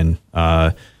 And again,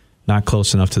 not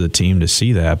close enough to the team to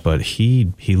see that, but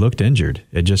he looked injured.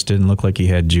 It just didn't look like he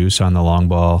had juice on the long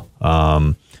ball.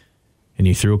 And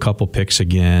he threw a couple picks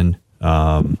again.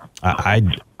 I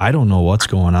don't know what's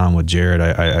going on with Jared.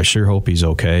 I sure hope he's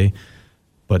okay.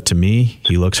 But to me,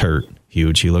 he looks hurt.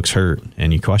 Huge. He looks hurt.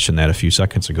 And you questioned that a few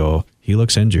seconds ago. He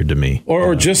looks injured to me.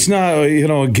 Or just not,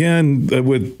 again,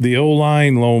 with the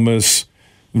O-line, Lomas,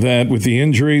 that with the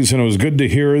injuries, and it was good to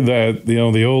hear that,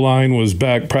 the O-line was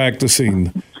back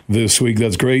practicing this week.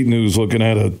 That's great news looking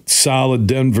at a solid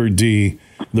Denver D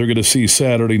they're going to see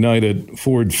Saturday night at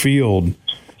Ford Field.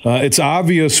 It's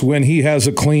obvious when he has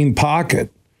a clean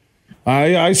pocket.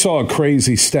 I saw a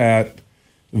crazy stat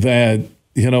that,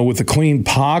 with a clean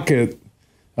pocket,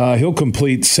 he'll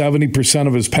complete 70%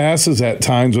 of his passes at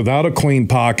times. Without a clean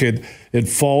pocket, it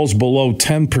falls below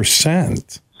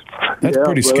 10%. That's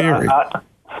pretty scary.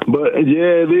 But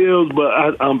yeah, it is.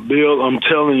 But Bill, I'm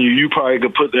telling you, you probably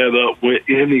could put that up with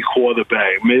any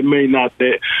quarterback. It may not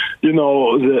that,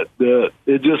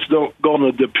 it just going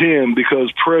to depend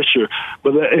because pressure.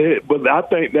 But I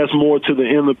think that's more to the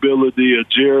inability of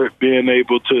Jared being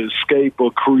able to escape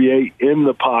or create in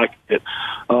the pocket,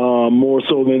 more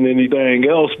so than anything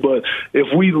else. But if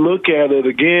we look at it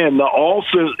again, the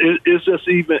offense,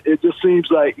 it just seems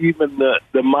like even the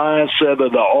mindset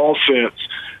of the offense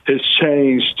has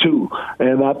changed too.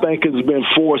 And I think it's been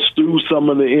forced through some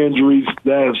of the injuries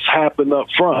that has happened up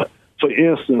front. For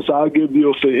instance, I'll give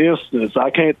you for instance,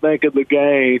 I can't think of the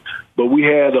game, but we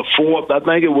had a fourth, I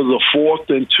think it was a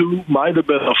 4th and 2, might have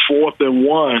been a 4th and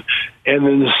 1. And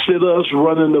instead of us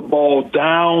running the ball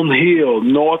downhill,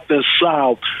 north and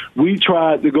south, we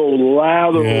tried to go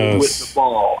lateral with the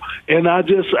ball. And I'm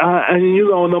just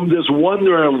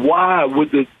wondering why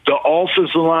with the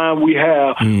offensive line we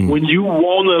have, when you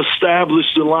want to establish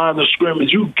the line of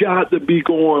scrimmage, you got to be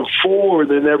going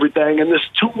forward and everything. And there's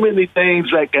too many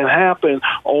things that can happen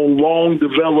on long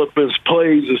development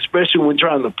plays, especially when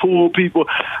trying to pull people.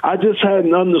 I just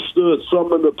hadn't understood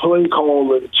some of the play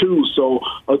calling too. So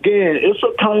again, it's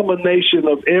a combination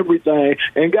of everything.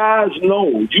 And guys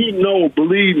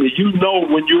believe me,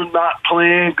 when you're not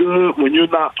playing good, when you're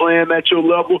not playing at your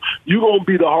level, you're going to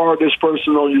be the hardest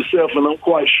person on yourself. And I'm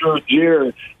quite sure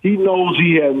Jared, he knows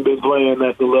he hasn't been playing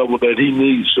at the level that he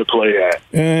needs to play at.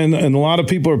 And a lot of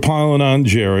people are piling on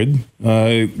Jared,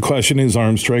 questioning his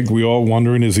arm strength. We all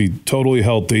wondering, is he totally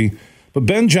healthy? But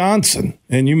Ben Johnson,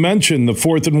 and you mentioned the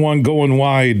 4th and 1 going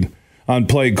wide on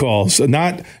play calls,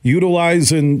 not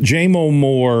utilizing J-Mo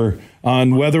more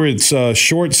on whether it's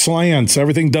short slants.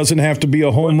 Everything doesn't have to be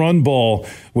a home run ball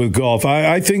with Goff.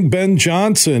 I think Ben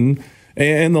Johnson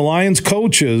and the Lions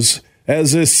coaches,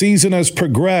 as this season has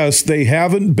progressed, they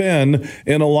haven't been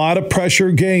in a lot of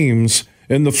pressure games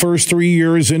in the first 3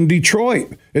 years in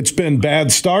Detroit. It's been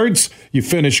bad starts. You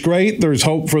finish great. There's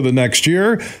hope for the next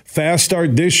year. Fast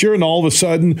start this year, and all of a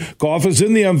sudden, Goff is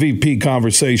in the MVP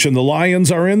conversation. The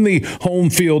Lions are in the home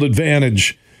field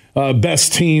advantage,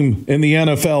 best team in the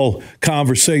NFL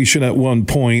conversation at one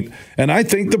point. And I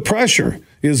think the pressure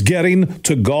is getting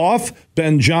to Goff,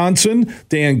 Ben Johnson,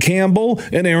 Dan Campbell,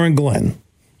 and Aaron Glenn.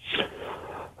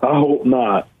 I hope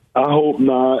not. I hope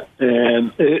not.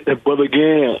 But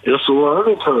again, it's a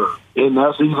learning curve, and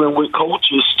that's even with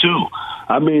coaches too.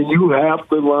 I mean, you have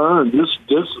to learn. This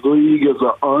league is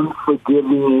an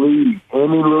unforgiving league.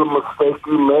 Any little mistake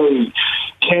you made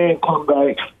can come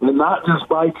back and not just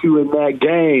bite you in that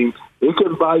game. It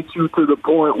can bite you to the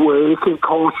point where it can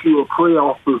cost you a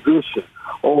playoff position,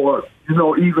 or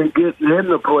even get in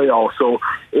the playoffs. So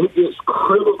it gets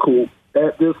critical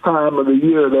at this time of the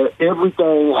year that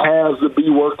everything has to be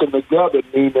working together,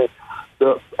 meaning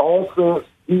the offense,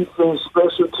 defense,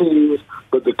 special teams,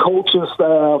 but the coaching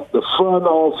staff, the front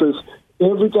office,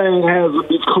 everything has to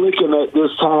be clicking at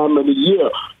this time of the year.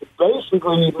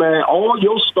 Basically, man, all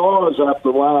your stars have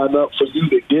to line up for you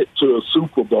to get to a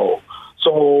Super Bowl.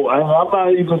 So, and I'm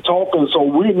not even talking, so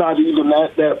we're not even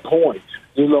at that point,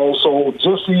 so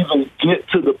just even get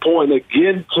to the point of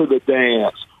getting to the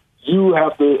dance. You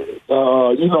have to,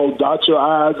 dot your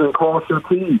I's and cross your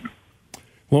T's.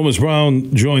 Lomas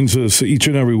Brown joins us each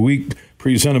and every week,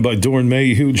 presented by Doran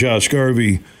Mayhew. Josh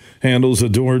Garvey handles the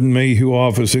Doran Mayhew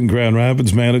office in Grand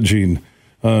Rapids, managing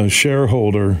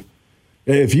shareholder.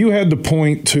 If you had to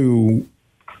point to,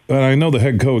 and I know the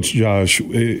head coach, Josh,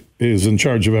 is in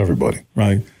charge of everybody,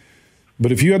 right?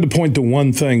 But if you had to point to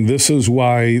one thing, this is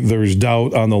why there's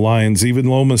doubt on the Lions. Even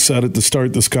Lomas said it to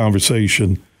start this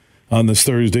conversation on this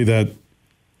Thursday that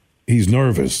he's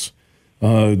nervous.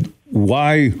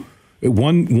 Why?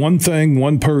 One thing,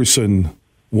 one person,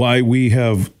 why we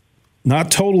have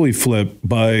not totally flipped,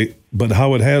 but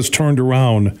how it has turned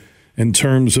around in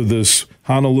terms of this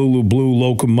Honolulu Blue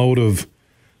locomotive,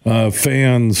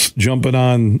 fans jumping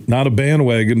on not a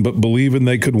bandwagon, but believing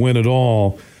they could win it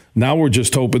all. Now we're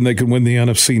just hoping they can win the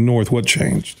NFC North. What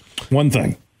changed? One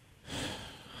thing.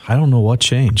 I don't know what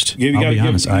changed. I'll be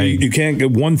honest. You can't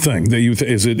get one thing that you.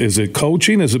 Is it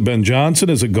coaching? Is it Ben Johnson?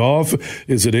 Is it golf?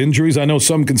 Is it injuries? I know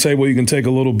some can say, well, you can take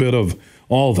a little bit of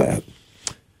all that.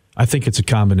 I think it's a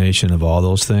combination of all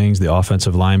those things. The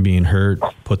offensive line being hurt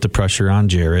put the pressure on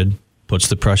Jared, puts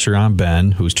the pressure on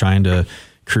Ben, who's trying to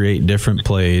create different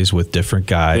plays with different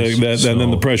guys. And then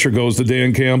the pressure goes to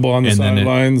Dan Campbell on the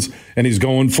sidelines, and he's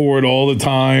going for it all the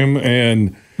time,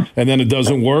 and then it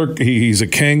doesn't work. He's a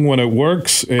king when it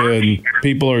works, and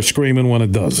people are screaming when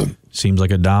it doesn't. Seems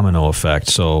like a domino effect.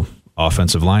 So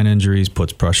offensive line injuries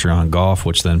puts pressure on Goff,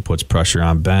 which then puts pressure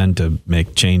on Ben to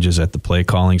make changes at the play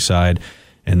calling side.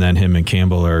 And then him and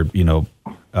Campbell are,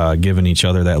 giving each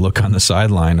other that look on the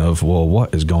sideline of, well,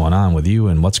 what is going on with you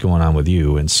and what's going on with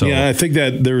you? And so, yeah, I think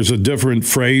that there's a different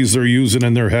phrase they're using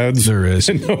in their heads. There is.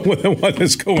 What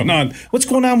is going on? What's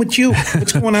going on with you?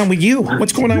 What's going on with you?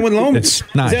 What's going on with Lomas?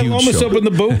 It's not is that Lomas show. Up in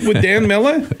the booth with Dan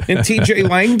Miller and TJ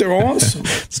Lang? They're awesome.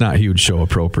 It's not huge show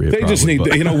appropriate. They just need,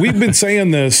 we've been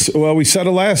saying this. Well, we said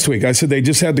it last week. I said they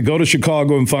just had to go to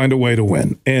Chicago and find a way to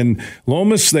win. And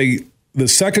Lomas, the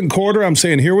second quarter, I'm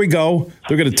saying, here we go.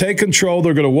 They're going to take control.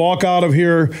 They're going to walk out of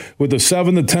here with a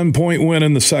 7 to 10 point win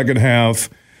in the second half.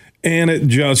 And it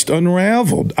just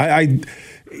unraveled.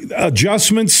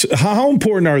 Adjustments, how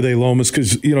important are they, Lomas?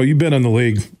 Because, you've been in the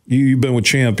league. You've been with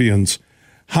champions.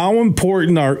 How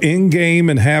important are in-game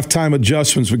and halftime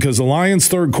adjustments? Because the Lions'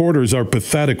 third quarters are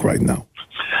pathetic right now.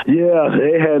 Yeah,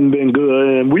 they hadn't been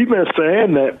good. And we've been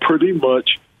saying that pretty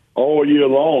much all year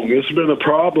long. It's been a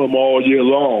problem all year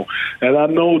long. And I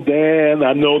know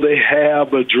they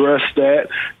have addressed that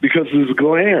because it's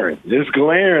glaring. It's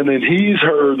glaring, and he's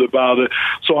heard about it.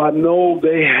 So I know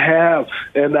they have,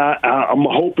 and I'm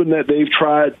hoping that they've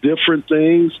tried different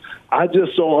things. I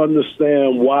just don't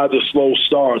understand why the slow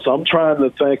starts. I'm trying to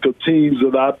think of teams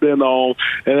that I've been on,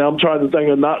 and I'm trying to think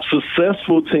of not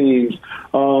successful teams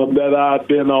that I've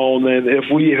been on. And if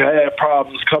we had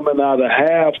problems coming out of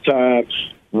halftime,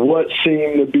 what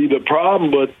seemed to be the problem,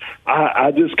 but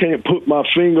I just can't put my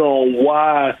finger on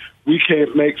why we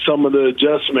can't make some of the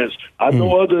adjustments. I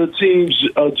know other teams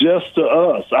adjust to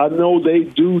us. I know they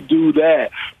do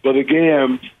that. But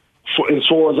again, as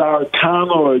far as our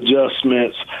counter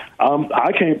adjustments,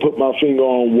 I can't put my finger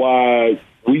on why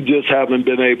we just haven't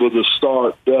been able to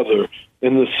start better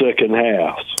in the second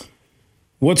half.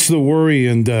 What's the worry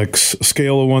index,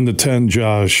 scale of 1 to 10,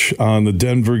 Josh, on the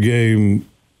Denver game?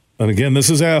 And again, this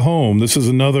is at home. This is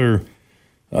another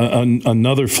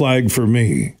flag for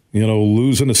me.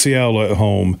 Losing to Seattle at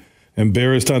home,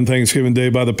 embarrassed on Thanksgiving Day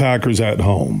by the Packers at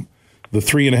home. The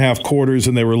 3.5 quarters,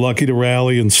 and they were lucky to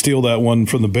rally and steal that one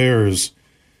from the Bears.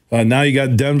 Now you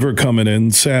got Denver coming in,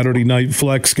 Saturday night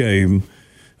flex game.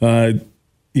 You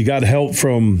got help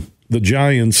from the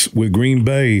Giants with Green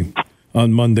Bay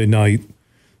on Monday night.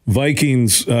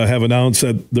 Vikings have announced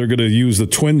that they're going to use the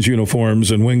Twins uniforms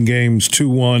and win games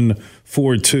 2-1,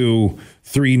 4-2,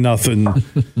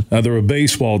 3-0. They're a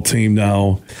baseball team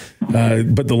now.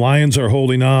 But the Lions are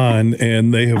holding on,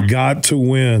 and they have got to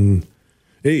win.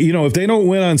 If they don't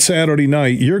win on Saturday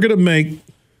night, you're going to make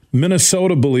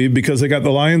Minnesota believe, because they got the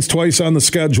Lions twice on the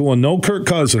schedule and no Kirk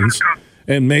Cousins,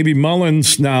 and maybe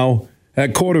Mullins now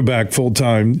at quarterback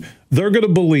full-time, they're going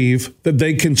to believe that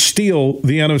they can steal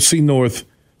the NFC North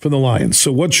for the Lions.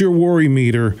 So what's your worry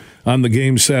meter on the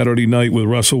game Saturday night with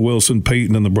Russell Wilson,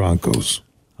 Peyton, and the Broncos?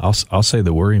 I'll say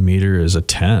the worry meter is a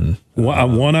 10.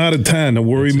 1 out of 10. The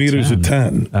worry meter is a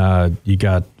 10. You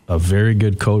got a very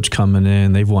good coach coming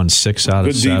in. They've won 6 out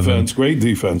of 7. Good defense. Great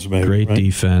defense, maybe. Great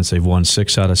defense. They've won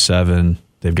 6 out of 7.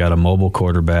 They've got a mobile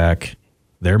quarterback.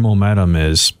 Their momentum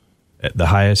is at the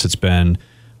highest it's been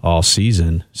all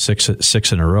season, 6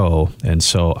 in a row. And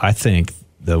so I think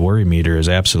the worry meter is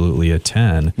absolutely a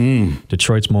 10.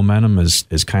 Detroit's momentum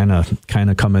is kind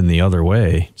of coming the other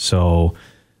way. So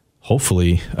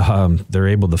hopefully they're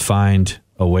able to find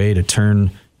a way to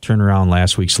turn around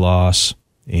last week's loss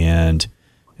and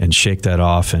shake that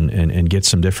off and get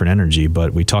some different energy.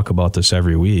 But we talk about this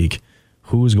every week.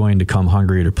 Who's going to come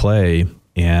hungry to play?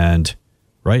 And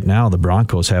right now the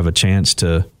Broncos have a chance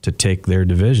to take their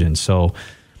division. So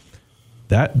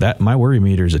that my worry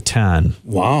meter is a 10.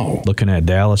 Wow. Looking at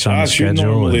Dallas on the schedule. You're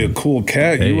normally a cool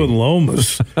cat. Hey. You and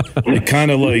Lomas. You're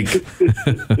kind of like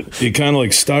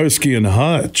Starsky and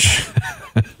Hutch.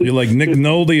 You're like Nick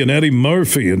Nolte and Eddie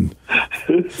Murphy in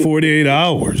 48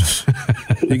 Hours.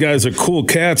 You guys are cool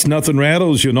cats. Nothing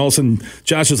rattles you. And all of a sudden,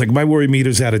 Josh is like, my worry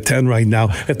meter's at a 10 right now.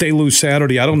 If they lose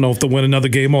Saturday, I don't know if they'll win another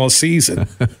game all season.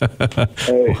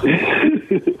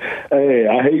 Hey,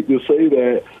 I hate to say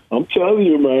that. I'm telling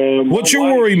you, man. What's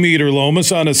your worry meter,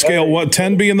 Lomas, on a scale? What,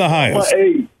 10 being the highest?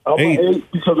 I'm an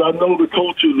 8 because I know the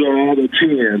coaches are at a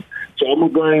 10. So I'm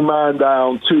going to bring mine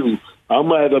down, too.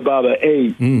 I'm at about an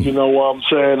 8. You know what I'm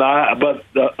saying?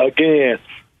 Again,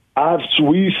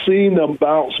 we've seen them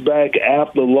bounce back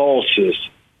after losses,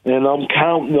 and I'm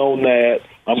counting on that.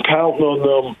 I'm counting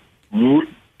on them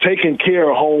taking care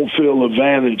of home field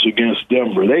advantage against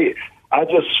Denver. I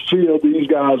just feel these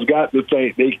guys got to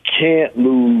think they can't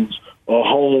lose a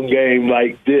home game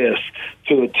like this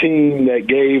to a team that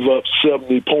gave up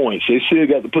 70 points. They still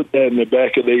got to put that in the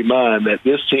back of their mind that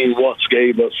this team once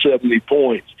gave up 70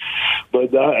 points.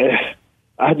 But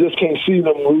I just can't see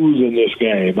them losing this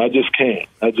game. I just can't.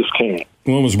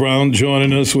 Lomas Brown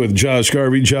joining us with Josh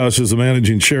Garvey. Josh is the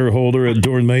managing shareholder at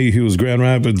Doeren Mayhew's Grand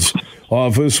Rapids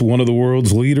office, one of the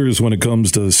world's leaders when it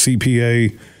comes to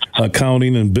CPA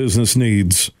accounting and business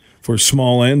needs for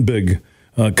small and big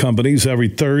companies. Every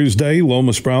Thursday,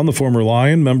 Lomas Brown, the former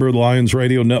Lion, member of the Lions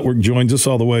Radio Network, joins us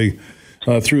all the way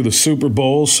through the Super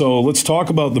Bowl. So let's talk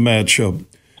about the matchup.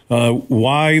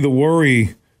 Why the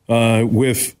worry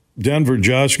with Denver?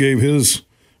 Josh gave his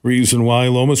reason why.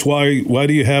 Lomas, why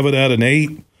do you have it at an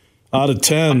 8 out of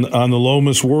 10 on the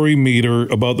Lomas worry meter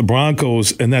about the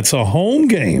Broncos, and that's a home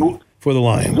game for the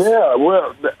Lions? Yeah,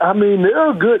 well, I mean,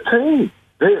 they're a good team.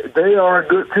 They are a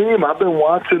good team. I've been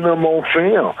watching them on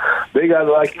film. They got,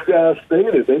 like you guys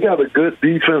stated, they got a good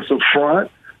defensive front.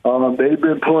 They've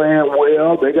been playing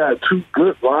well. They got 2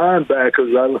 good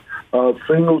linebackers,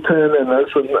 Singleton and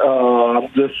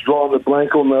I'm just drawing the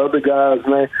blank on the other guy's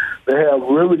name. They have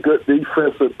really good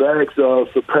defensive backs.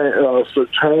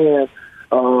 Sertan,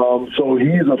 so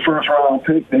he's a first-round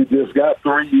pick they just got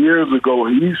 3 years ago.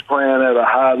 He's playing at a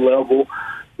high level.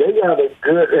 They got a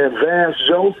good Vance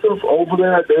Joseph over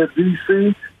there at their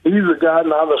DC. He's a guy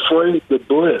not afraid to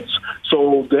blitz.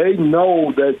 So they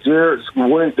know that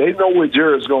they know where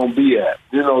Jared's going to be at.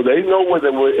 You know, they know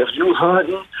if you're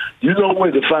hunting, you know where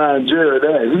to find Jared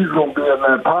at. He's going to be in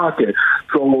that pocket.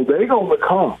 So they're going to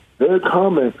come. They're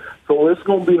coming. So it's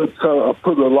going to be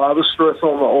put a lot of stress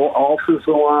on the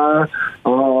offensive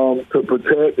line to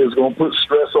protect. It's going to put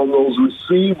stress on those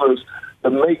receivers to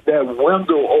make that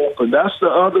window open. That's the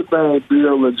other thing,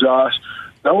 Bill and Josh.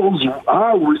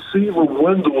 Our receiver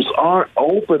windows aren't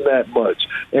open that much.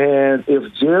 And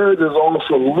if Jared is off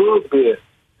a little bit,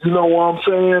 you know what I'm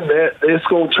saying, that it's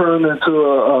going to turn into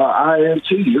a INT.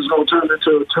 It's going to turn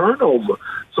into a turnover.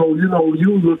 So, you know,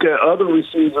 you look at other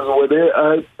receivers where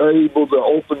they're able to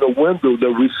open the window. The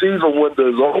receiver window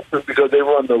is open because they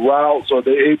run the routes or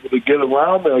they're able to get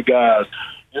around their guys.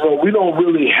 You know, we don't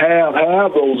really have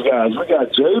those guys. We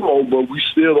got J-Mo, but we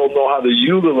still don't know how to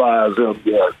utilize him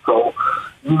yet. So,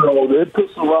 you know, it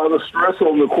puts a lot of stress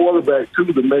on the quarterback, too,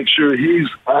 to make sure he's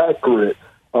accurate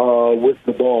with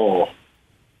the ball.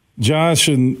 Josh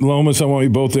and Lomas, I want you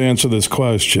both to answer this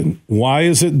question. Why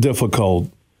is it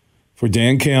difficult for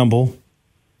Dan Campbell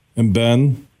and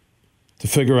Ben to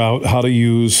figure out how to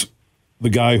use the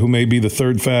guy who may be the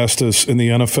third fastest in the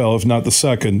NFL, if not the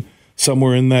second,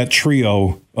 somewhere in that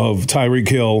trio of Tyreek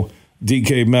Hill,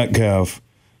 DK Metcalf,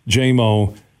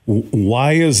 J-Mo.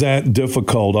 Why is that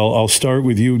difficult? I'll start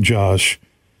with you, Josh.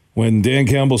 When Dan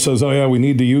Campbell says, oh, yeah, we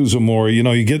need to use him more,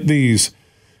 you get these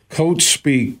coach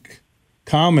speak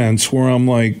comments where I'm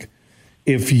like,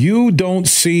 if you don't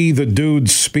see the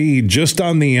dude's speed just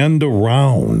on the end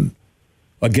around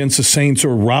against the Saints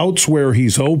or routes where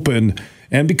he's open,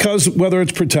 and because whether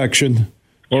it's protection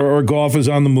or Goff is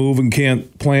on the move and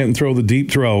can't plant and throw the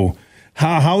deep throw,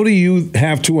 how do you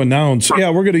have to announce, yeah,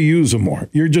 we're going to use him more?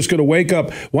 You're just going to wake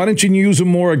up. Why don't you use him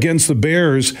more against the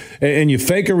Bears and you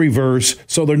fake a reverse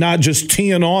so they're not just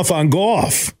teeing off on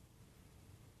Goff?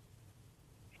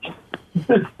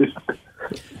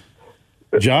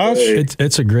 Josh?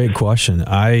 It's a great question.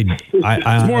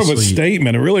 It's more of a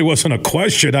statement. It really wasn't a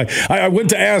question. I went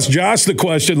to ask Josh the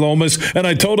question, Lomas, and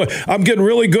I told her I'm getting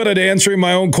really good at answering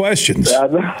my own questions.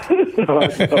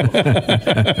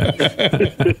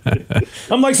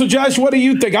 I'm like, so Josh, what do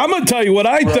you think? I'm going to tell you what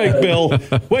I think, Bill.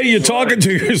 Wait, you're talking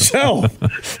to yourself.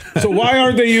 So why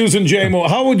aren't they using J-Mo?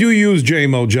 How would you use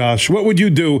J-Mo, Josh? What would you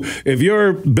do if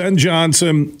you're Ben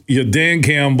Johnson, you're Dan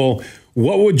Campbell?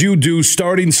 What would you do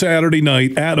starting Saturday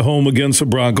night at home against the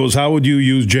Broncos? How would you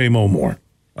use J-Mo more?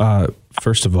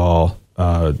 First of all,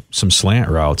 some slant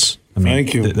routes. I mean,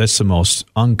 thank you. That's the most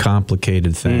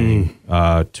uncomplicated thing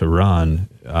to run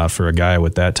for a guy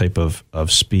with that type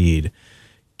of speed.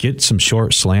 Get some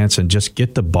short slants and just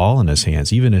get the ball in his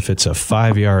hands. Even if it's a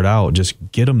 5-yard out, just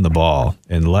get him the ball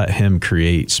and let him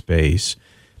create space.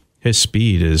 His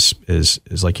speed is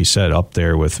like you said, up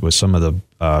there with some of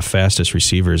the fastest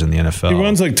receivers in the NFL. He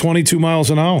runs like 22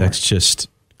 miles an hour. That's just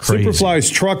crazy. Superfly's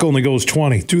truck only goes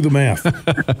 20. Do the math.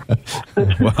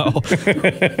 Well,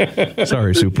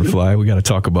 sorry, Superfly. We got to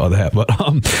talk about that.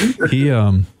 But he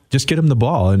just get him the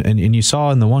ball. And you saw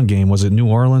in the one game, was it New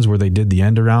Orleans where they did the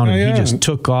end around? And he just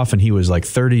took off and he was like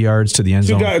 30 yards to the end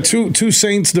zone. Two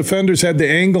Saints defenders had the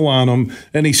angle on him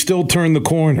and he still turned the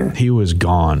corner. He was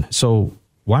gone. So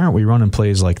why aren't we running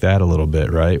plays like that a little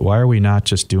bit, right? Why are we not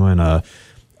just doing a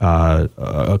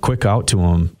quick out to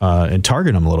him and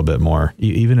target him a little bit more,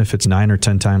 even if it's 9 or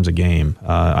 10 times a game?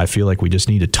 I feel like we just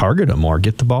need to target him more,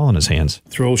 get the ball in his hands.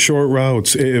 Throw short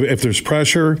routes. If there's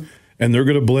pressure and they're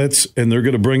going to blitz and they're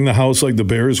going to bring the house like the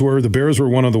Bears were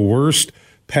one of the worst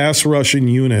pass rushing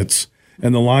units,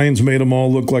 and the Lions made them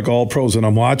all look like all pros. And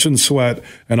I'm watching Sweat,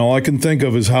 and all I can think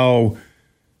of is how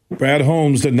Brad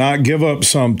Holmes did not give up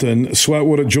something. Sweat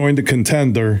would have joined a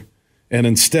contender, and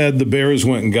instead the Bears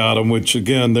went and got him, which,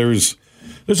 again, there's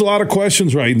a lot of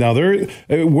questions right now.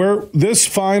 Where this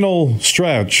final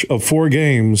stretch of 4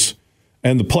 games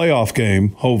and the playoff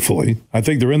game, hopefully, I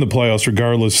think they're in the playoffs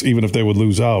regardless, even if they would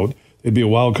lose out. It'd be a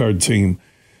wild card team.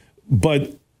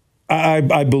 But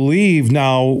I believe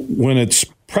now when it's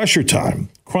pressure time,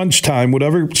 crunch time,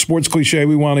 whatever sports cliche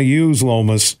we want to use,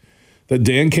 Lomas, that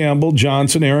Dan Campbell,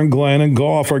 Johnson, Aaron Glenn, and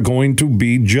Goff are going to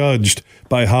be judged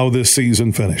by how this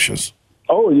season finishes.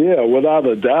 Oh, yeah, without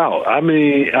a doubt. I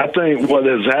mean, I think what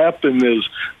has happened is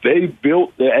they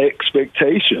built the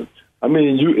expectation. I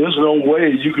mean, there's no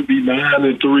way you could be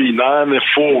 9-3,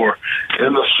 9-4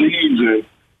 in the season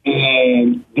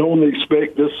and don't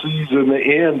expect this season to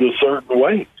end a certain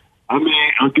way. I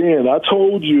mean, again, I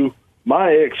told you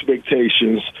my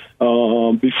expectations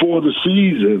before the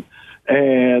season,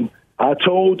 and I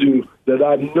told you that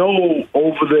I know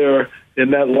over there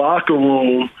in that locker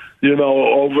room,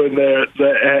 over in there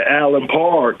at Allen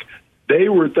Park, they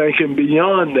were thinking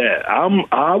beyond that.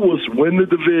 I was win the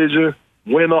division,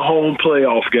 win a home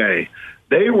playoff game.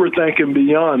 They were thinking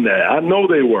beyond that. I know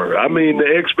they were. I mean,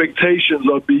 the expectations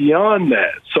are beyond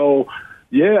that. So,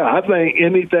 yeah, I think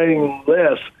anything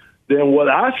less than what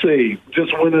I see,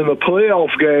 just winning a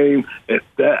playoff game,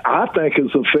 that I think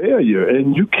is a failure.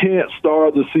 And you can't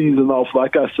start the season off,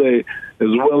 like I say, as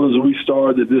well as we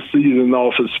started this season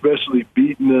off, especially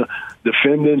beating the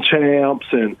defending champs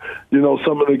and,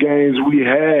 some of the games we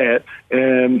had,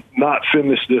 and not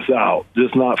finish this out,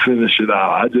 just not finish it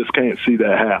out. I just can't see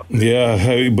that happen.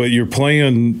 Yeah, but you're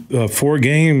playing 4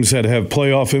 games that have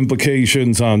playoff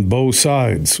implications on both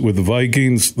sides, with the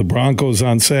Vikings, the Broncos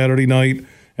on Saturday night,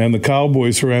 and the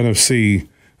Cowboys for NFC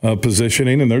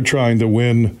positioning, and they're trying to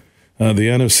win the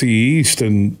NFC East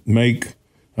and make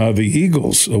the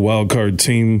Eagles a wild card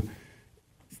team.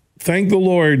 Thank the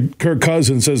Lord Kirk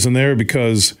Cousins isn't there,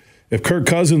 because if Kirk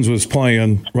Cousins was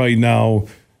playing right now,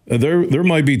 there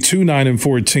might be 2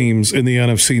 9-4 teams in the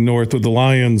NFC North with the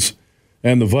Lions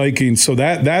and the Vikings. So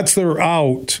that's their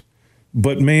out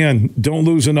But, man, don't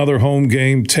lose another home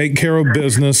game. Take care of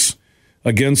business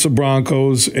against the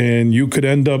Broncos, and you could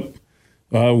end up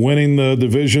winning the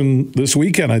division this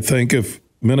weekend, I think, if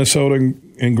Minnesota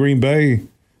and Green Bay,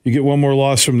 you get one more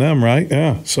loss from them, right?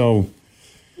 Yeah, so,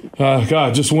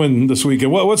 God, just win this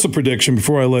weekend. What's the prediction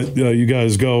before I let you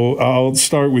guys go? I'll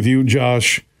start with you,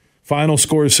 Josh. Final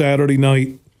score Saturday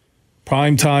night,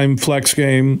 primetime flex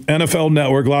game, NFL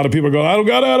Network. A lot of people are going, I don't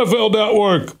got NFL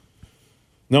Network.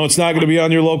 No, it's not going to be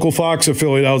on your local Fox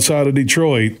affiliate outside of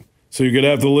Detroit. So you're going to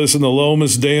have to listen to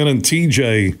Lomas, Dan, and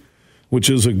TJ, which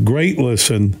is a great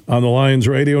listen on the Lions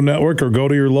Radio Network, or go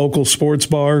to your local sports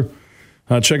bar.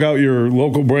 Check out your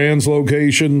local brand's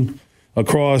location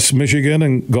across Michigan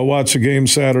and go watch the game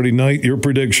Saturday night. Your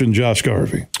prediction, Josh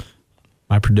Garvey.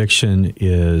 My prediction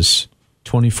is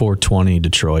 24-20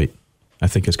 Detroit. I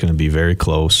think it's going to be very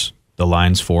close. The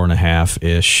line's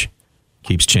 4.5-ish.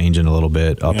 Keeps changing a little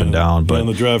bit up and down. But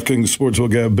the DraftKings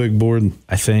Sportsbook got a big board.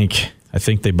 I think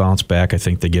they bounce back. I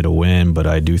think they get a win, but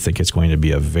I do think it's going to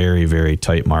be a very, very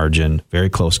tight margin, very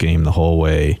close game the whole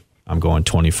way. I'm going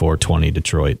 24-20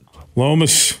 Detroit.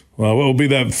 Lomas, well, what will be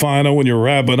that final when you're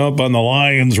wrapping up on the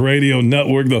Lions Radio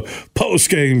Network, the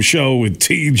post-game show with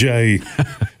TJ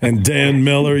and Dan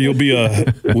Miller?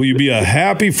 Will you be a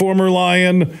happy former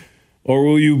Lion, or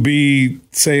will you be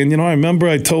saying, I remember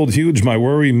I told Huge my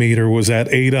worry meter was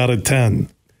at 8 out of 10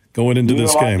 going into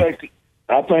this game?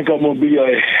 I think I'm going to be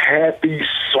a happy,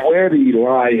 sweaty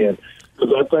Lion,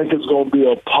 because I think it's going to be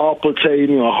a heart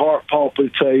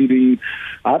palpitating.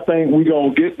 I think we're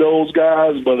going to get those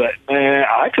guys, but, man,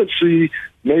 I could see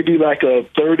maybe like a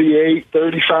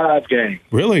 38-35 game.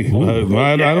 Really?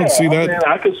 I don't see that. Man,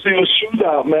 I could see a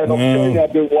shootout, man. I'm telling you,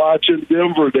 I've been watching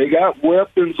Denver. They got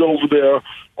weapons over there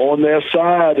on their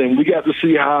side, and we got to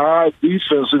see how our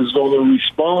defense is going to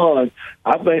respond.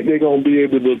 I think they're going to be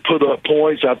able to put up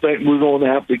points. I think we're going to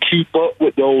have to keep up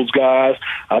with those guys.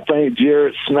 I think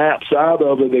Jarrett snaps out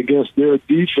of it against their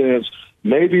defense.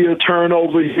 Maybe a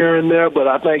turnover here and there, but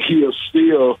I think he'll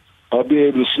still be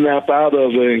able to snap out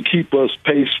of it and keep us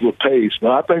pace with pace.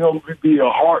 But I think I'm going to be a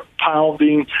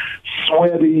heart-pounding,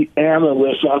 sweaty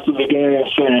analyst after the game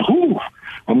saying, whew,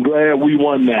 I'm glad we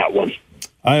won that one.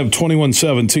 I have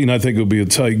 21-17. I think it'll be a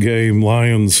tight game.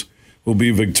 Lions will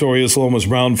be victorious. Lomas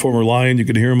Brown, former Lion. You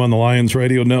can hear him on the Lions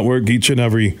Radio Network each and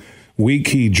every week.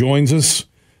 He joins us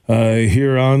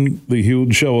here on the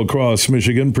Huge Show across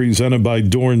Michigan, presented by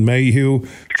Dorn Mayhew.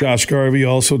 Josh Garvey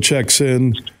also checks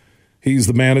in. He's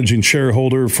the managing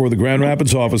shareholder for the Grand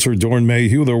Rapids office for Dorn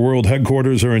Mayhew. Their world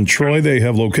headquarters are in Troy. They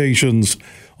have locations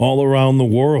all around the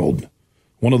world.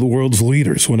 One of the world's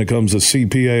leaders when it comes to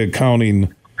CPA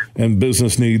accounting and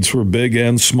business needs for big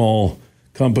and small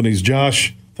companies.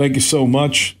 Josh, thank you so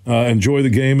much. Enjoy the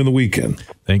game and the weekend.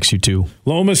 Thanks, you too.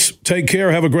 Lomas, take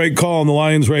care. Have a great call on the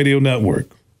Lions Radio Network.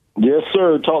 Yes,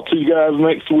 sir. Talk to you guys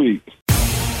next week.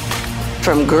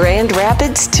 From Grand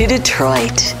Rapids to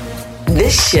Detroit,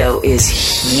 this show is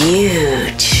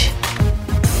huge.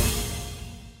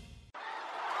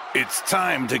 It's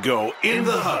time to go in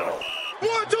the huddle.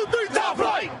 1, 2, 3, top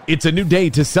flight! It's a new day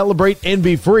to celebrate and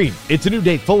be free. It's a new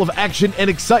day full of action and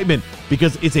excitement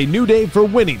because it's a new day for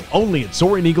winning only at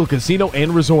Soaring Eagle Casino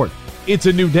and Resort. It's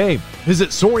a new day. Visit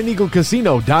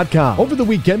SoaringEagleCasino.com. Over the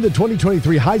weekend, the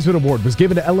 2023 Heisman Award was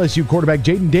given to LSU quarterback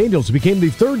Jaden Daniels, who became the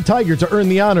third Tiger to earn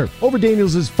the honor. Over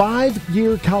Daniels'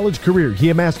 5-year college career, he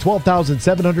amassed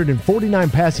 12,749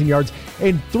 passing yards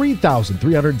and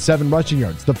 3,307 rushing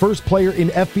yards, the first player in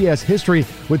FBS history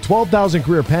with 12,000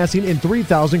 career passing and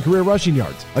 3,000 career rushing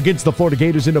yards. Against the Florida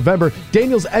Gators in November,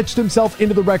 Daniels etched himself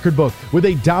into the record book with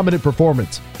a dominant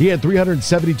performance. He had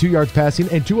 372 yards passing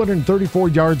and 234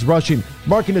 yards rushing,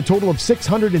 marking a total of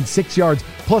 606 yards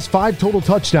plus 5 total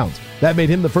touchdowns. That made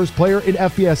him the first player in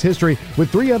FBS history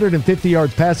with 350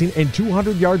 yards passing and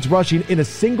 200 yards rushing in a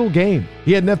single game.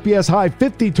 He had an FBS high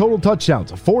 50 total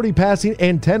touchdowns, 40 passing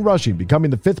and 10 rushing,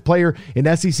 becoming the 5th player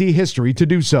in SEC history to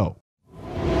do so.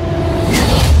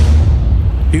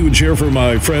 Huge here for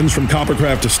my friends from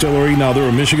Coppercraft Distillery. Now they're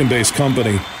a Michigan-based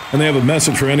company, and they have a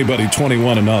message for anybody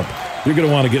 21 and up. You're going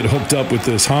to want to get hooked up with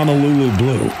this Honolulu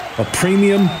Blue, a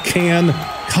premium can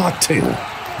cocktail.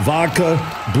 Vodka,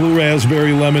 blue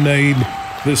raspberry lemonade.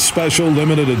 This special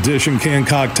limited edition canned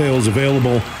cocktail is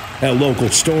available at local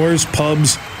stores,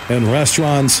 pubs, and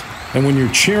restaurants. And when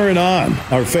you're cheering on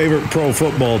our favorite pro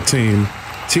football team,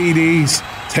 TDs,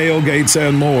 tailgates,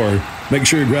 and more, make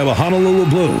sure you grab a Honolulu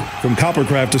Blue from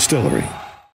Coppercraft Distillery.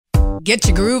 Get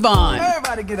your groove on.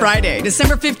 Friday,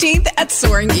 December 15th at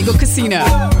Soaring Eagle Casino.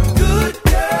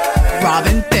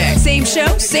 Robin Thicke. Same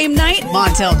show, same night,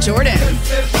 Montel Jordan.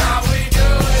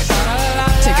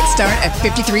 Tickets start at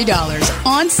 $53.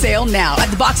 On sale now at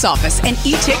the box office and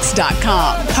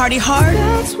etix.com. Party hard,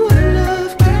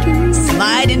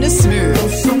 slide into smooth.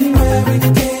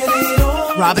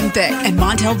 Robin Thicke and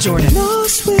Montel Jordan.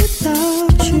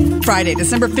 Friday,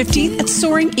 December 15th at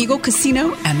Soaring Eagle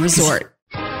Casino and Resort.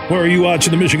 Where are you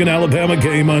watching the Michigan-Alabama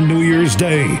game on New Year's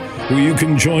Day? Where you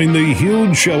can join the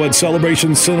huge show at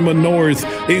Celebration Cinema North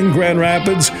in Grand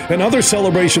Rapids, and other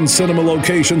Celebration Cinema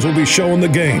locations will be showing the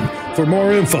game. For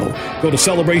more info, go to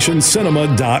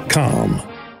celebrationcinema.com.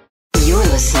 You're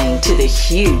listening to The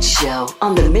Huge Show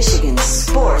on the Michigan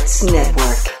Sports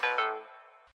Network.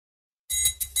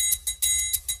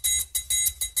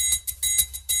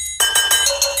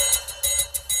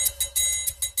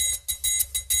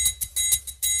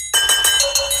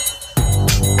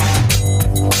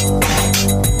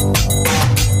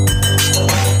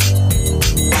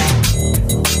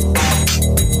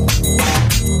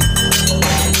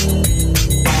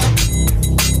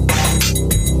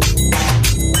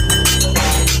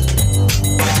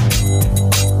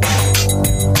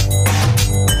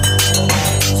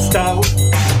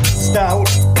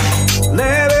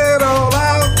 Let it all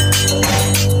out.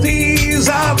 These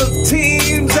are the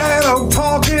teams that I'm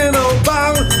talking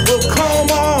about. Well,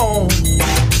 come on.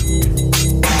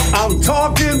 I'm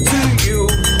talking to you.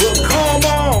 Well, come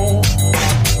on.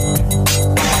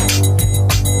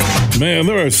 Man,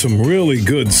 there are some really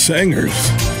good singers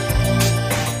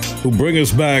who bring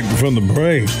us back from the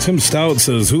break. Tim Stout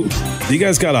says, "Who? You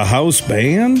guys got a house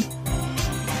band?"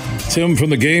 Tim from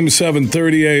the game,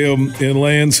 7:30 a.m. in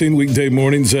Lansing, weekday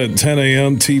mornings at 10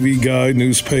 a.m., TV Guide,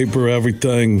 newspaper,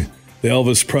 everything. The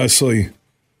Elvis Presley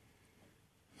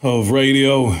of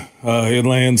radio in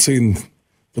Lansing,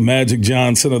 the Magic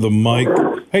Johnson of the mic.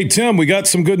 Hey, Tim, we got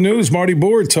some good news. Marty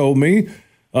Boer told me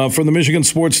from the Michigan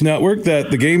Sports Network that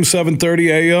the game, 7:30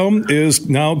 a.m., is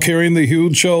now carrying the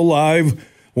Huge Show live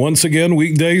once again,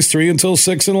 weekdays 3 until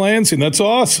 6 in Lansing. That's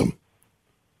awesome.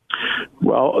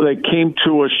 Well, they came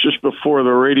to us just before the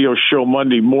radio show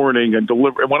Monday morning and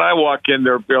delivered. When I walk in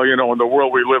there, Bill, you know, in the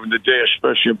world we live in today,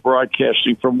 especially in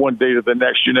broadcasting, from one day to the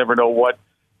next, you never know what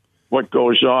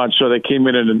goes on. So they came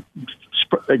in and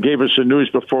they gave us the news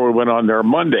before we went on there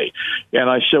Monday. And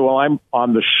I said, well, I'm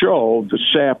on the show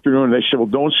this afternoon. They said, well,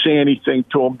 don't say anything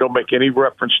to them. Don't make any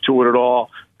reference to it at all,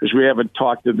 because we haven't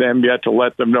talked to them yet to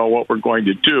let them know what we're going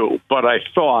to do. But I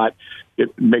thought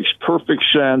it makes perfect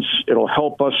sense. It'll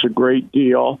help us a great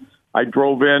deal. I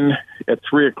drove in at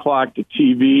 3 o'clock to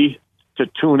TV to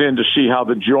tune in to see how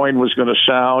the join was going to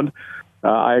sound.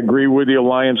 I agree with you,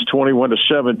 Lions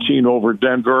 21-17 over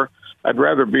Denver. I'd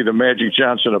rather be the Magic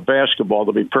Johnson of basketball,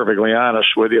 to be perfectly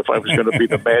honest with you, if I was going to be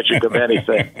the Magic of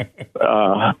anything.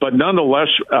 But nonetheless,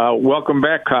 welcome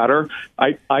back, Cotter.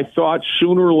 I thought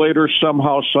sooner or later,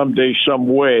 somehow, someday, some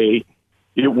way,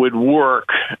 it would work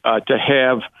to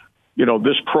have, you know,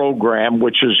 this program,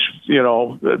 which is, you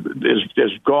know,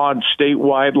 is gone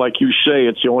statewide. Like you say,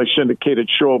 it's the only syndicated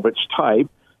show of its type.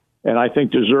 And I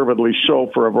think deservedly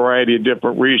so for a variety of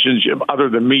different reasons. Other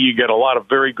than me, you get a lot of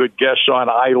very good guests on.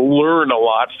 I learn a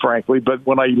lot, frankly. But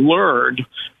when I learned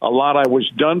a lot, I was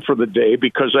done for the day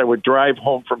because I would drive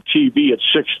home from TV at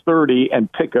 6:30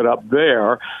 and pick it up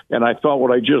there. And I thought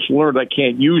what I just learned I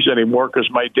can't use anymore because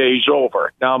my day's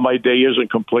over. Now my day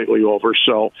isn't completely over.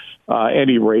 So at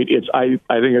any rate, I think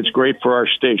it's great for our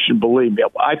station. Believe me.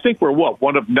 I think we're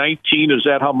one of 19. Is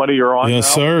that how many are on? Yes,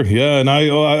 now? sir. Yeah, and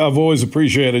I've always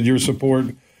appreciated your support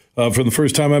from the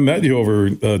first time I met you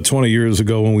over 20 years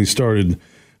ago when we started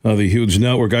the Huge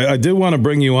Network. I did want to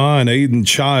bring you on, Aiden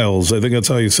Childs. I think that's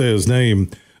how you say his name.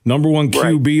 Number one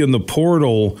QB in the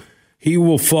portal. He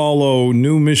will follow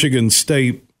New Michigan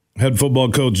State head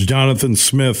football coach Jonathan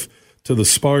Smith to the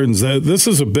Spartans. This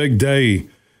is a big day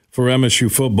for MSU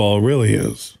football. It really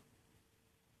is.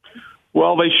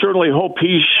 Well, they certainly hope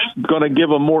he's going to give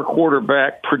them more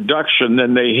quarterback production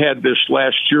than they had this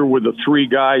last year with the three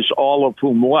guys, all of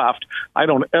whom left. I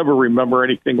don't ever remember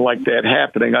anything like that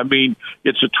happening. I mean,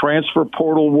 it's a transfer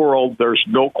portal world. There's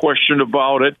no question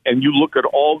about it. And you look at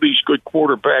all these good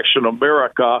quarterbacks in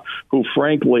America who,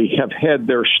 frankly, have had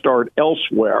their start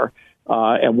elsewhere.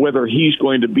 And whether he's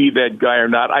going to be that guy or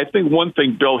not. I think one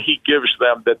thing, Bill, he gives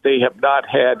them that they have not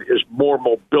had is more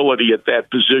mobility at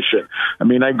that position. I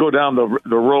mean, I go down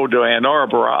the road to Ann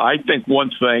Arbor. I think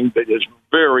one thing that is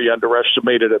very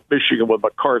underestimated at Michigan with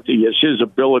McCarthy is his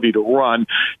ability to run.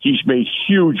 He's made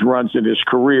huge runs in his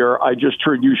career. I just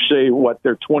heard you say,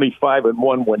 they're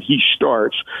 25-1 when he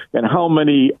starts. And how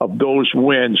many of those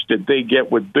wins did they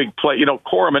get with big play?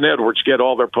 Corum and Edwards get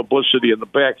all their publicity in the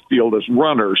backfield as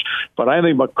runners, but I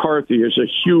think McCarthy is a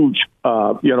huge,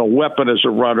 weapon as a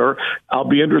runner. I'll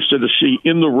be interested to see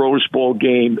in the Rose Bowl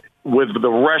game with the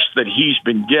rest that he's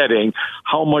been getting,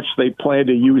 how much they plan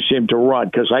to use him to run.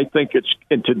 Because I think it's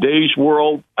in today's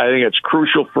world, I think it's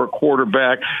crucial for a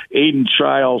quarterback. Aiden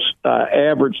Childs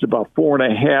averaged about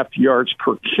 4.5 yards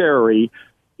per carry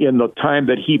in the time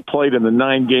that he played in the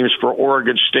 9 games for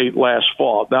Oregon State last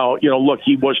fall. Now, look,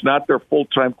 he was not their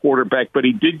full-time quarterback, but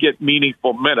he did get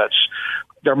meaningful minutes.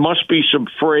 There must be some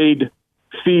frayed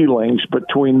feelings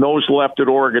between those left at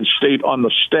Oregon State on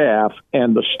the staff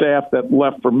and the staff that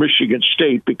left for Michigan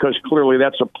State, because clearly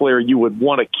that's a player you would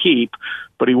want to keep.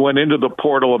 But he went into the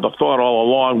portal, and the thought all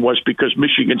along was because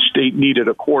Michigan State needed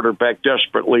a quarterback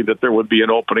desperately that there would be an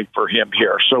opening for him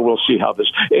here. So we'll see how this.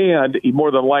 And he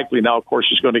more than likely now, of course,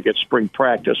 is going to get spring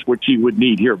practice, which he would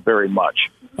need here very much.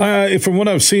 From what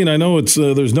I've seen, I know it's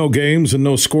there's no games and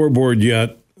no scoreboard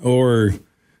yet or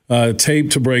tape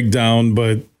to break down,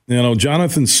 but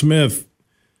Jonathan Smith,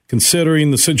 considering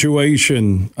the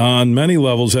situation on many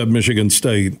levels at Michigan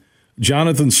State,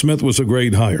 Jonathan Smith was a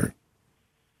great hire.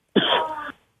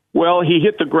 Well, he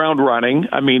hit the ground running.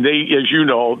 I mean, as you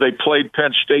know, they played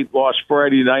Penn State, lost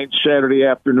Friday night, Saturday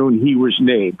afternoon, he was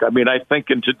named. I mean, I think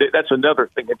that's another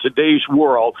thing. In today's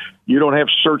world, you don't have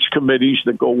search committees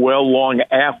that go well long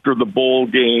after the bowl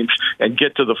games and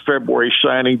get to the February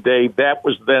signing day. That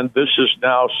was then. This is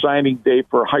now. Signing day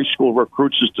for high school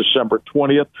recruits is December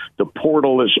 20th. The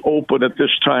portal is open at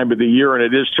this time of the year, and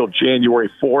it is till January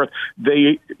 4th.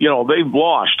 They've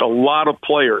lost a lot of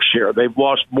players here. They've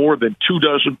lost more than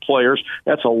 24 players.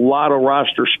 That's a lot of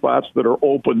roster spots that are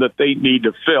open that they need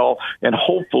to fill, and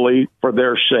hopefully for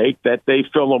their sake that they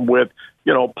fill them with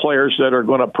players that are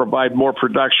going to provide more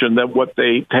production than what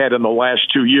they had in the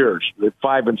last 2 years,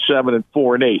 5 and 7 and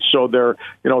 4 and 8. So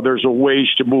there's a ways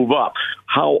to move up.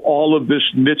 How all of this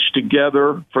knits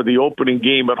together for the opening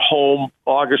game at home,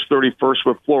 August 31st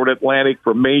with Florida Atlantic,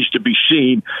 remains to be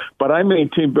seen. But I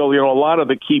maintain, Bill, a lot of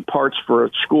the key parts for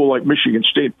a school like Michigan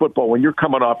State football, when you're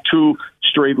coming off 2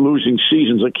 straight losing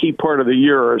seasons, a key part of the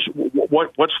year is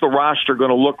what's the roster going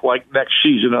to look like next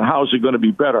season and how is it going to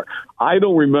be better? I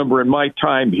don't remember in my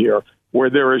time here where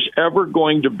there is ever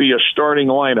going to be a starting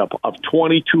lineup of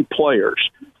 22 players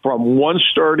from one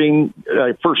starting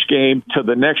first game to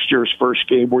the next year's first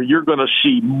game where you're going to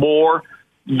see more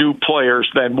new players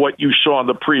than what you saw in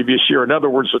the previous year. In other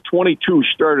words, the 22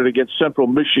 started against Central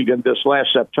Michigan this last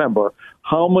September.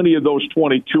 How many of those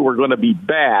 22 are going to be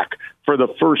back for the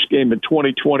first game in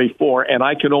 2024? And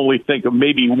I can only think of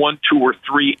maybe 1, 2, or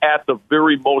 3 at the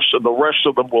very most, and the rest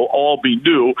of them will all be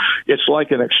new. It's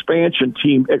like an expansion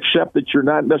team, except that you're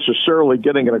not necessarily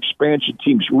getting an expansion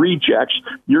team's rejects.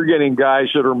 You're getting guys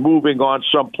that are moving on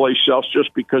someplace else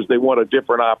just because they want a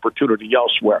different opportunity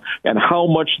elsewhere. And how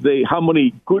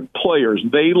many good players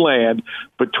they land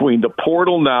between the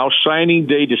portal now, signing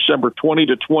day December 20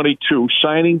 to 22,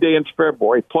 signing day in February,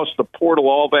 plus the portal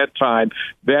all that time,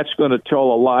 that's going to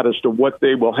tell a lot as to what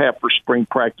they will have for spring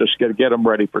practice to get them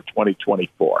ready for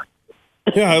 2024.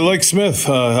 Yeah, I like Smith.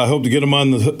 I hope to get him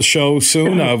on the show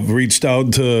soon. I've reached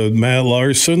out to Matt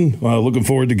Larson. Looking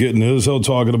forward to getting Izzo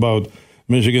talking about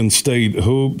Michigan State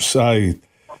hoops. I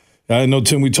know,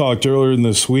 Tim, we talked earlier in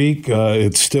this week.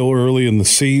 It's still early in the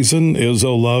season.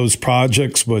 Izzo loves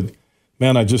projects, but,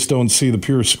 man, I just don't see the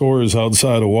pure scores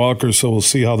outside of Walker, so we'll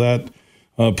see how that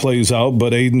plays out.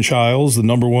 But Aiden Childs, the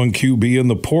number 1 QB in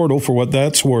the portal, for what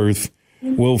that's worth,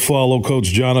 will follow Coach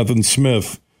Jonathan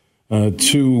Smith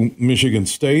to Michigan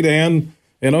State. And,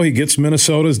 he gets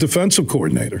Minnesota's defensive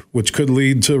coordinator, which could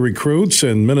lead to recruits.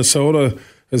 And Minnesota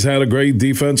has had a great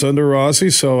defense under Rossi.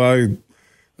 So, I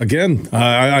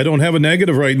don't have a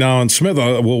negative right now on Smith.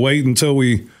 We'll wait until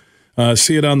we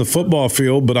see it on the football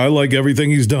field, but I like everything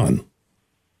he's done.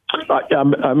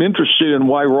 I'm interested in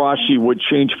why Rossi would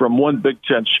change from one Big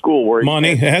Ten school where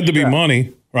money. It had to be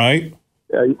money, right?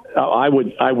 I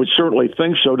would certainly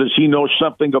think so. Does he know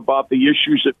something about the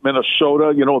issues at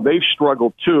Minnesota? They've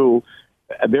struggled too.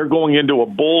 they're going into a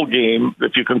bowl game,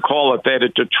 if you can call it that,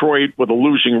 at Detroit with a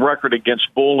losing record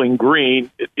against Bowling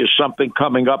Green. Is something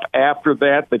coming up after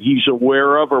that he's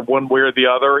aware of, or one way or the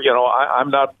other? You know,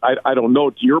 I don't know.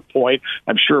 To your point,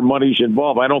 I'm sure money's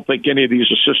involved. I don't think any of these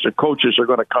assistant coaches are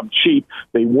going to come cheap.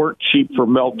 They weren't cheap for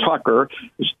Mel Tucker,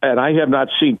 and I have not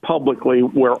seen publicly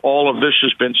where all of this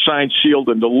has been signed, sealed,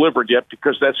 and delivered yet,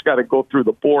 because that's got to go through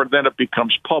the board. Then it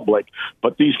becomes public.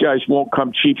 But these guys won't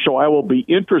come cheap, so I will be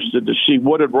interested to see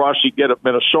what did Rossi get at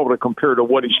Minnesota compared to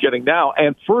what he's getting now.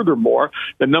 And furthermore,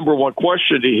 the number one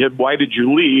question he had: why did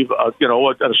you leave?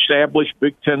 An established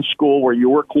Big Ten school where you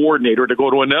were coordinator to go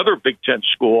to another Big Ten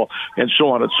school, and so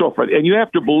on and so forth. And you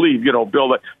have to believe, Bill,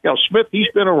 that Smith, he's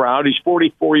been around. He's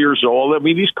 44 years old. I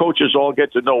mean, these coaches all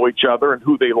get to know each other and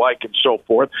who they like and so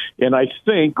forth. And I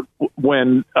think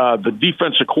when the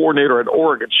defensive coordinator at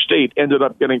Oregon State ended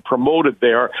up getting promoted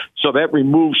there, so that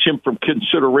removes him from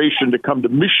consideration to come to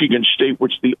Michigan State,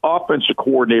 which the offensive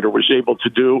coordinator was able to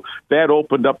do. That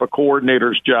opened up a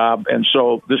coordinator's job, and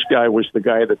so this guy was the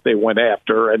guy that they went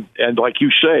after. And like you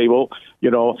say, well,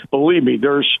 believe me,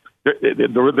 there's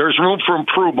room for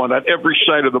improvement on every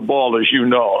side of the ball, as you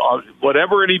know.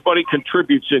 Whatever anybody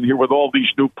contributes in here with all these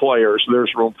new players,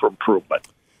 there's room for improvement.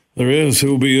 There is. It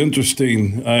will be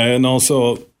interesting. And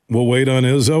also, we'll wait on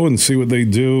Izzo and see what they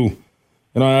do.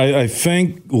 And I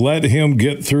think let him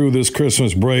get through this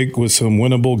Christmas break with some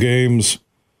winnable games.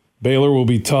 Baylor will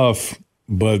be tough,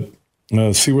 but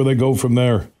see where they go from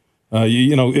there.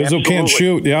 Izzo can't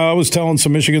shoot. Yeah, I was telling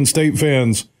some Michigan State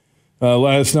fans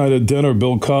last night at dinner,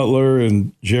 Bill Cutler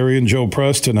and Jerry and Joe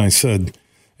Preston, I said,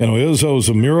 Izzo's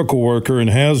a miracle worker and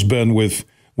has been with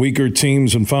weaker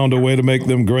teams and found a way to make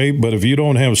them great. But if you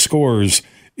don't have scores,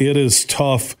 it is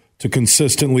tough to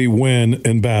consistently win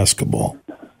in basketball.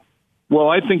 Well,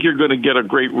 I think you're going to get a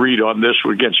great read on this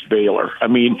against Baylor. I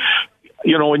mean,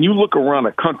 when you look around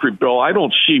the country, Bill, I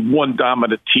don't see one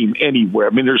dominant team anywhere. I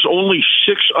mean, there's only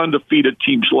 6 undefeated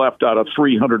teams left out of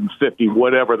 350,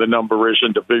 whatever the number is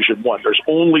in Division I. There's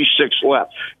only 6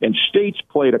 left. And State's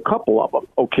played a couple of them,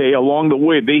 okay? Along the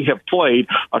way, they have played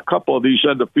a couple of these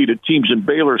undefeated teams, and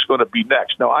Baylor's going to be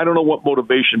next. Now, I don't know what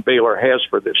motivation Baylor has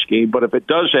for this game, but if it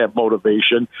does have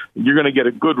motivation, you're going to get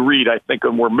a good read, I think,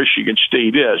 on where Michigan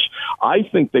State is. I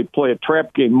think they play a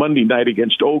trap game Monday night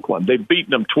against Oakland. They've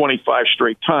beaten them 25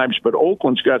 straight times, but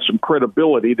Oakland's got some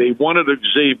credibility. They won at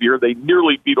Xavier. They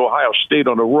nearly beat Ohio State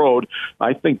on the road.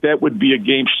 I think that would be a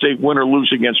game State, win or lose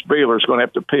against Baylor, is going to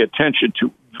have to pay attention to.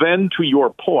 Then, to your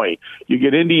point, you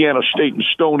get Indiana State and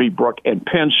Stony Brook, and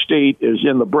Penn State is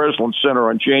in the Breslin Center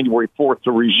on January 4th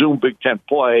to resume Big Ten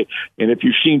play. And if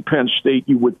you've seen Penn State,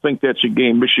 you would think that's a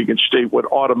game Michigan State would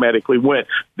automatically win.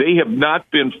 They have not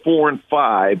been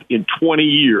 4-5 in 20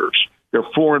 years. They're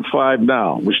 4-5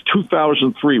 now. It was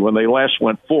 2003 when they last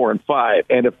went 4-5.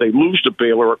 And if they lose to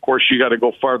Baylor, of course, you got to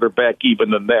go farther back even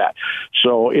than that.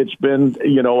 So it's been, a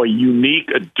unique,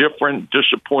 a different,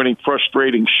 disappointing,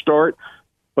 frustrating start.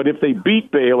 But if they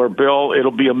beat Baylor, Bill,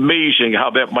 it'll be amazing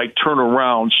how that might turn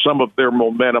around some of their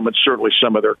momentum and certainly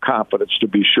some of their confidence, to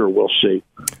be sure. We'll see.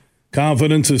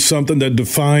 Confidence is something that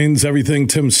defines everything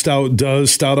Tim Stout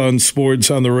does. Stout on Sports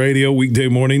on the radio, weekday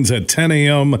mornings at 10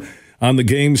 a.m., on the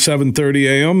game, 7:30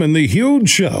 a.m. And the Huge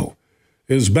Show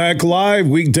is back live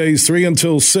weekdays 3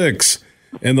 until 6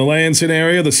 in the Lansing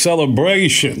area. The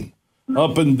celebration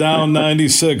up and down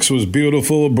 96 was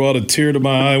beautiful. It brought a tear to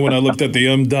my eye when I looked at the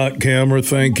M.Dot camera.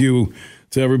 Thank you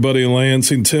to everybody in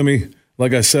Lansing. Timmy,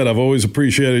 like I said, I've always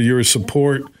appreciated your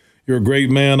support. You're a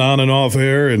great man on and off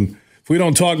air. And if we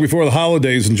don't talk before the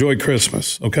holidays, enjoy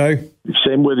Christmas, okay?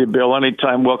 Same with you, Bill.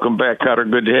 Anytime. Welcome back, Cutter.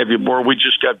 Good to have you aboard. We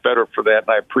just got better for that, and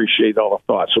I appreciate all the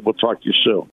thoughts. So we'll talk to you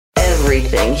soon.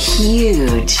 Everything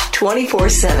huge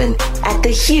 24/7 at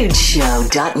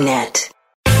thehugeshow.net.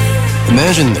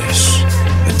 Imagine this,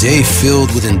 a day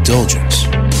filled with indulgence,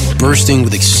 bursting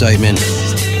with excitement,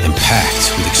 and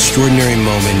packed with extraordinary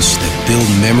moments that build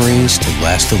memories to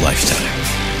last a lifetime.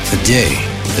 A day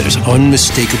that is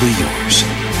unmistakably yours,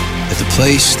 at the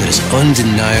place that is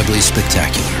undeniably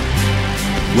spectacular.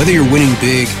 Whether you're winning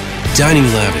big, dining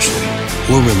lavishly,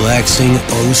 or relaxing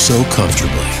oh so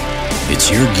comfortably, it's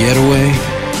your getaway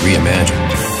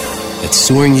reimagined at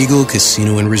Soaring Eagle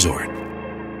Casino and Resort.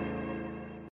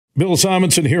 Bill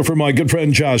Simonson here for my good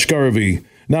friend Josh Garvey.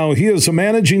 Now, he is a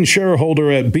managing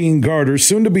shareholder at Bean Garter,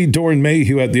 soon to be Doran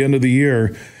Mayhew at the end of the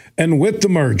year. And with the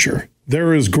merger,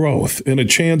 there is growth and a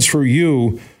chance for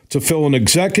you to fill an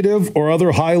executive or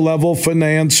other high-level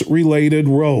finance-related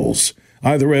roles,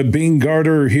 either at Bean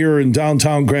Garter here in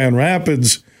downtown Grand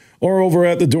Rapids or over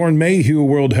at the Doran Mayhew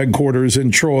World Headquarters in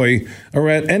Troy or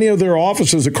at any of their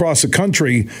offices across the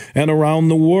country and around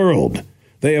the world.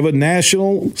 They have a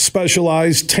national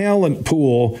specialized talent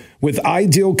pool with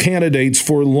ideal candidates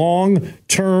for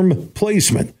long-term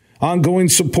placement, ongoing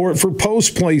support for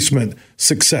post-placement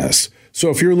success. So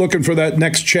if you're looking for that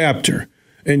next chapter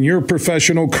in your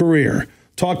professional career,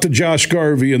 talk to Josh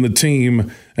Garvey and the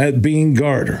team at Bean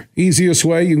Garter. Easiest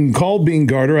way, you can call Bean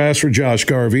Garter, ask for Josh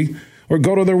Garvey, or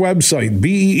go to their website,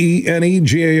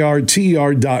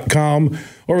 BEANEGARTR.com,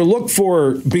 or look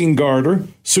for Bean Garter,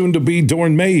 soon to be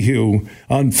Dorn Mayhew,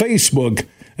 on Facebook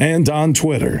and on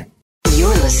Twitter. You're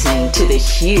listening to The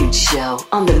Huge Show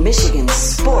on the Michigan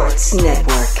Sports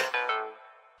Network.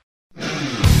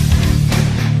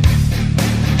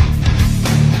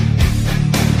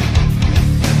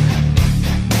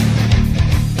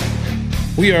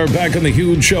 We are back on The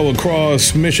Huge Show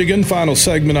across Michigan. Final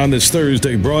segment on this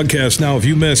Thursday broadcast. Now, if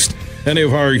you missed any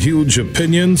of our huge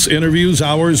opinions, interviews,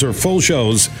 hours, or full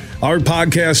shows, our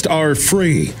podcasts are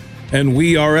free. And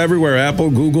we are everywhere. Apple,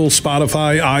 Google,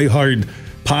 Spotify, iHeart,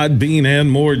 Podbean,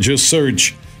 and more. Just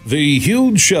search The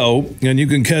Huge Show, and you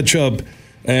can catch up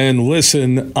and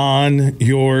listen on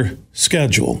your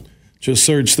schedule. Just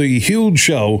search The Huge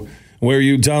Show where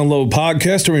you download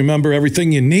podcasts. And remember,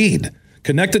 everything you need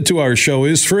connected to our show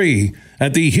is free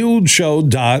at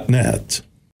thehugeshow.net.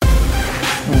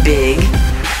 Big,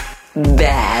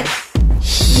 bad,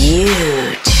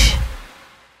 huge.